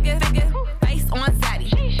 8-figure. Face on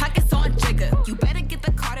zaddy, pockets on jigger. You better get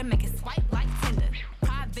the card and make it swipe like Tinder.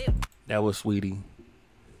 Private. That was Saweetie.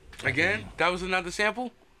 Again? That was another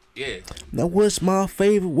sample? Yeah. Now what's my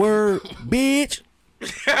favorite word, bitch?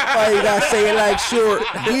 Why you gotta say it like short,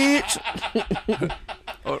 bitch?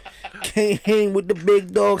 Can't hang with the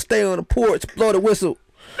big dog. Stay on the porch. Blow the whistle.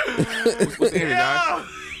 What's the answer, Josh?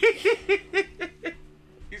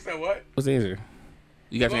 You said what? What's the answer?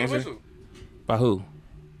 You got your answer? Whistle. By who?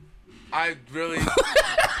 I really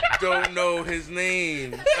don't know his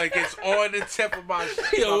name. Like, it's on the tip of my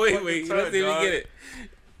shit. Yo, wait. Let's see if we get it.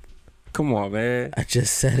 Come on, man. I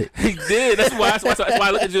just said it. He did. That's why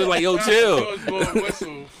I look at you like, yo, chill.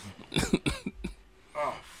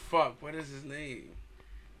 Oh, fuck. What is his name?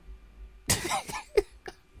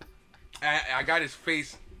 I got his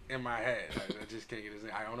face in my head. I just can't get his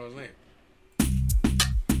name. I don't know his name.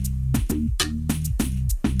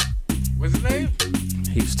 What's his name?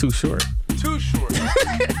 He's too short. Too short.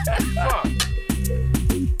 Fuck.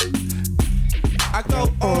 I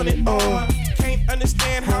go on and on. Can't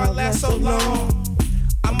understand how I last so long.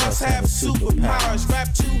 I must have superpowers.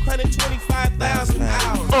 Rap 225,000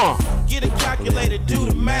 hours. Get a calculator, do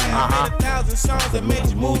the math. Made 1,000 songs that made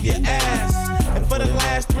you move your ass. And for the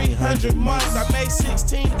last 300 months, I made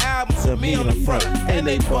 16 albums with me on the front, and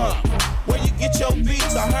they bump. Where you get your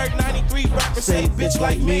beats? I heard 93 rappers say bitch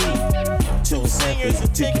like me. 2 singers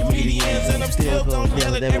and 10 comedians, and I'm still gon'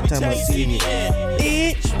 yell it every time I see me.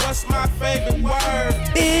 Bitch, what's my favorite word?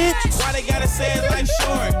 Bitch, why they gotta say it like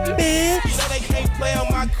short? Bitch, you know they can't play on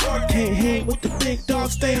my court. Can't hang with the big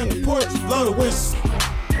dogs, stay on the porch. Blow the whistle.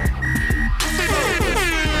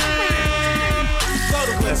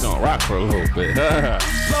 That's gonna rock for a little bit.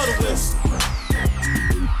 Blow the whistle.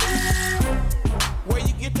 Where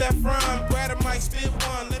you get that from? Grab a mic, spit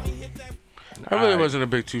one. Let me hit that. I really wasn't a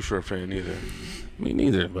big Too Short fan either. Me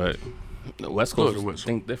neither, but the West Coast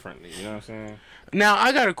think differently. You know what I'm saying? Now,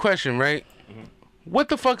 I got a question, right? What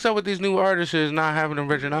the fuck's up with these new artists is not having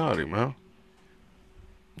originality, man?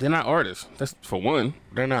 They're not artists. That's for one.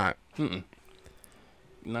 They're not. You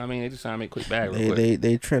know what I mean? They just trying to make quick bag real quick.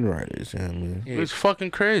 They trend writers. You know what I mean? Yeah. It's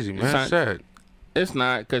fucking crazy, man. It's sad. It's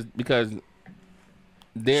not because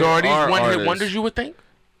there so are these are one-hit artists, wonders, you would think?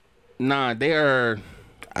 Nah, they are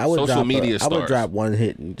I would social media stars. I would drop one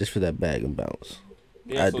hit and just for that bag and bounce.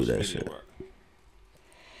 Yeah, I'd do that shit. Work.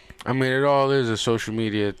 I mean, it all is a social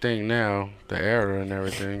media thing now, the era and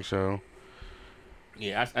everything, so.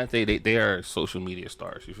 Yeah, I think they are social media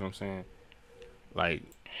stars. You feel what I'm saying? Like,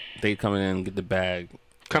 they come in and get the bag.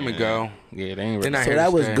 Come and go. Yeah, they ain't really. So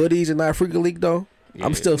that was Goodies and not Freaky League, though? Yeah.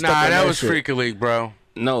 I'm still stuck on that was shit. Freaky League, bro.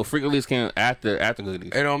 No, Freaky League came after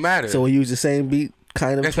Goodies. It don't matter. So we use the same beat,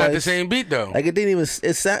 kind of. It's twice? not the same beat, though. Like, it didn't even.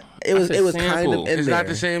 It was kind of in It's there. not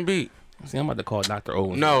the same beat. See, I'm about to call Dr.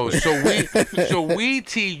 Owens. No, so we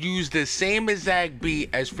T used the same exact beat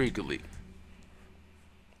as Freaky League.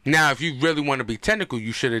 Now, if you really want to be technical,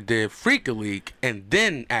 you should have did Freaky League and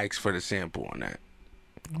then asked for the sample on that.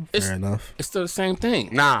 Fair enough. It's still the same thing.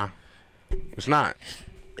 Nah, it's not.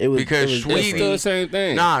 Because Sweetie, it's still the same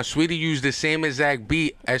thing. Nah, Sweetie used the same exact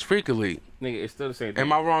beat as Freaky League. Nigga, it's still the same thing.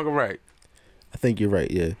 Am I wrong or right? I think you're right.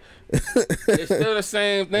 Yeah. It's still the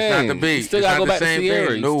same thing. It's not the beat. You still it's gotta not go the back same to Sierra.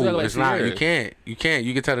 thing. You still No, gotta go it's back to not. You Sierra. can't. You can't.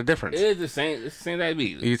 You can tell the difference. It is the same. It's the same exact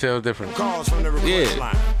beat. You can tell the difference. Calls from the request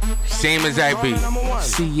line. Same exact beat.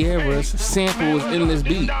 Sierra's sample is in this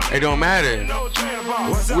beat. It don't matter.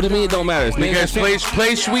 What do you mean it don't matter? It's Because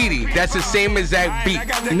play Sweetie. That's the same exact beat.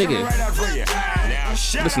 Nigga.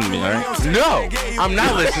 Listen to me, alright? No, I'm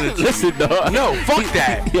not listening to you. Listen, dog. No, fuck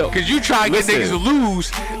that. Yo, Cause you try to get listen. niggas to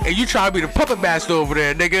lose, and you try to be the puppet master over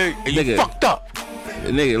there, nigga, and you Nigga. fucked up.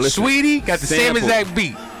 Nigga, listen. Sweetie got the same Sample. exact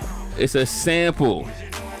beat. It's a sample.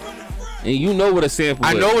 And you know what a sample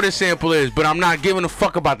is. I know what a sample is, but I'm not giving a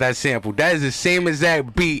fuck about that sample. That is the same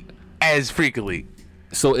exact beat as Freaky League.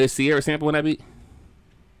 So is Sierra sample in that beat?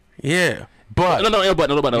 Yeah. But No, there's a but.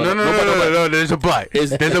 There's a but.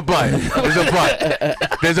 There's a but.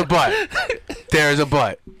 There's a but. There's a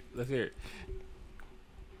but. Let's hear it.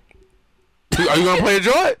 Are you gonna play a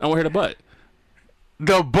joint? I want to hear the butt.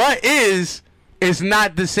 The but is it's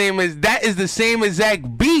not the same as that is the same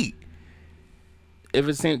exact beat. If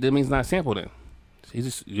it's same, that means not sample then. She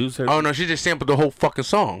just used her. Oh no, she just sampled the whole fucking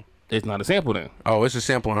song. It's not a sample then. Oh, it's a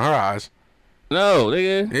sample in her eyes. No,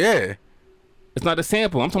 nigga. Yeah. It's not the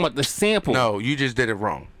sample. I'm talking about the sample. No, you just did it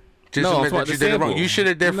wrong. Just No, I'm admit talking that about you the did it wrong. sample. You should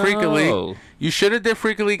have did Freaky No. League. You should have did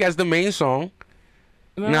Freaky League as the main song.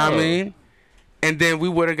 No. You know what I mean? And then we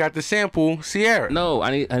would have got the sample Sierra. No,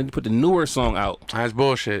 I need to put the newer song out. That's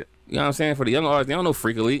bullshit. You know what I'm saying? For the young artists, they don't know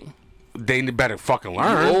Freaky League. They better fucking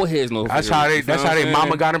learn. The old heads know. That's Freaky how League, they. you That's know how what they I'm mama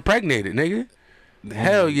saying? got impregnated, nigga.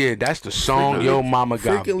 Hell yeah, that's the song Freaky yo League- mama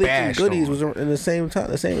got Freaky League and bashed Goodies on. was in the same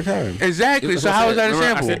time. Exactly. So how is that a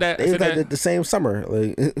Remember, sample? I said that. They I was said like that. the same summer.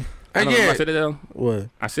 Like, I know, yeah. I said it though. what?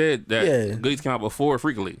 I said that Yeah. Goodies came out before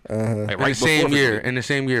Freaky League. Like In right the same before year. Freaky League. In the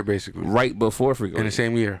same year, basically. Right before Freaky League. In the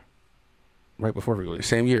same year. Right before Freaky League.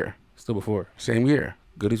 Same year. Still before. Same year.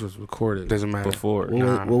 Goodies was recorded. Doesn't matter. Before.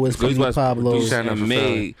 What was Goodies Petey was Pablo's? produced Setting up and for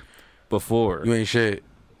made before. You ain't shit.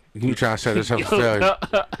 You trying to set us up for failure.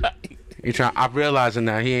 I'm realizing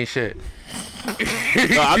now he ain't shit.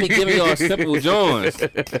 No, I be giving y'all simple joints.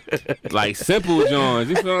 Like simple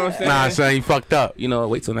joints. You feel what I'm saying? Nah, son, you fucked up. You know,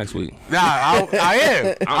 wait till next week. Nah, I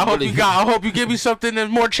am. I hope you give me something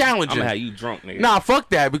that's more challenging. I'm gonna have you drunk, nigga. Nah,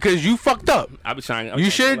 fuck that, because you fucked up. I be trying.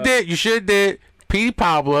 You should have did Petey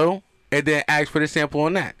Pablo and then ask for the sample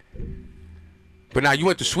on that. But now you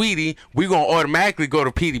went to Sweetie, we gonna automatically go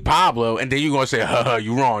to Petey Pablo, and then you gonna say,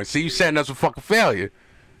 you wrong. See, you setting us a fucking failure.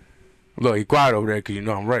 Look, he quiet over there because you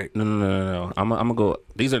know I'm right. No. I'm gonna go.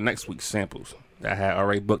 These are next week's samples that I had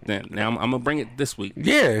already booked in. Now I'm gonna bring it this week.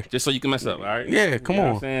 Yeah. Just so you can mess up, all right? Yeah, come you know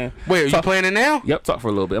on. What I'm saying? Wait, are you playing it now? Yep, talk for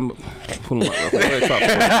a little bit. I'm gonna pull him up real quick. Go ahead, talk for a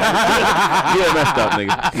little bit. You messed up,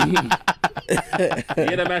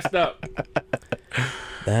 nigga. You done messed up.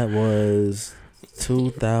 That was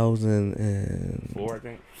 2004, I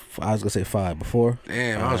think. I was gonna say 5 before.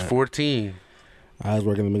 Damn, I was 14. I was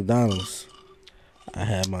working at McDonald's. I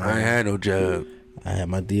ain't had no job. I had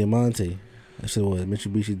my Diamante. That shit was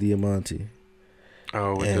Mitsubishi Diamante.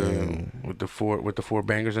 Oh, with the four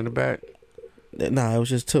bangers in the back. Nah, it was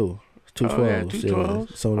just two 12s. Two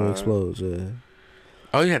 12s. Sony Explodes. Yeah.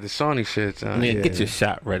 Oh, you had the Sony shit. Man, get your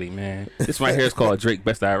shot ready, man. This right here is called Drake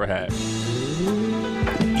Best I Ever Had.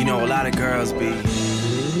 You know, a lot of girls be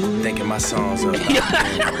thinking my songs are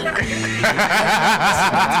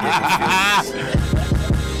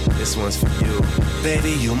This one's for you.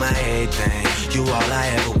 Baby, you my everything. You all I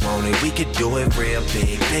ever wanted. We could do it real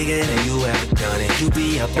big, bigger than you ever done it. You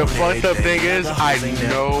be up the on fucked up thing is, I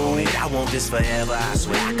know. I want this forever. I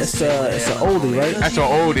swear. I it's an oldie, right? That's an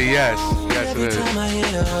oldie, yes. Yes, it is.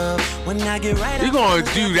 You gonna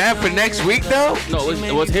do that for next week though? No,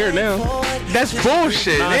 it was here now. That's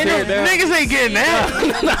bullshit. Niggas ain't getting that.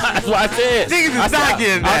 That's what I said. Niggas is not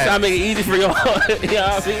getting that. I was trying to make it easy for y'all. You know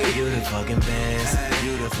what I mean? You the fucking best.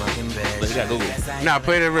 You the fucking best. You got Google. Nah,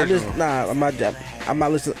 play the original. I'm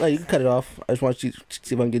not listening. Like, you can cut it off. I just want you to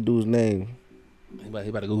see if I can get dude's name. He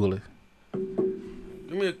about to Google it.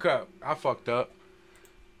 Give me a cup. I fucked up.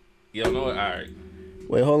 You don't know it? All right.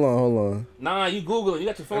 Wait, hold on. Nah, you Google it. You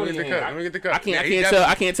got your phone in your hand. Let me get the cup. I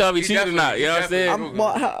can't tell if he cheated or not. You know what I'm saying?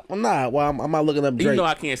 I'm not looking up Drake. You know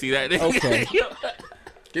I can't see that. Okay.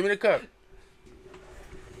 Give me the cup.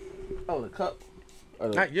 Oh, the cup.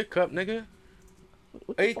 Not your cup, nigga.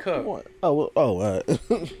 A cup. Alright.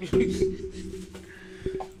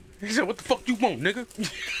 He said, "What the fuck you want, nigga?"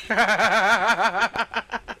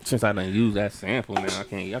 Since I done use that sample now, I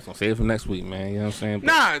can't. Y'all gonna save it for next week, man. You know what I'm saying?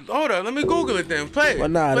 Nah, hold up. Let me Google it then. Play it. Well,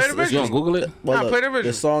 nah, play the original. You don't Google it? Well, Play the original.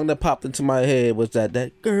 The song that popped into my head was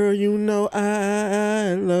that girl, you know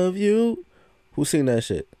I love you. Who sing that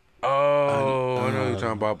shit? Oh, I know what you're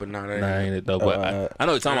talking about, but not that. Nah, ain't it though. But I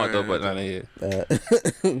know what you're talking about though, but not it.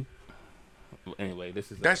 Anyway,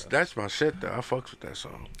 this is that's my shit though. I fucks with that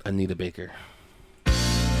song. Anita Baker.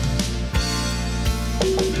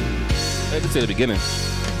 Let's say the beginning.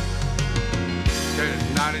 That is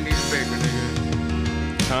not Anita Baker,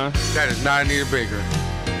 nigga. Huh? That is not Anita Baker.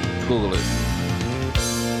 Google it.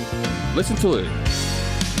 Listen to it.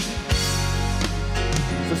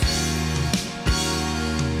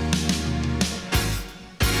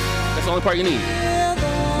 That's the only part you need.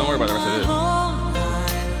 Don't worry about the rest of it.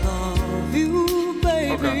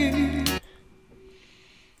 Okay.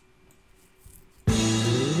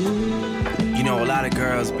 You know, a lot of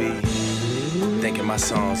girls be thinking my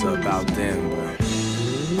songs are about them, but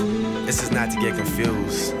this is not to get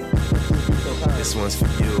confused. This one's for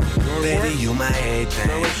you. Baby, you my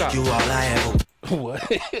everything. You all I ever. What?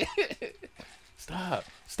 Stop.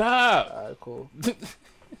 Alright, cool.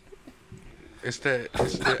 It's the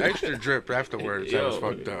extra drip afterwards that was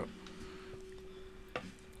fucked up.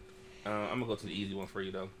 I'm gonna go to the easy one for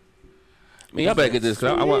you though. I mean, y'all better get this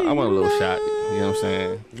because I want a little shot. You know what I'm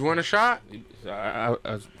saying? You want a shot? Is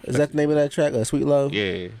that the name of that track? Sweet Love?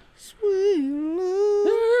 Yeah. Sweet Love.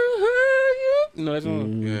 You know that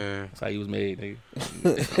song? Yeah. That's how he was made, nigga.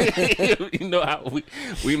 You know how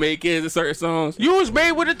we made kids to certain songs? You was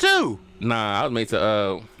made with it too. Nah, I was made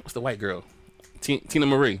to, what's the white girl? Tina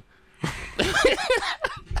Marie.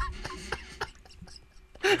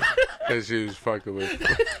 Because she was fucking with.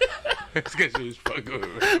 It's because she was fucking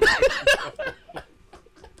with.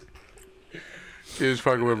 She was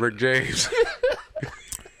fucking with Rick James.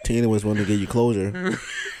 Tina was one to get you closure.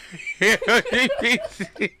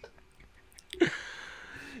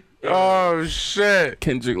 Oh shit!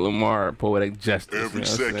 Kendrick Lamar, Poetic Justice. Every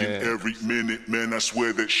second, every minute, man, I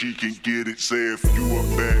swear that she can get it. Say if you a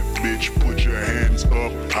bad bitch, put your hands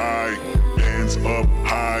up high, hands up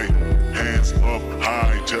high, hands up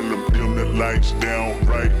high. Tell them dim the lights down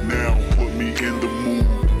right now. Put me in the mood.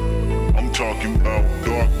 I'm talking about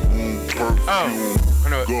dark room, I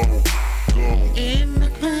know it.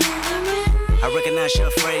 I recognize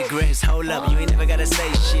your fragrance. Hold up, you ain't never gotta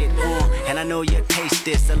say shit. And I know you taste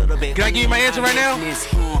this a little bit. Can I give you my answer right now?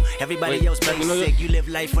 Everybody else basic. You live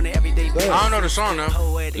life on the everyday basis. I don't know the song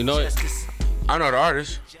though. You know it? I know the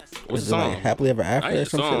artist. What's Is the it song? like Happily Ever After or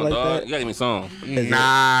some shit like that? You gotta give me a song.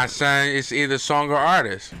 Nah, son, it's either song or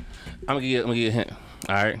artist. I'm gonna give you a hint.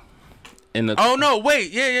 All right. Oh no,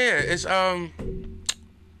 wait, yeah. It's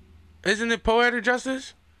isn't it Poetic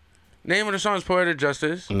Justice? Name of the song is Poetic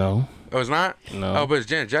Justice. No. Oh, it's not? No. Oh, but it's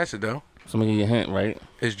Janet Jackson though. So I'm gonna give you a hint, right?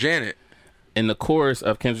 It's Janet. In the chorus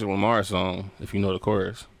of Kendrick Lamar's song, if you know the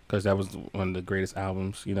chorus, because that was one of the greatest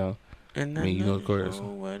albums, you know. I mean, you know the chorus.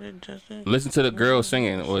 Listen to the girl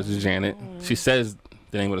singing, or is it Janet? She says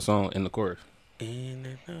the name of the song in the chorus.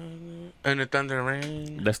 In the thunder and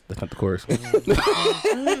rain. That's not the chorus. The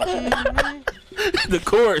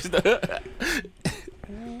chorus.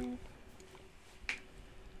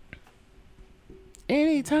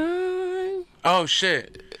 Anytime. Oh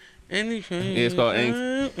shit. Anything. Yeah, it's called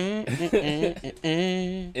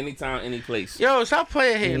Anytime, Any Place. Yo, stop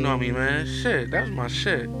playing hating on me, man. Shit, that was my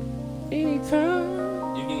shit.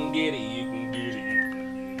 Anytime you can get it, you can get it.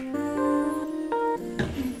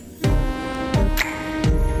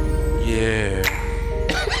 Yeah.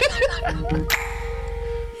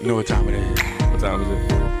 You know what time it is? What time is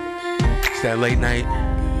it? It's that late night.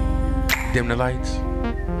 Dim the lights.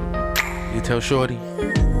 You tell Shorty,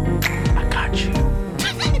 I got you.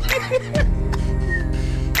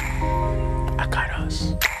 I got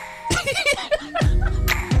us.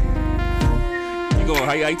 You going?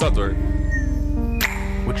 How you talk to her?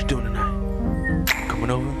 What you doing tonight?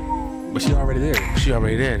 Coming over? But she already there. She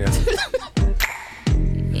already there. Though.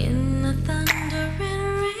 In the thunder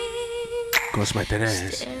and rain, Gonna smack that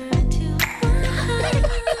ass.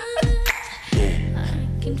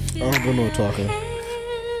 I don't do no talking.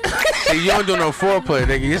 See, you don't do no foreplay,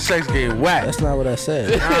 nigga. Your sex getting whacked. That's not what I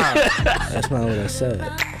said. That's not what I said.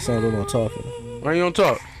 I said I don't do no talking. Why you don't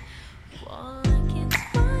talk? I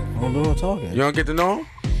don't do no talking. You don't get to know him?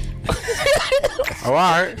 Oh,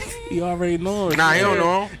 alright. You already know her. Nah, he don't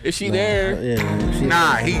know him. Is she there? Yeah,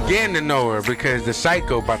 Nah, he getting to know her because the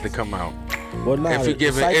psycho about to come out. Well, nah, if he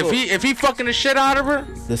giving, if he fucking the shit out of her,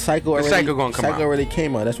 the psycho gonna come out. already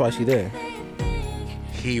came out. That's why she there.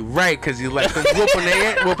 He right, cause he let them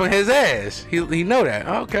whooping his ass. He know that.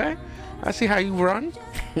 Okay, I see how you run.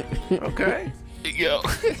 Okay, yo.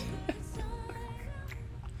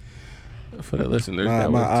 For the listeners, my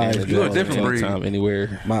that was eyes Janet do a Jackson, different breed. Anytime,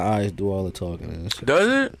 Anywhere. My eyes do all the talking and shit. Does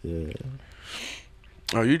it? Yeah.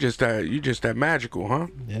 Oh, you just that magical, huh?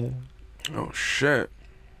 Yeah. Oh shit.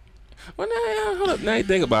 Well, now hold up. Now you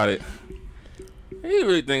think about it. You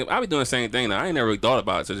really think I be doing the same thing now? I ain't never really thought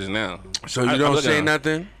about it till just now. So you don't say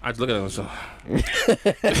nothing? I just look at him. So.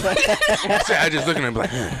 I just look at him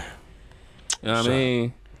like. You know what I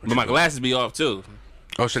mean? But my glasses be off too.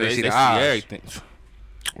 Oh, so they see the eyes. Everything.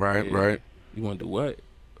 Right, Yeah. right. You want to do what?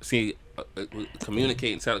 See,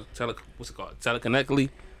 communicate and what's it called? Teleconnectly.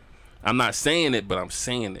 I'm not saying it, but I'm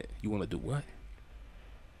saying it. You want to do what?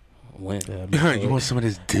 When? You want some of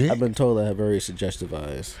this dick? I've been told I have very suggestive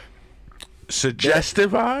eyes.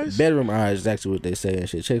 Suggestive eyes? Bedroom eyes is actually what they say and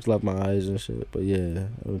shit. Chicks love my eyes and shit. But yeah,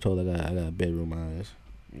 I've been told I got bedroom eyes.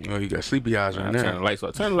 Oh, you got sleepy eyes right now. Turn the lights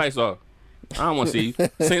off. Turn the lights off. I don't want to see you.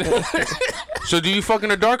 So do you fuck in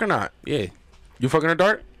the dark or not? Yeah. You fuck in the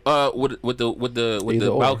dark? With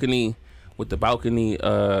the balcony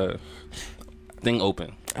thing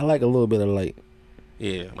open. I like a little bit of light.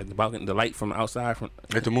 Yeah, like the balcony, the light from outside, from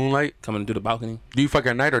like the moonlight coming through the balcony. Do you fuck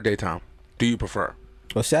at night or daytime? Do you prefer?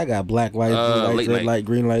 Well, see, I got black lights, blue lights, red light,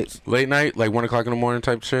 green lights. Late night, like 1 o'clock in the morning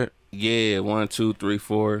type shit. Yeah, 1, 2, 3,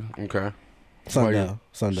 4. Okay. Sundown.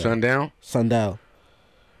 Sundown. Sundown.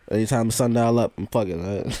 Anytime the sundial up, I'm fucking.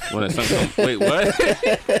 When the sun comes, wait, what?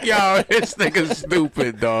 Yo, this nigga's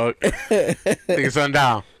stupid, dog. Nigga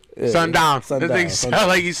sundown. Yeah, sundown. sundown. This nigga sound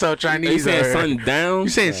like you so Chinese. You saying sundown? You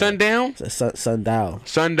saying sundown? Sundial.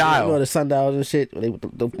 Sundial. You know the sundials and shit. When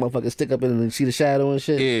the motherfuckers stick up in and see the shadow and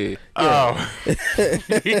shit. Yeah. Oh. Man,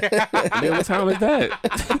 what time is that?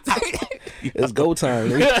 It's go time.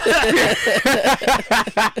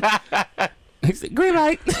 He said, green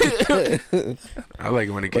light. I like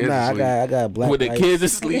it when the kids asleep. I got black when lights. the kids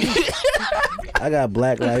asleep. I got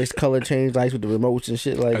black lights, color change lights with the remotes and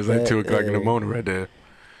shit like that. It's like 2 o'clock in the morning right there.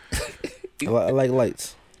 I like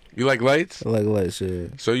lights. You like lights? I like lights, yeah.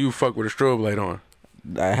 So you fuck with a strobe light on?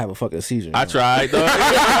 I have a fucking seizure. I tried, though.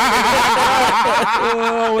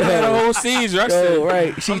 Oh, we had a whole seizure. I said,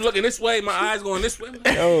 right. I'm looking this way, my eyes going this way.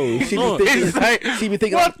 Oh, she be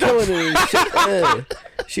thinking I'm killing it and shit. Yeah.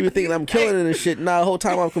 She be thinking I'm killing her and shit. Nah, the whole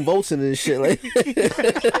time I'm convulsing and shit. Like,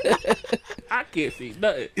 I can't see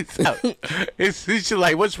nothing. It's just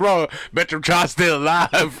like, what's wrong? Metrotron's still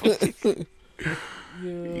alive.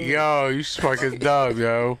 Yo, you fucking dumb,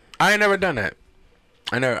 yo. I ain't never done that.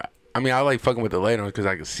 I mean, I like fucking with the light on because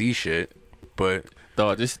I can see shit, but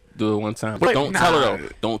dog, just do it one time. But don't tell her though.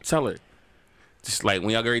 Don't tell her. Just like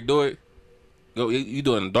when y'all get ready to do it, go. You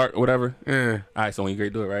do it in the dark or whatever. Yeah. All right. So when you get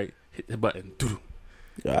ready to do it, right, hit the button.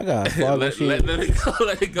 Yo, I got a fog machine. Let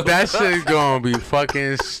it go. That shit's gonna be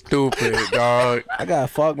fucking stupid, dog. I got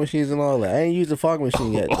fog machines and all that. I ain't used a fog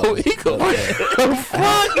machine yet. Oh, he go.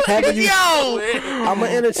 Fuck, yo. I'm an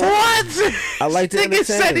entertainer. What? I like to Nigga entertain.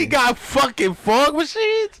 said he got fucking fog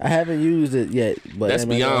machines. I haven't used it yet, but That's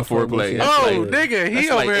beyond foreplay. Oh, nigga, he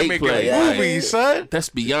over here making movies, son. That's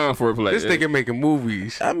beyond foreplay. This nigga making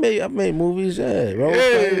movies. I made movies, yeah. Role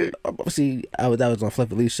play. See, that was on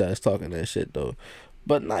Flippin' Lee shots talking that shit though.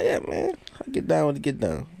 But not yet, man. I get down when to get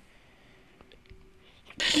down.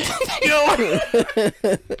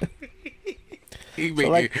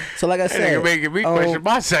 So like I said, nigga making me question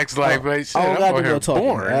my sex life. Like, shit, I don't got I'm to go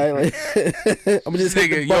talking. Right? Like, I'm just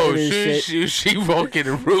nigga, yo, she walking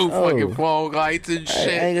the roof, fucking fog lights and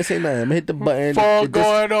shit. I ain't gonna say nothing. I'm gonna hit the button. Fog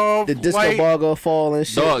going off. The disco ball gonna fall and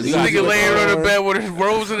shit. This nigga laying on the bed with his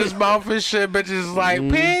rose in his mouth and shit. Bitches like,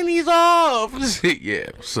 panties off. Yeah,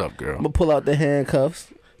 what's up, girl? I'm gonna pull out the handcuffs.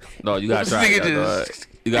 No, you gotta try it, dog.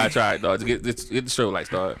 You gotta try it, dog. To get the strobe lights,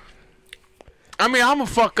 dog. I mean, I'ma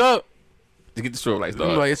fuck up. To get the strobe lights, dog.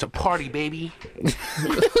 I'm like, it's a party, baby.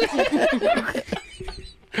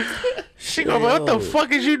 She go, what the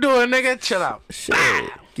fuck is you doing, nigga? Chill out. Shit.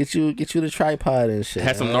 Get you the tripod and shit.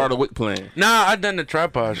 Had some Narda Wick playing. Nah, I done the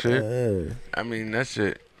tripod shit. I mean, that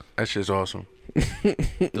shit's awesome.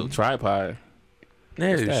 The tripod.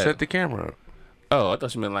 Yeah, you set the camera up. Oh, I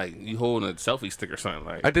thought you meant like you holding a selfie stick or something.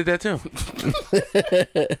 Like I did that too.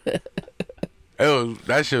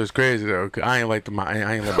 That shit was crazy though. Cause I ain't like my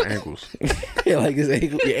ankles. Yeah, like his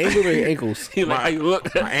ankles. Your ankles or your ankles? How you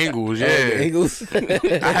look? My ankles, yeah. Oh, ankles.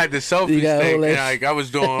 I had the selfie stick and like I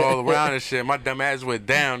was doing all around and shit. My dumb ass went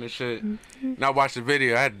down and shit. And I watched the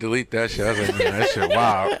video. I had to delete that shit. I was like, man, that shit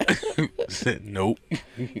wild. I said, nope,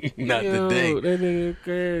 not today. That nigga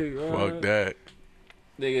crazy. Fuck that.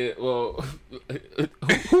 Nigga, well,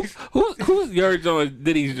 who's your joint?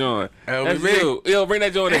 Diddy's joint? That's me. you. Yo, bring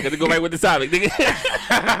that joint in because it go right with the topic, nigga.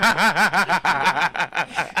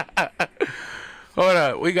 Hold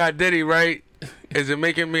up, we got Diddy, right? Is it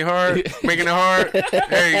making me hard? Making it hard?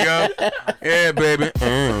 There you go. Yeah, baby.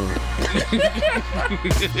 I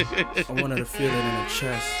wanted to feel it in her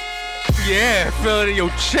chest. Yeah, feel it in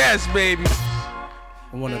your chest, baby. I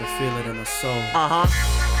wanted to feel it in her soul.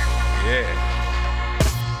 Yeah.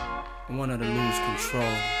 I wanted to lose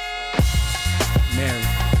control. Mary,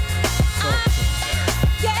 talk to me.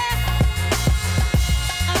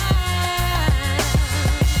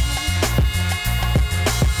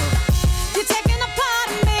 You're taking a part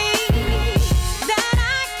of me that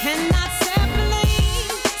I cannot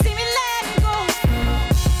separate. See me let go.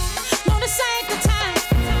 No, this ain't the time.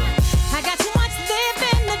 I got too much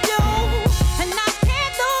living to do, and I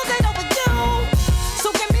can't lose it overdue.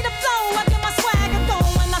 So give me the flow, I get my swagger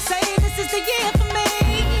going. I say this is the year for me.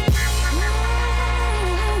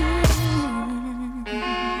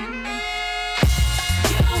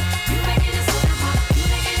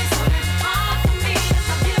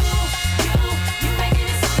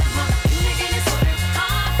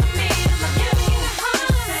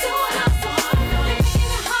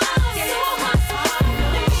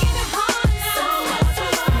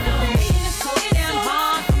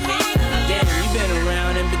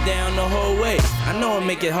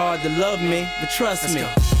 Make it hard to love me, but trust me,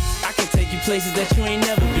 I can take you places that you ain't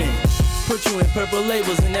never been. Put you in purple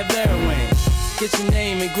labels in that Veruane. Get your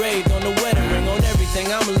name engraved on the wedding ring. On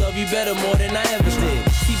everything, I'ma love you better more than I ever did.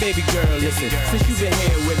 See, baby girl, listen, since you been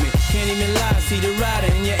here with me, can't even lie, see the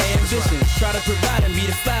rider in your ambition. Try to provide and be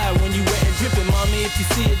the fire when you wet and dripping. Mommy, if you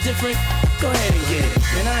see it different, go ahead and get it.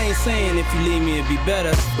 And I ain't saying if you leave me it'd be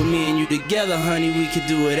better, but me and you together, honey, we could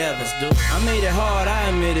do whatever. I made it hard, I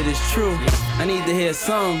admit it, it's true. I need to hear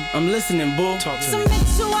some, I'm listening, boo. Talk to me. Submit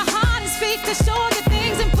to a heart and speak to show that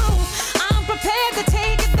things improve. I'm prepared to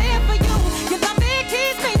take it there for you. Your love, it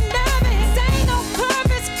keeps me nervous. Ain't no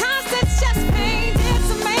purpose, constant chest pain.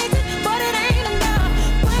 It's amazing, but it ain't enough.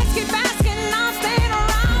 Friends keep asking, I'm staying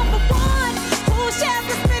around for one who shares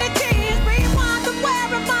the spirit tears. Rewind the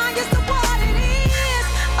where remind us of what it is.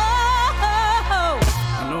 Oh.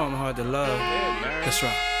 I know I'm hard to love. That's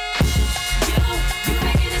right.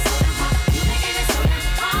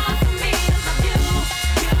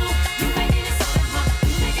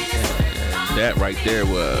 That right there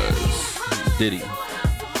was Diddy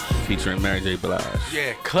featuring Mary J. Blige.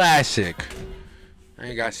 Yeah, classic. I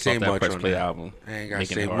ain't got to say much on that album. I ain't got to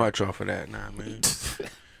say much off of that, man.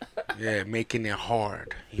 Yeah, making it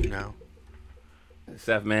hard, you know.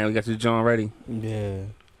 Seth, man, we got your John ready. Yeah.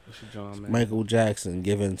 What's your John, man? Michael Jackson,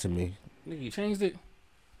 Give In To Me. Nigga, you changed it.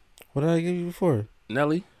 What did I give you before?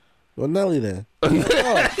 Nelly. Well, Nelly then. Oh,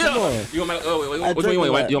 come on. You want Michael? Oh, wait, which one you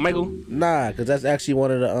want? You want Michael? Nah, because that's actually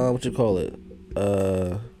one of the what you call it?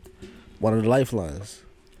 One of the lifelines.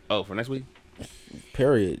 Oh, for next week.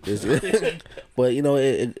 Period. But you know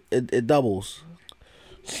it doubles.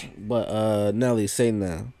 But Nelly, Say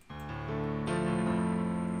Now.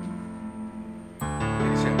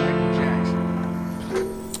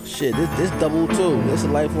 Shit, this double too. This a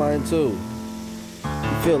lifeline too.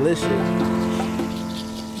 You feel this shit?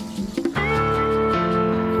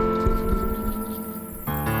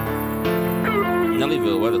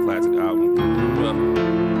 Nellyville was a classic album. Well,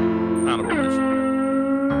 honorable mention.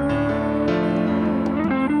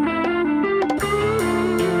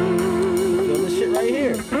 Feel this shit right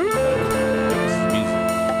here.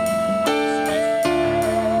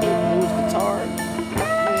 Blues guitar.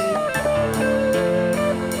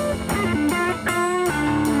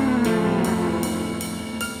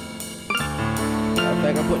 In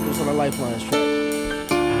fact, I'm putting this on a lifeline track.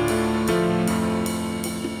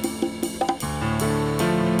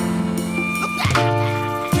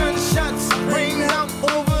 Gunshots ring out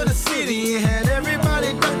over the city. Had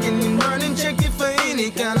everybody ducking and running, checking for any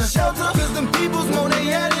kind of shelter. Cause them people's know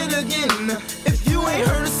they at it again. If you ain't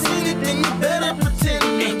heard or seen it, then you better pretend.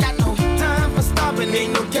 Ain't got no time for stopping,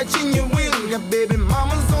 ain't no catching your wind. Got baby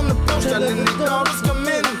mamas on the porch telling their daughters come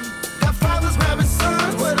in. Got fathers grabbing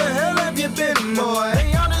sons, where the hell have you been, boy?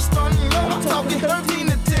 They all just starting young, I'm talking 13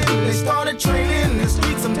 to 10. They started training in the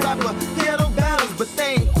streets, some type of ghetto battles, but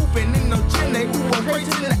they ain't hooping in no gym, they hooping right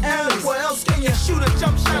in the alleys. Where else can you shoot a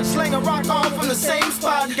jump shot, sling a rock off from the same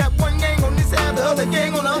spot? You got one gang on this half, the other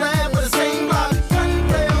gang on the other half of the same block.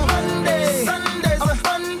 Gunplay on Monday, Sunday's a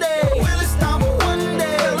fun day. Will it stop one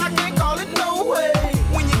day? Well, I can't call it no way.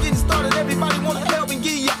 When you're getting started, everybody wanna help and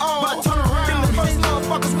give you all. But turn around, then the first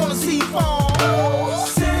motherfuckers wanna see you fall.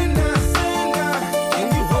 Say now,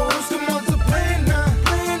 and you hoes come on to play now,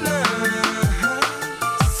 play now.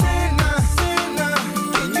 Say now,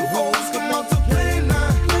 and you hoes come on to play now,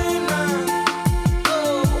 play now.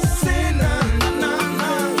 Say now,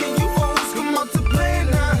 and you hoes come on to play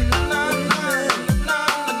now,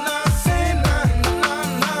 say now,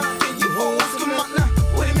 and you hoes come on now.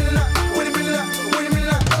 Wait a minute now.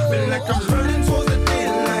 Feel like I'm running towards the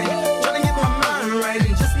daylight, trying to get my mind right,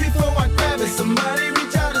 and just before I grab it, somebody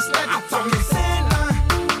reach out and snatch it from me. Say now,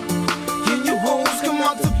 can you hoes come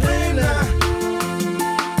out to play now?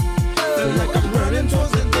 Feel like I'm running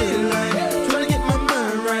towards the daylight, trying to get my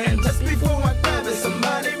mind right, and just before I grab it,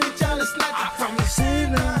 somebody reach out and snatch it from me. Say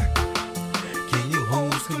now, can you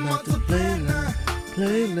hoes come out to play now?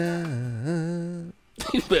 Play now.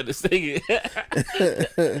 You better sing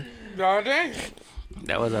it. God dang.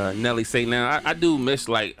 That was Nelly Say Now. I do miss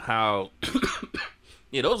like how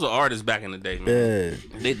yeah, those were artists back in the day, man.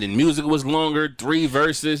 Yeah. The music was longer, 3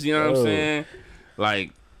 verses, you know what I'm saying?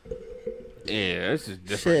 Like, yeah, it's just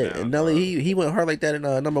different Shit, now. and Nelly, he went hard like that in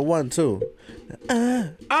number 1 too.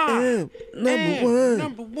 I am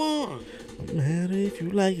number one. No matter if you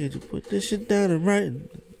like it, you put this shit down and write.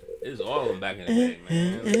 It was all of them back in the day,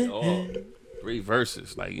 man. It was all 3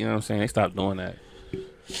 verses. Like, you know what I'm saying? They stopped doing that.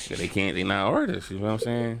 They not artists, you know what I'm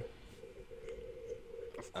saying?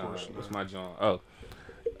 Of course. What's my John? Oh.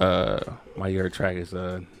 My year track is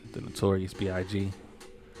the Notorious B.I.G.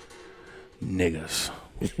 Niggas.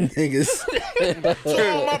 Niggas.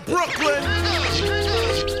 To all my Brooklyn,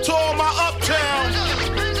 to all my Uptown,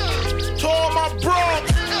 to all my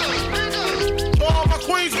Bronx, to all my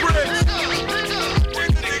Queensbridge.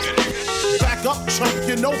 Back up, chump,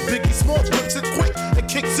 you know Biggie Smalls whips it quick and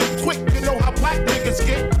kicks it quick. You know how black niggas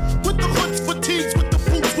get. With the hoods, fatigues, with the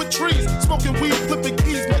boots, with trees. Smoking weed, flipping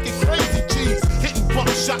keys, making crazy cheese. Hitting buck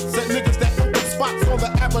shots at niggas that open spots on the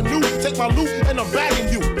avenue. Take my loot and I'm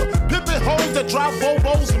bagging you. Pimping hoes that drive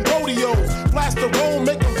Volvos and rodeos. Blast the roll,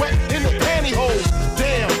 make it wet in the pantyhose.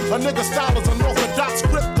 Damn, a nigga style is unorthodox.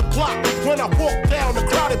 Grip the clock when I walk down the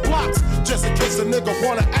crowded blocks. Just in case a nigga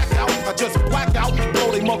wanna act out, I just black out,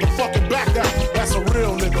 blow they motherfucking back out. That's a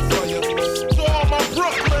real nigga for you. To all my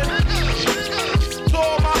Brooklyn, to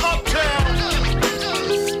all my Uptown,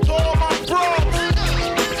 to all my Bronx,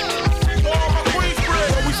 to all my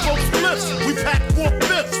Queensbridge. When we smoke spliffs, we pack 4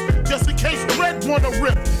 fifths. Just in case Red wanna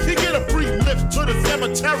rip, he get a free lift to the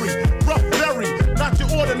cemetery. Rough berry, not your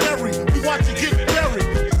ordinary. We watch you get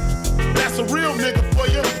buried. That's a real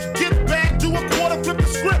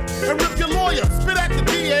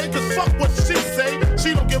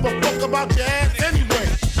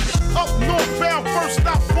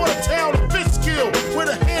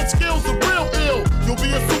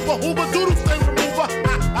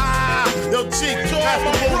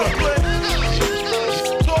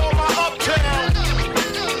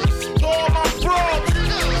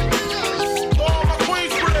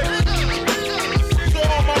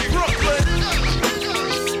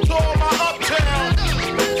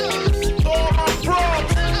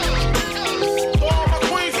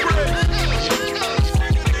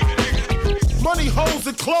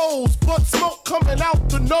toes, but smoke coming out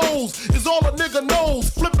the nose is all a nigga knows.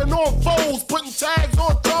 Flipping on foes, putting tags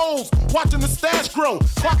on toes, watching the stash grow,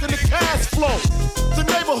 clocking the cash flow. The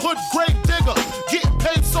neighborhood grave digger, getting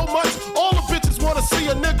paid so much, all the bitches wanna see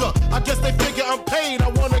a nigga. I guess they figure I'm paid, I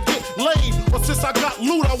wanna get laid, but since I got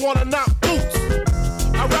loot, I wanna knock boots.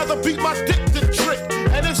 I'd rather beat my dick than trick,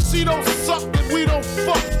 and if she don't suck, then we don't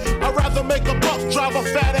fuck. I'd rather make a buck, drive a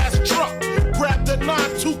fat ass truck, grab the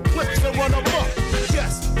 9-2 clips and run amok.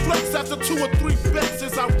 Yes, flex after 2 or 3 bets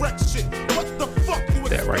as I wreck shit. What the fuck you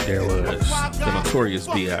That right there was the Notorious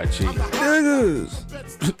B.I.G. Niggas.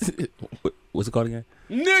 What's it called again?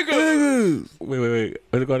 Niggas. Wait.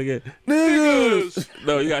 What's it called again? Niggas.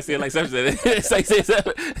 No, you gotta say it like something. say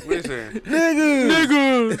something. Listen.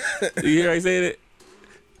 Niggas. You hear I saying it?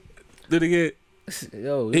 Do it again.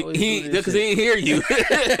 Yo, he because he didn't hear you.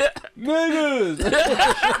 Niggas.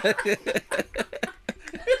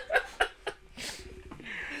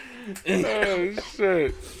 Oh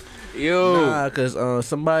shit. Yo. Nah, cause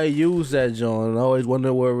somebody used that joint and I always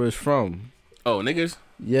wonder where it was from. Oh, niggas?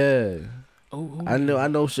 Yeah. Oh. I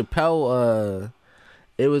know Chappelle,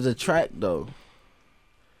 it was a track though.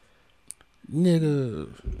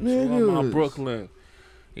 Niggas. From my Brooklyn.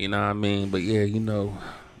 You know what I mean? But yeah, you know,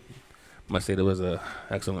 must say there was a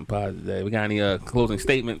excellent pod today. We got any closing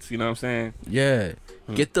statements, you know what I'm saying? Yeah.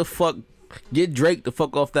 Get Drake the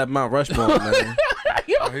fuck off that Mount Rushmore, man.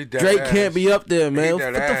 Drake can't be up there, man.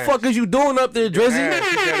 What the fuck is you doing up there, Drizzy?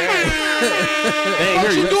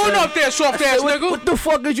 What you doing up there, soft ass nigga? What the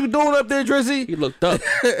fuck is you doing up there, Drizzy? He looked up.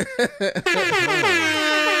 He ain't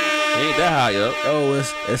that high up. Oh,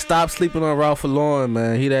 and stop sleeping on Ralph Lauren,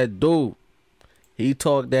 man. He that dude. He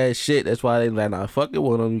talk that shit. That's why they like not fucking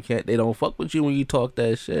with him. They don't fuck with you when you talk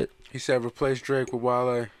that shit. He said replace Drake with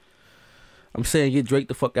Wale. I'm saying get Drake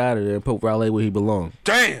the fuck out of there and put Wale where he belongs.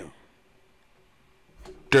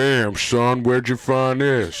 Damn, son, where'd you find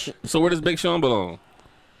this? So where does Big Sean belong?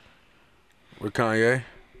 With Kanye.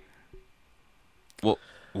 Well,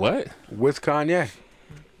 what? With Kanye.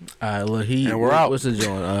 Alright, look, and we're out. What's the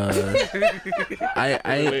joint? I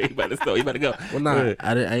Wait, you better go. Well, nah,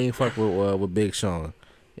 I ain't fuck with Big Sean.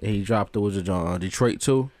 And he dropped the joint Detroit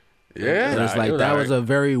too. Yeah, it was like that was a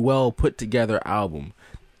very well put together album.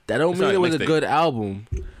 That don't mean it was a good album.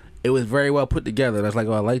 It was very well put together. And I was like,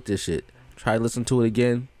 oh, I like this shit. Try to listen to it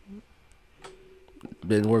again.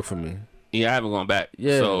 Didn't work for me. Yeah, I haven't gone back.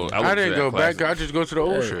 Yeah, so I didn't go back. I just go to the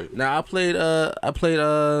old shit. Now I played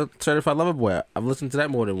Certified Lover Boy. I've listened to that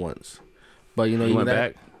more than once. But you know, you went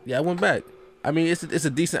back. Yeah, I went back. I mean, it's a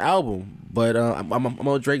decent album, but I'm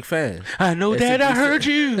a Drake fan. I know that I heard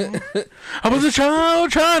you. I was a child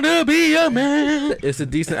trying to be a man. It's a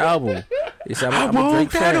decent album. I'm a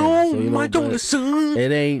Drake fan. So, you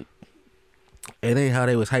know, it ain't how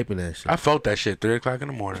they was hyping that shit. I felt that shit 3 o'clock in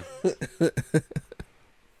the morning.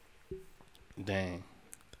 Dang.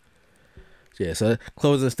 Yeah, so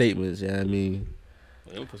closing statements. Yeah, I mean,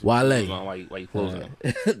 Wale. Why you closing?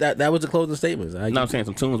 that was the closing statements. No, I'm saying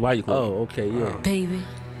some tunes. Why you closing? Oh, okay, yeah. Baby.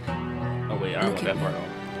 Oh wait, I don't want that part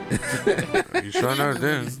on. You sure not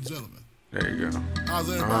then? There you go. How's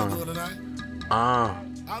everybody doing tonight?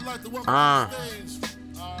 I'd like to welcome to the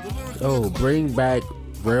stage. Oh, bring back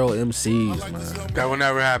real MCs, man. That will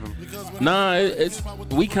never happen. Nah, it's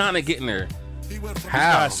we kind of getting there.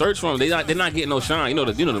 How? Search for them. They're not getting no shine. You know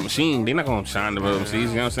the machine. They're not gonna shine the real MCs. You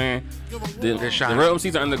know what I'm saying? The real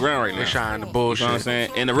MCs are underground right now. They shine the bullshit. You know what I'm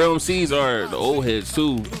saying? And the real MCs are the old heads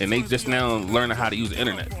too, and they just now learning how to use the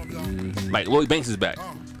internet. Mm-hmm. Like Lloyd Banks is back.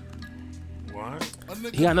 What?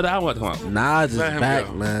 He got another album to come out. Nas is back,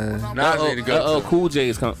 go. man. Nas need to go. Cool J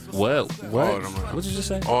is coming. What? What? What'd you just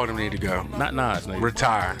say? All of them need to go. Not Nas, nigga.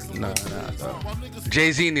 Retire. No.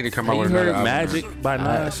 Jay-Z need to come out You with another heard album. Magic by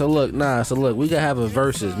Nas? So look, we gotta have a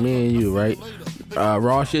versus, me and you, right?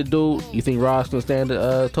 Raw shit, dude. You think Raw's gonna stand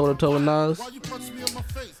toe to toe with Nas?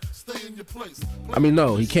 I mean,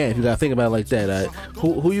 no, he can't. You gotta think about it like that. Right?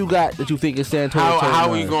 Who you got that you think can stand toe to toe?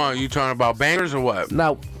 How we going? You talking about bangers or what?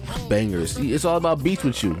 Now, bangers. It's all about beats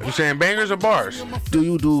with you. You saying bangers or bars? Do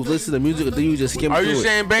you listen to music or do you just skim Are through you it?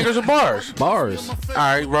 saying bangers or bars? Bars. All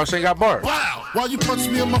right, Ross ain't got bars. Wow! Why you punch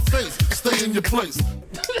me in my face? Stay in your place.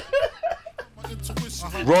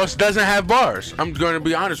 Ross doesn't have bars. I'm going to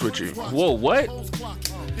be honest with you. Whoa, what?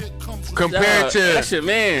 Compared to that shit,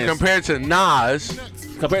 man. Compared to Nas.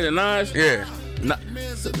 Compared to Nas? Yeah.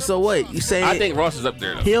 So wait, you saying? I think Ross is up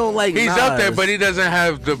there though. He don't like. He's Nas. up there, but he doesn't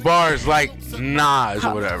have the bars like Nas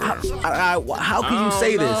or whatever. How can you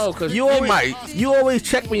say know, 'cause this? he You always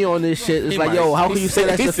check me on this shit. It's He like, might. yo, how can you say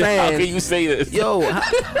that's the fan? How can you say this? Yo,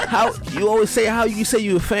 how you always say how you say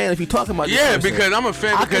you a fan if you talking about this Yeah, person. because I'm a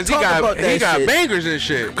fan I because can he talk about got that shit. bangers and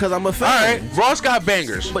shit. Because I'm a fan. All right, Ross got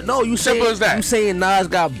bangers. But no, you Simple saying, as that. You saying Nas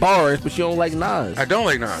got bars, but you don't like Nas. I don't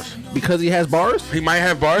like Nas because he has bars. He might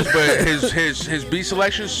have bars, but his beat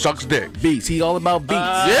selection sucks dick. Beats. He all about beats.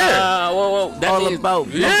 Yeah. Whoa. That all means, about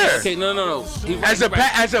beats. Yeah. Okay, no. As a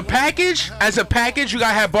package, you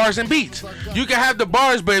gotta have bars and beats. You can have the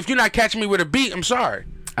bars, but if you're not catching me with a beat, I'm sorry.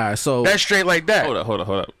 All right, so that's straight like that. Hold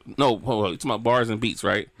up. No, hold on. You talking about bars and beats,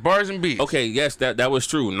 right? Bars and beats. Okay, yes, that was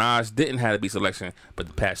true. Nas didn't have a beat selection, but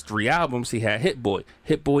the past 3 albums he had Hit Boy.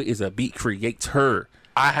 Hit Boy is a beat creator.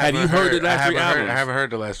 Have you heard the last 3 albums? I haven't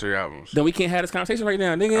heard the last 3 albums. Then we can't have this conversation right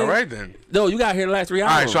now, nigga. All right then. No, you gotta hear the last 3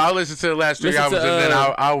 albums. All right, so I'll listen to the last 3 albums and then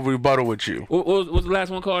I'll rebuttal with you. What was the last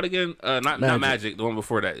one called again? Not Magic. The one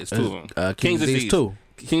before that. It's 2 of them. King's Disease 2.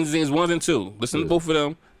 King's Disease 1 and 2. Listen to both of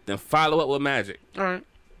them, then follow up with Magic. All right.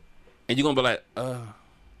 And you're gonna be like, all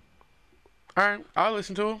right, I'll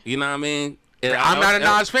listen to him. You know what I mean? I'm not a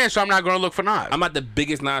Nas fan, so I'm not gonna look for Nas. I'm not the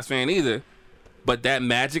biggest Nas fan either, but that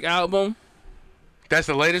Magic album. That's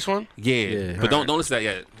the latest one? Yeah. But don't listen to that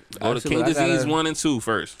yet. Go to King Disease 1 and 2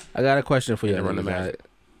 first. I got a question for you. Run the Magic.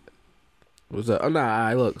 What's up? Oh, nah, all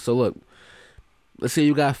right, look. So, look. Let's say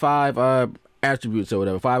you got 5 attributes or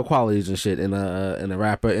whatever, 5 qualities and shit in a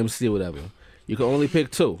rapper, MC, or whatever. You can only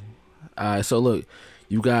pick 2. All right, so look.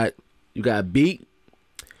 You got beat.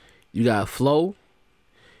 You got flow.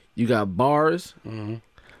 You got bars. Mm-hmm.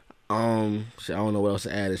 Shit, I don't know what else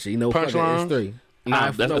to add. Shit, you know, Punchlines? It's 3.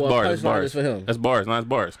 Nah, that's bars. Bars for him. That's bars. Not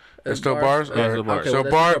bars. That's still bars. Yeah, still bars. So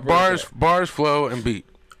well, bars, flow, and beat.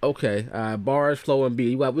 Okay, bars, flow, and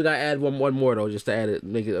beat. We got to add one more though, just to add it,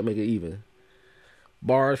 make it even.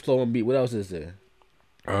 Bars, flow, and beat. What else is there?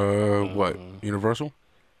 What? Universal?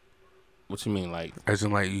 What you mean, like? As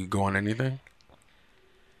in, like you go on anything?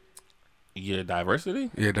 Yeah,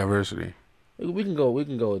 diversity. Yeah, diversity. We can go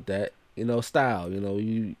with that. You know, style. You know,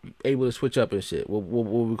 you able to switch up and shit. What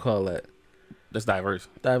we call that? That's diverse.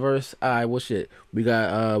 Diverse. All right. Well, shit. We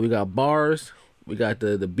got bars. We got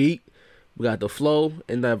the beat. We got the flow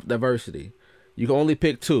and the diversity. You can only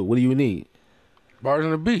pick 2. What do you need? Bars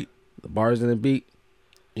and the beat. The bars and the beat.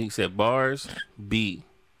 He said bars, beat,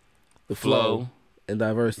 the flow, and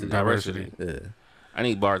diversity. Diversity. Yeah. I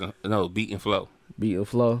need bars. Beat and flow. Beat and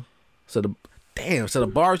flow. So the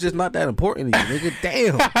bars just not that important to you, nigga.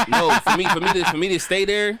 Damn. No, for me to stay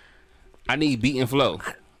there, I need beat and flow.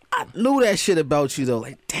 I knew that shit about you though.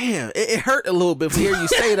 Like, damn, it hurt a little bit to hear you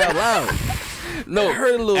say it out loud. No, it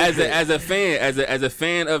hurt a little bit. As a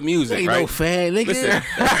fan of music, ain't right? No fan, nigga. Listen,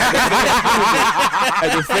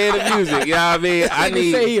 as a fan of music, you know what I mean? I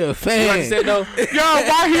need. Say you're a fan. You understand, though? Yo,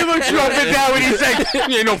 why he looked you up and down when he said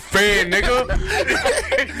you ain't no fan, nigga?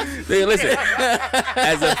 Nigga, listen.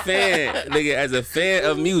 As a fan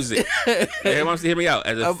of music, everyone hear me out.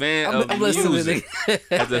 As a fan of music,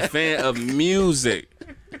 as a fan of music,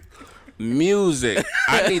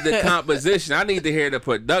 I need the composition. I need to hear the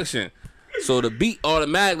production. So the beat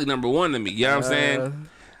automatically number 1 to me. You know what I'm saying?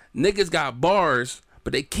 Niggas got bars,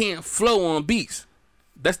 but they can't flow on beats.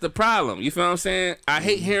 That's the problem. You feel what I'm saying? I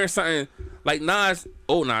hate hearing something like Nas,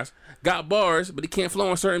 old Nas, got bars, but he can't flow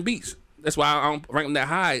on certain beats. That's why I don't rank him that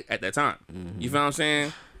high at that time. You feel what I'm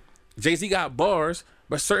saying? Jay-Z got bars,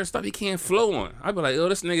 but certain stuff he can't flow on. I'd be like, yo,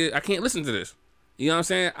 this nigga, I can't listen to this. You know what I'm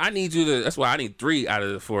saying? I need you to. That's why I need 3 out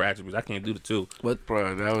of the 4 attributes. I can't do the 2. But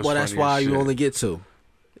bro, that was. Well, that's why you only get 2.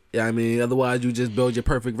 Yeah, I mean, otherwise you just build your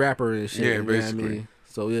perfect rapper and shit. Yeah, basically. You know what I mean?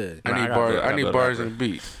 So yeah, I need bars and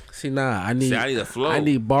beats. See, I need a flow. I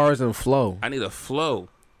need bars and flow. I need a flow.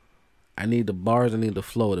 I need the bars. I need the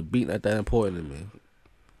flow. The beat not that important to me.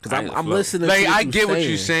 Cause I'm listening. Like to what I you get what saying.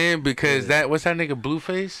 you're saying because what's that nigga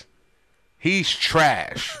Blueface? He's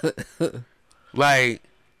trash. Like,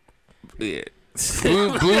 yeah.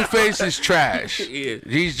 Blueface is trash. Yeah.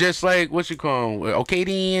 He's just like what you call him? Okay,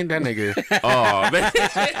 then that nigga. Oh man.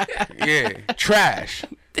 Yeah, trash.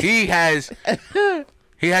 He has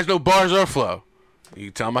no bars or flow. You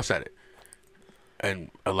can tell him I said it. And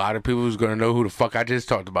a lot of people is gonna know who the fuck I just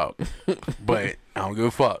talked about. But I don't give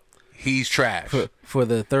a fuck. He's trash. For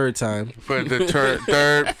the 3rd time. For the third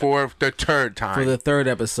time. For the 3rd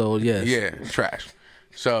episode, yes. Yeah, trash.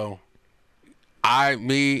 So I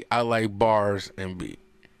like bars and beat.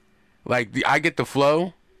 Like I get the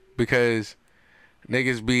flow because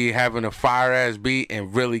niggas be having a fire ass beat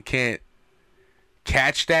and really can't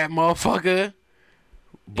catch that motherfucker.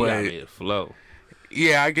 But you got me a flow.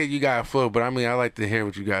 Yeah, I get you got a flow, but I mean, I like to hear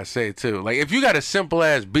what you guys say too. Like, if you got a simple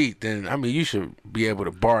ass beat, then I mean, you should be able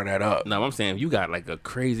to bar that up. No, I'm saying if you got like a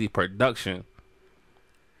crazy production,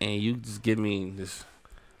 and you just give me this,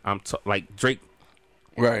 like Drake.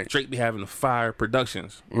 Right. Drake be having the fire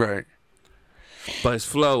productions. Right. But his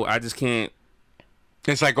flow, I just can't.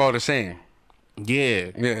 It's like all the same.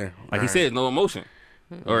 Yeah. Yeah. Like he said, no emotion.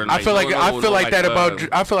 Or I feel like that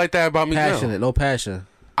about Meek Mill. Passionate, no passion.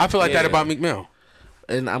 I feel like that about Meek Mill.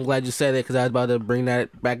 And I'm glad you said that because I was about to bring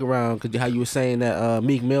that back around because how you were saying that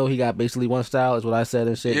Meek Mill, he got basically one style is what I said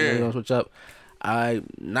and shit. Yeah. You know, switch up.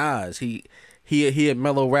 Nas, he a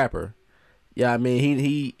mellow rapper. Yeah, I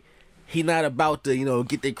mean he not about to, you know,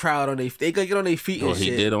 get the crowd on they gonna get on their feet and he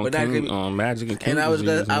shit. did but on Magic and King. And I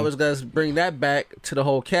was gonna bring that back to the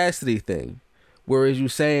whole Cassidy thing. Whereas you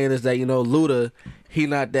saying is that, you know, Luda, he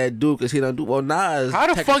not that dude because he don't do well. Nas,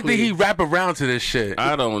 how the fuck did he wrap around to this shit?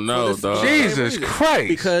 I don't know, dog. Jesus Christ!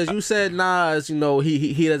 Because you said Nas, you know,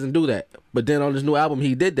 he doesn't do that, but then on his new album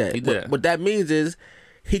he did that. He did. What that means is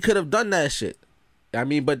he could have done that shit. I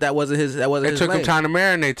mean, but that wasn't his. It took him time to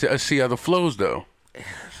marinate to see other flows though.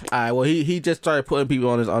 All right, well, he just started putting people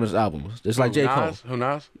on his albums, just like J. Cole. Who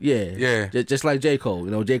Nas? Yeah. Just like J. Cole.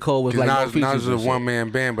 You know, J. Cole was like Nas was a one man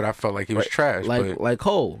band, but I felt like he was trash. Like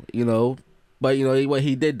Cole, you know, but you know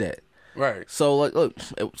he did that. Right. So like, look,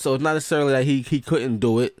 so it's not necessarily that he couldn't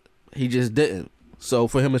do it, he just didn't. So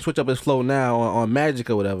for him to switch up his flow now on Magic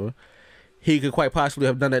or whatever, he could quite possibly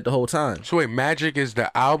have done that the whole time. So wait, Magic is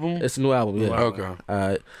the album? It's a new album, yeah. Okay. All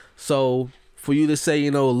right. So for you to say, you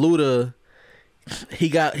know, Luda, he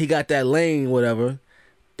got that lane, whatever,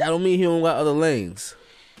 that don't mean he don't got other lanes.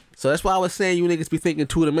 So that's why I was saying you niggas be thinking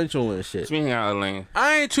 2-dimensional and shit. What you mean out of lane?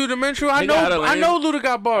 I ain't 2-dimensional. I know Luda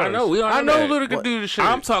got bars. I know Luda can do the shit.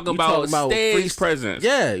 I'm talking about stage presence.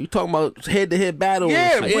 Yeah, you talking about head-to-head battles.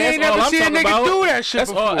 Yeah, we ain't never seen a nigga do that shit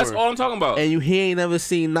before. That's all I'm talking about. And he ain't never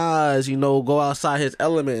seen Nas, you know, go outside his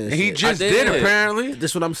element and he shit. just did apparently.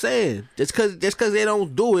 That's what I'm saying. Just cause they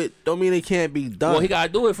don't do it, don't mean it can't be done. Well, he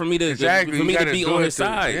gotta do it for me to be on his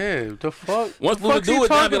side. Yeah, the fuck. Once Luda do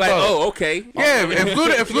it, I'll be like, oh, okay. Yeah,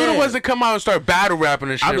 if Luda wasn't come out and start battle rapping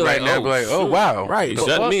and shit right now, I'd be like, oh wow, right,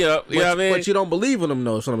 shut me up. You know what I mean? But you don't believe in him,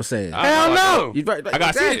 though. That's what I'm saying. Hell no. Right, I got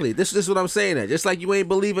exactly. This is what I'm saying. That just like you ain't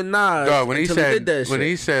believing Nas. Dog, when he said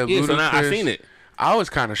Ludacris, so I seen it. I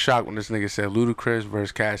was kind of shocked when this nigga said Ludacris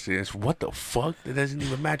versus Cassidy. It's what the fuck? That doesn't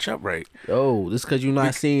even match up right. Oh, this because you're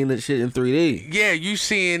not seeing that shit in 3D. Yeah, you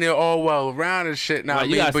seeing it all well around and shit. Now,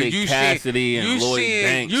 you gotta say Cassidy and Lloyd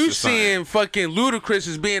Banks. You seeing fucking Ludacris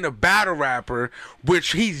as being a battle rapper,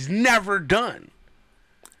 which he's never done.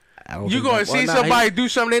 You gonna see somebody do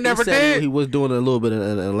something they never did? He was doing a little bit in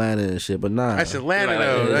Atlanta and shit, but nah. That's Atlanta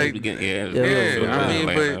though. I mean,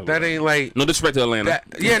 but that ain't like no disrespect to Atlanta.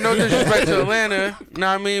 No disrespect to Atlanta. Know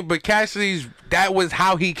what I mean? But Cassidy's that was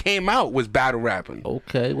how he came out was battle rapping.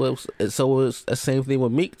 Okay, well, so it's the same thing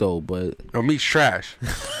with Meek though, but Meek's trash.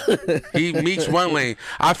 Meek's one lane.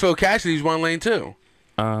 I feel Cassidy's one lane too.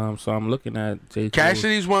 So I'm looking at J. Cole.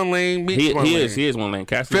 Cassidy's one lane. Meek's one lane. He is one lane.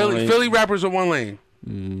 Philly rappers are one lane.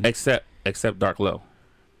 Except Dark Low.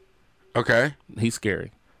 Okay. He's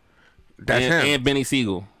scary. That's him. And Benny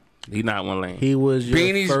Siegel. He's not one lane. He was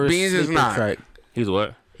your first Beans is not. track. He's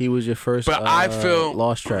what? He was your first but I feel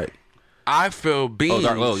lost track. I feel Beans. Oh,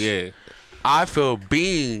 Dark Low, yeah. I feel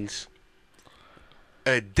Beans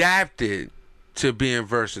adapted to being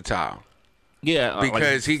versatile. Yeah,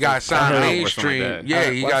 because he got signed mainstream.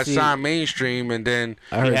 He got signed mainstream, and then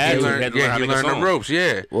he learned the ropes.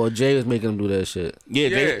 Yeah. Well, Jay was making him do that shit.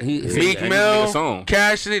 Yeah. Meek Mill,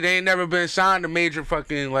 Cassidy, they ain't never been signed to major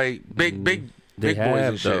fucking like big boys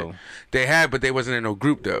and shit. They have, but they wasn't in no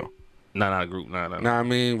group though. Not a group. No. Nah, I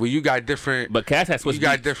mean, well, you got different. But Cass has you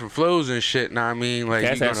got different flows and shit. Nah, I mean, like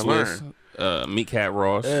Cass you gonna learn. Meek had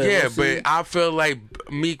Ross. But I feel like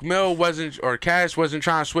Meek Mill wasn't or Cass wasn't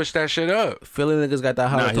trying to switch that shit up. Philly niggas got that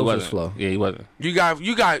hot flow. Yeah, he wasn't. You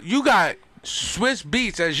got Swiss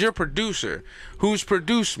Beats as your producer, who's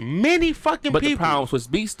produced many fucking people. But the problem with Swiss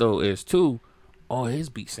Beats though is too, all his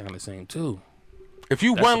beats sound the same too. If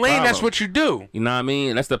you one lane, that's what you do. You know what I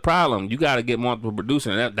mean? That's the problem. You got to get multiple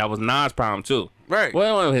producers. That was Nas' problem too. Right.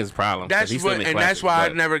 Well, it wasn't his problem. That's why I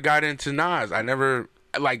never got into Nas. I never.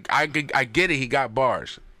 Like I get it. He got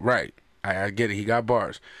bars, right? I get it. He got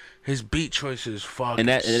bars. His beat choices fucking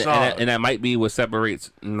and that might be what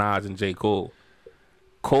separates Nas and J. Cole.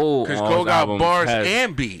 Because Cole got bars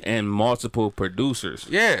and beat and multiple producers.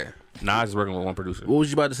 Yeah, Nas is working with one producer. What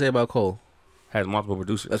was you about to say about Cole? Has multiple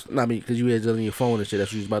producers. That's not me because you had it on your phone and shit.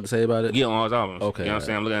 That's what you was about to say about it. Yeah, on all his albums. Okay, you know what I'm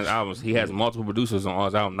saying? I'm looking at his albums. He has multiple producers on all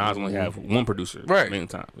his albums. Nas only have one producer. Right. Many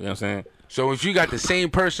times. You know what I'm saying? So if you got the same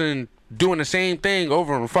person doing the same thing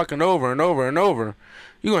over and fucking over and over and over,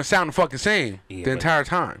 you're gonna sound the fucking same the entire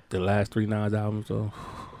time. The last 3 Nas albums, though,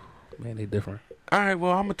 man, they different. All right,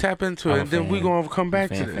 well, I'm gonna tap into it, and then we gonna come back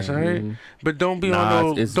to this, all right? Mm-hmm. But don't be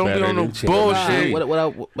on no bullshit. What I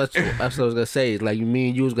was gonna say is like me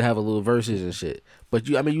and you was gonna have a little verses and shit. But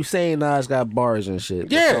you saying Nas got bars and shit.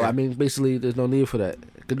 Yeah. So, I mean, basically, there's no need for that.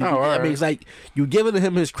 Right. I mean, it's like you giving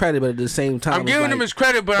him his credit, but at the same time, I'm giving him his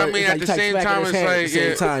credit, but I mean, at the same time,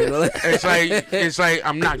 it's like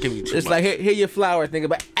I'm not giving you too much. It's like here your flowers, nigga,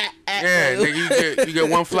 but yeah, nigga, you get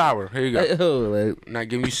 1 flower. Here you go. Not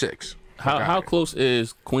giving you 6. How close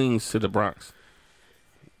is Queens to the Bronx?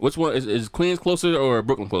 Which one is Queens closer or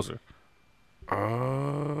Brooklyn closer?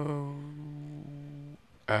 I'm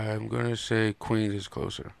gonna say Queens is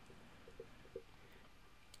closer.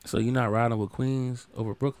 So you're not riding with Queens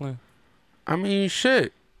over Brooklyn? I mean,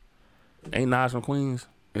 shit. Ain't Nas from Queens?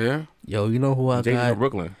 Yeah. Yo, you know who I Jay-Z got? from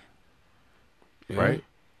Brooklyn. Yeah. Right?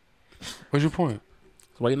 What's your point?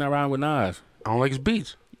 So why you not riding with Nas? I don't like his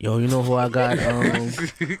beats. Yo, you know who I got?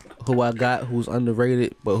 Who's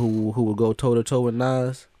underrated, but who would go toe to toe with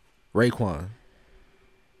Nas? Raekwon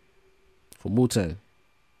from Wu-Tang.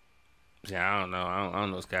 Yeah, I don't know. I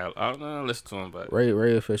don't know this guy. I don't know. Listen to him, but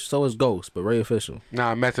Ray Official. So is Ghost, but Ray Official.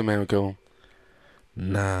 Nah, Method Man would kill him.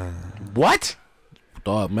 Nah. What?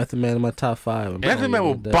 Dog, Method Man in my top 5. Method Man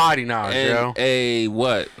will body Nas, yo. A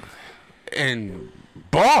what? And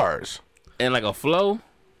bars. And like a flow?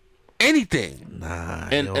 Anything. Nah.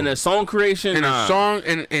 And a song creation? In a song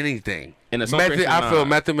and anything. In a song Method, creation? I feel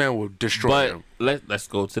Method Man will destroy him. Let's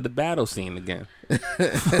go to the battle scene again.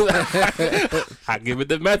 I give it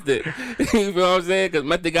the Method. You feel what I'm saying? Because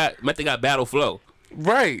Method got battle flow.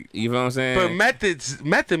 Right. You feel what I'm saying? But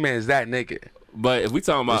Method Man is that nigga. But if we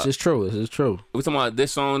talking about... This is true. If we talking about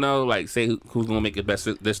this song, though, like, say who's going to make it best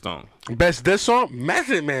this song? Best this song?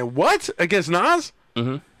 Method Man. What? Against Nas?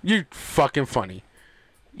 Mm-hmm. You fucking funny.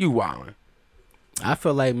 You wildin'. I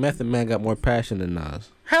feel like Method Man got more passion than Nas.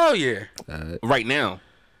 Hell yeah. Right now.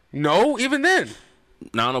 No, even then.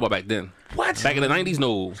 No, I don't know about back then. What? Back in the 90s,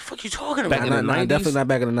 no. What the fuck you talking Back about? in the 90s? Definitely not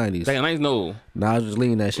back in the 90s. Back in the 90s, no. Nas was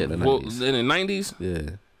leading that shit in the 90s. Well, in the 90s?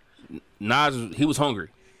 Yeah. Nas, he was hungry.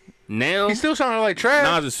 Now he still sounding like trash.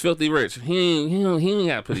 Nas is filthy rich. He ain't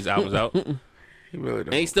got to put these albums out. He really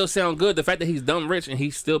don't. And he still sound good. The fact that he's dumb rich and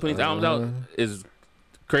he's still putting his albums out is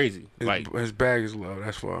crazy. His bag is low.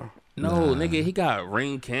 That's why. No, nigga, he got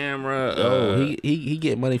Ring camera. He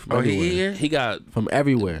get money from everywhere. He got from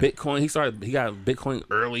everywhere. Bitcoin. He got Bitcoin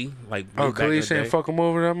early. Like cause he saying fuck him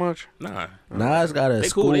over that much. Nah. Nas got a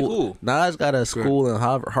school. They cool. Nas got a school in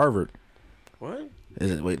Harvard. What?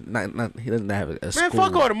 Is it? Wait, not he doesn't have a school. Man,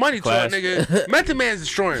 fuck all the money talk, nigga. Method Man's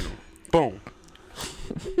destroying them. Boom.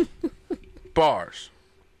 Bars.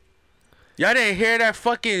 Y'all didn't hear that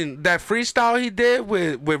freestyle he did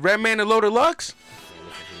with Redman and Low Deluxe?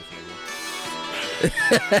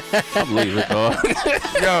 I believe it, dog.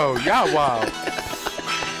 Yo, y'all wild.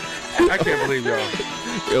 I can't believe y'all.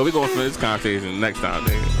 Yo, we gonna finish this conversation next time,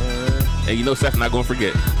 nigga. And you know Seth's not gonna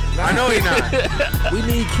forget. I know he not. We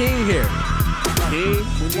need King here. King?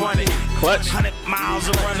 Clutch. 100 miles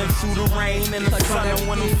of running through the rain and the sun, and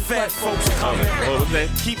when them fat folks coming.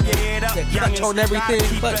 Keep your head up, youngin'. On everything.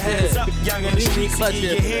 Keep your hands up, youngin'. The streets keep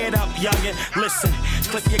your head up, youngin'. Listen,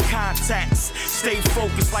 click your contacts. Stay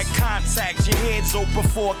focused like contacts. Your head's open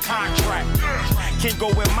for a contract. Can't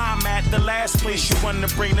go with my mat. The last place you want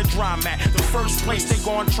to bring the drama at. The first place they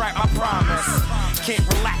gon' track, I promise. Can't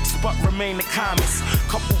relax but remain the comments.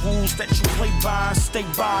 Couple rules that you play by. Stay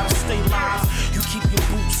live. You keep your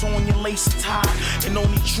boots on, your lace tied, and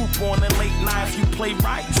only troop on the late night. If you play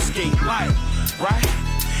right, you skate light, right?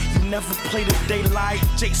 You never play the daylight.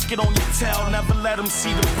 Jakes get on your tail, never let them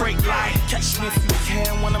see the brake light. Catch me if you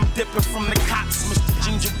can when I'm dipping from the cops. Mr.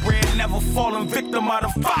 Gingerbread, never falling victim of the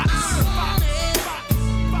fox.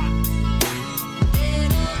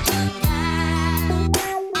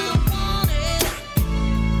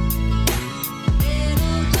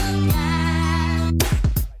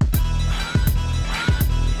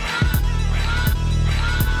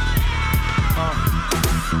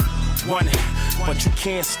 But you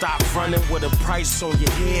can't stop running with a price on your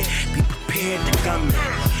head. Be prepared to gun me.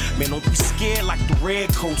 Man, don't be scared like the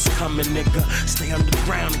red coats coming, nigga. Stay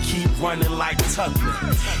underground and keep running like Tubman.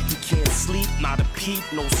 You can't sleep, not a peep,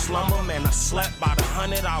 no slumber. Man, I slept by the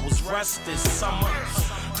 100 hours rest this summer.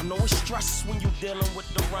 I know it's stress when you dealing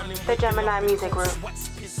with the running. The Gemini Music Group.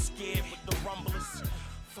 Scared with the rumbling.